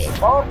ẹ̀jẹ̀.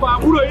 ọkọ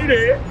àbúrò yìí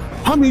rèé.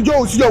 hàmì ìjọ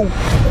òṣìṣẹ́ òun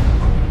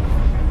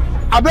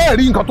abẹ́ẹ̀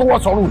rí nǹkan tó wọ́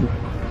sọ́run ni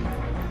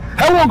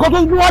ẹ wo nǹkan tó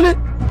ń gbé wálé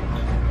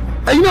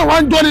ẹ̀yin náà wá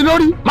ń jọ́ni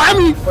lórí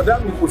màámi. ọ̀dà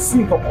mi kò sí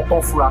nǹkan kan tó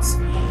fura sí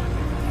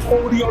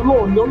orí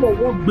ọlọ́run ni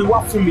ọlọ́run gbé wá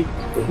fún mi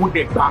òun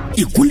dẹ̀ gbà.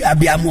 ìkúnlẹ̀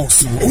abiyamọ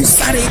ọ̀sùn ó ń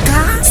sáré ká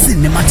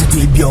sinimá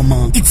tuntun ibi ọmọ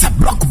it's a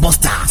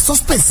blockbuster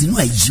suspense inú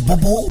ẹ̀ yí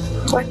bọ́bọ́.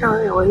 wọ́n kàn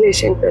ń wọlé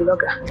iṣẹ́ ń pẹ́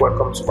lọ́gà.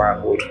 Welcome to my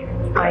abode.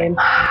 I am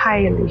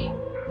highly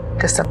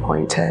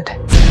disappointed.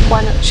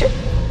 wọ́n ṣe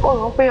ó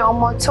rò pé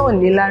ọmọ tó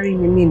ní lárí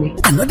ni mí ni.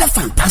 Another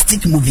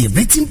fantastic movie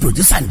written,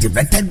 produced and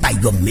directed by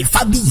Yomi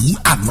Fabiyi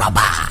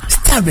Araba.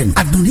 Starring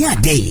Aduni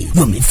Ade,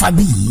 Yomi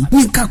Fabiyi,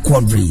 Yinka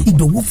Quadri,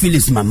 Idowu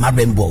Phyllis Mama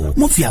Rainbow,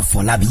 Mofia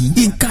Folabi,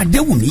 Yinka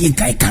Adewumi,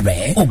 Yinka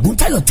Ikare,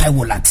 Oguntayo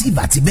Taiwo Lateef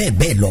àti bẹ́ẹ̀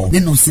bẹ́ẹ̀ lọ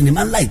nínú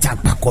sinimá ńlá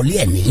ìtàpàkọ́lé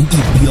ẹ̀ ní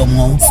Ibi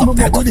Ọmọ.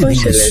 Subtitled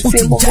release ó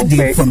ti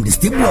jáde from the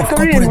stable of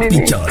corporate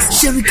pictures.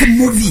 Sheriki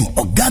movie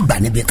ọ̀gá àgbà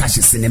níbi ká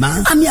ṣe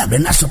sinimá. Ami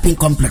Arena Shopping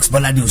Complex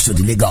Bọ́ládé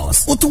Oṣòdì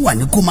Lagos. Ó tún wà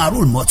ní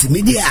Kumarol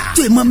Multimedia.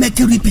 Tó ìmọ̀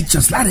Mercury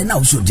Pictures láàrin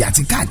Oṣòdì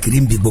àti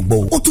káàkiri ń bi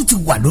gbogbo. Ó tún ti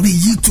wà lórí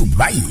YouTube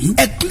báyìí.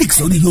 Ẹ click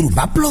sórí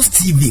Yorubaplus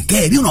TV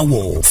kẹ́ẹ̀ríran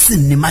wò.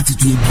 Sinimá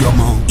titun Ibi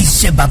Ọmọ.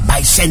 Iṣẹ́ bàbá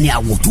iṣẹ́ ni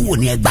àwòtúwò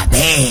ní ẹgbà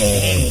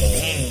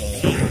bẹ́ẹ̀.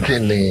 Kí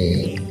ni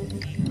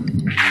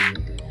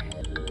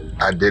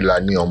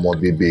Adélani ọmọ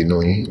bíbí inú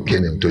yín kí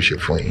ni tó ṣe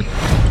fún yín?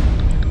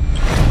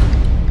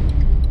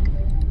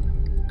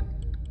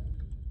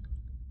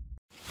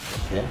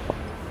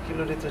 Kí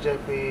ló dé tó jẹ́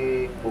pé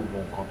gbogbo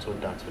nǹkan tó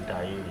dá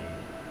yìí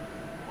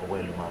ọwọ́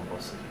ẹ̀ ló máa ń bọ̀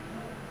sí?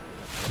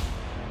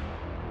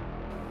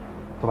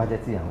 Tó bá jẹ́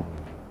tí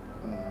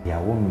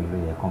ìyàwó mi ló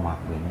yẹ kó máa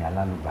pè ní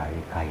alálùbárí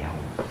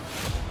káyàwó.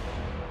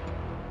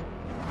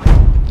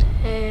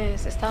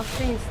 Sister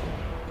Prince.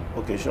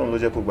 Ok, ṣé òun ló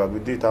jẹ́ kó gbàgbé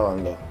dé táwa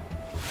ń lọ?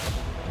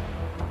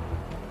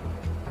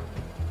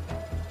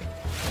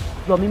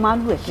 Yomi máa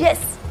ń lù ẹ́. Yes,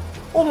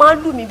 ó máa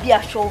ń lù mí bí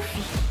aṣọ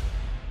òfì.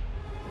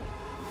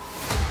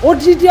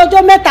 Odidi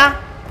ọjọ́ mẹ́ta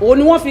òun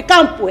ni wọ́n fi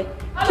káàmpù ẹ̀.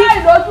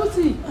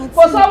 aláìlójútì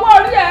kò sanwó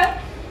orí ẹ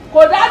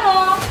kò dáná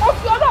ó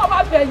fi ọlọ́run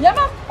máa bẹ̀ yẹn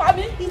má pa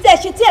mí. Ìtẹ̀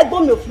ṣe tí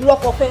ẹ̀gbọ́n mi ò fi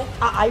rọ́kọ fẹ́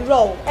àìrọ̀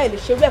o ẹ lè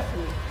ṣe rẹ̀ fún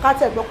mi.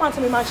 Káàtì ẹ̀gbọ́n pàǹtí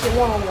mi máa ń ṣe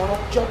wọ́nranwọ̀nran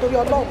jọ torí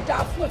ọlọ́run. Ìjà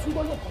fún ẹ̀fún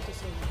gbọ́dọ̀ kan tó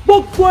sọ.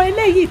 Gbogbo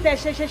eléyìí tẹ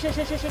ṣe tẹ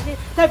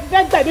fi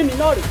fẹ́ gbẹ̀mí mi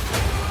náà rè.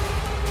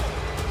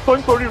 tó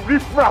nítorí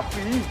riffraff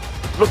yìí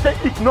ló ṣe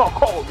ignore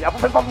call mi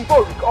àbúfẹ́ fún tó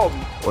rí call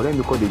mi. ọ̀rẹ́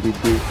mi kọ́ lè dé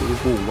torí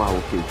pé òun wá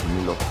òkè jù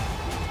mí lọ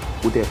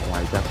ó dẹ̀ kan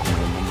àìjá kan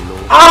rẹ̀ mọ́ mi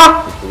lọ́wọ́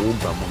òfòwò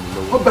gbà mọ́ mi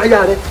lọ́wọ́. ó gba ayá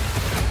rẹ.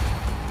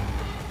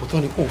 òótọ́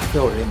ni kò ń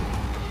fẹ́ ọ̀rẹ́ mi.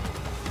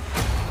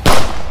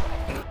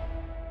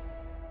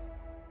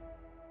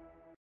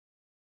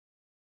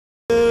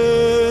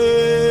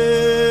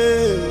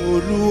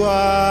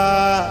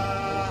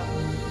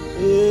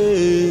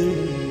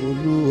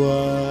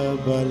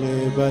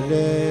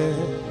 balẹ̀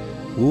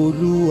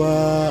Olúwa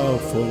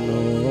fọ̀nà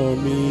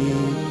mi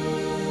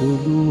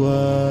Olúwa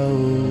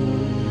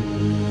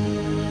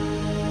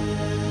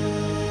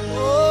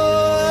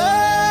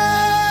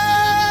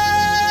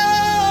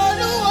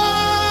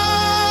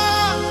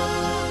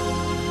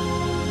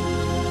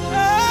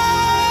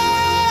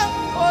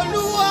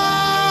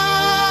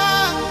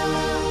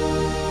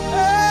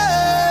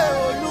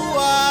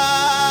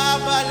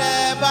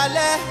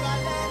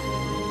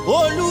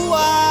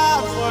Olúwa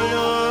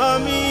fọ̀nà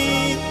mi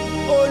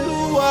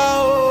Olúwa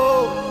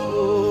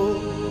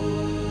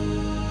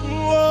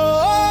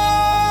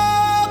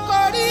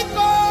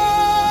koríko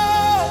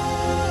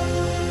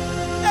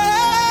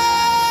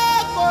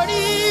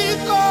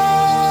koríko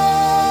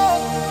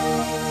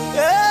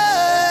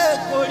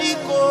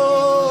koríko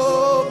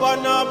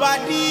bọ̀nà bá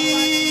dí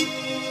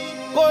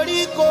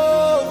koríko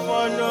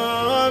fọ̀nà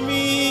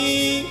mi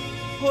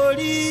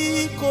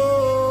koríko.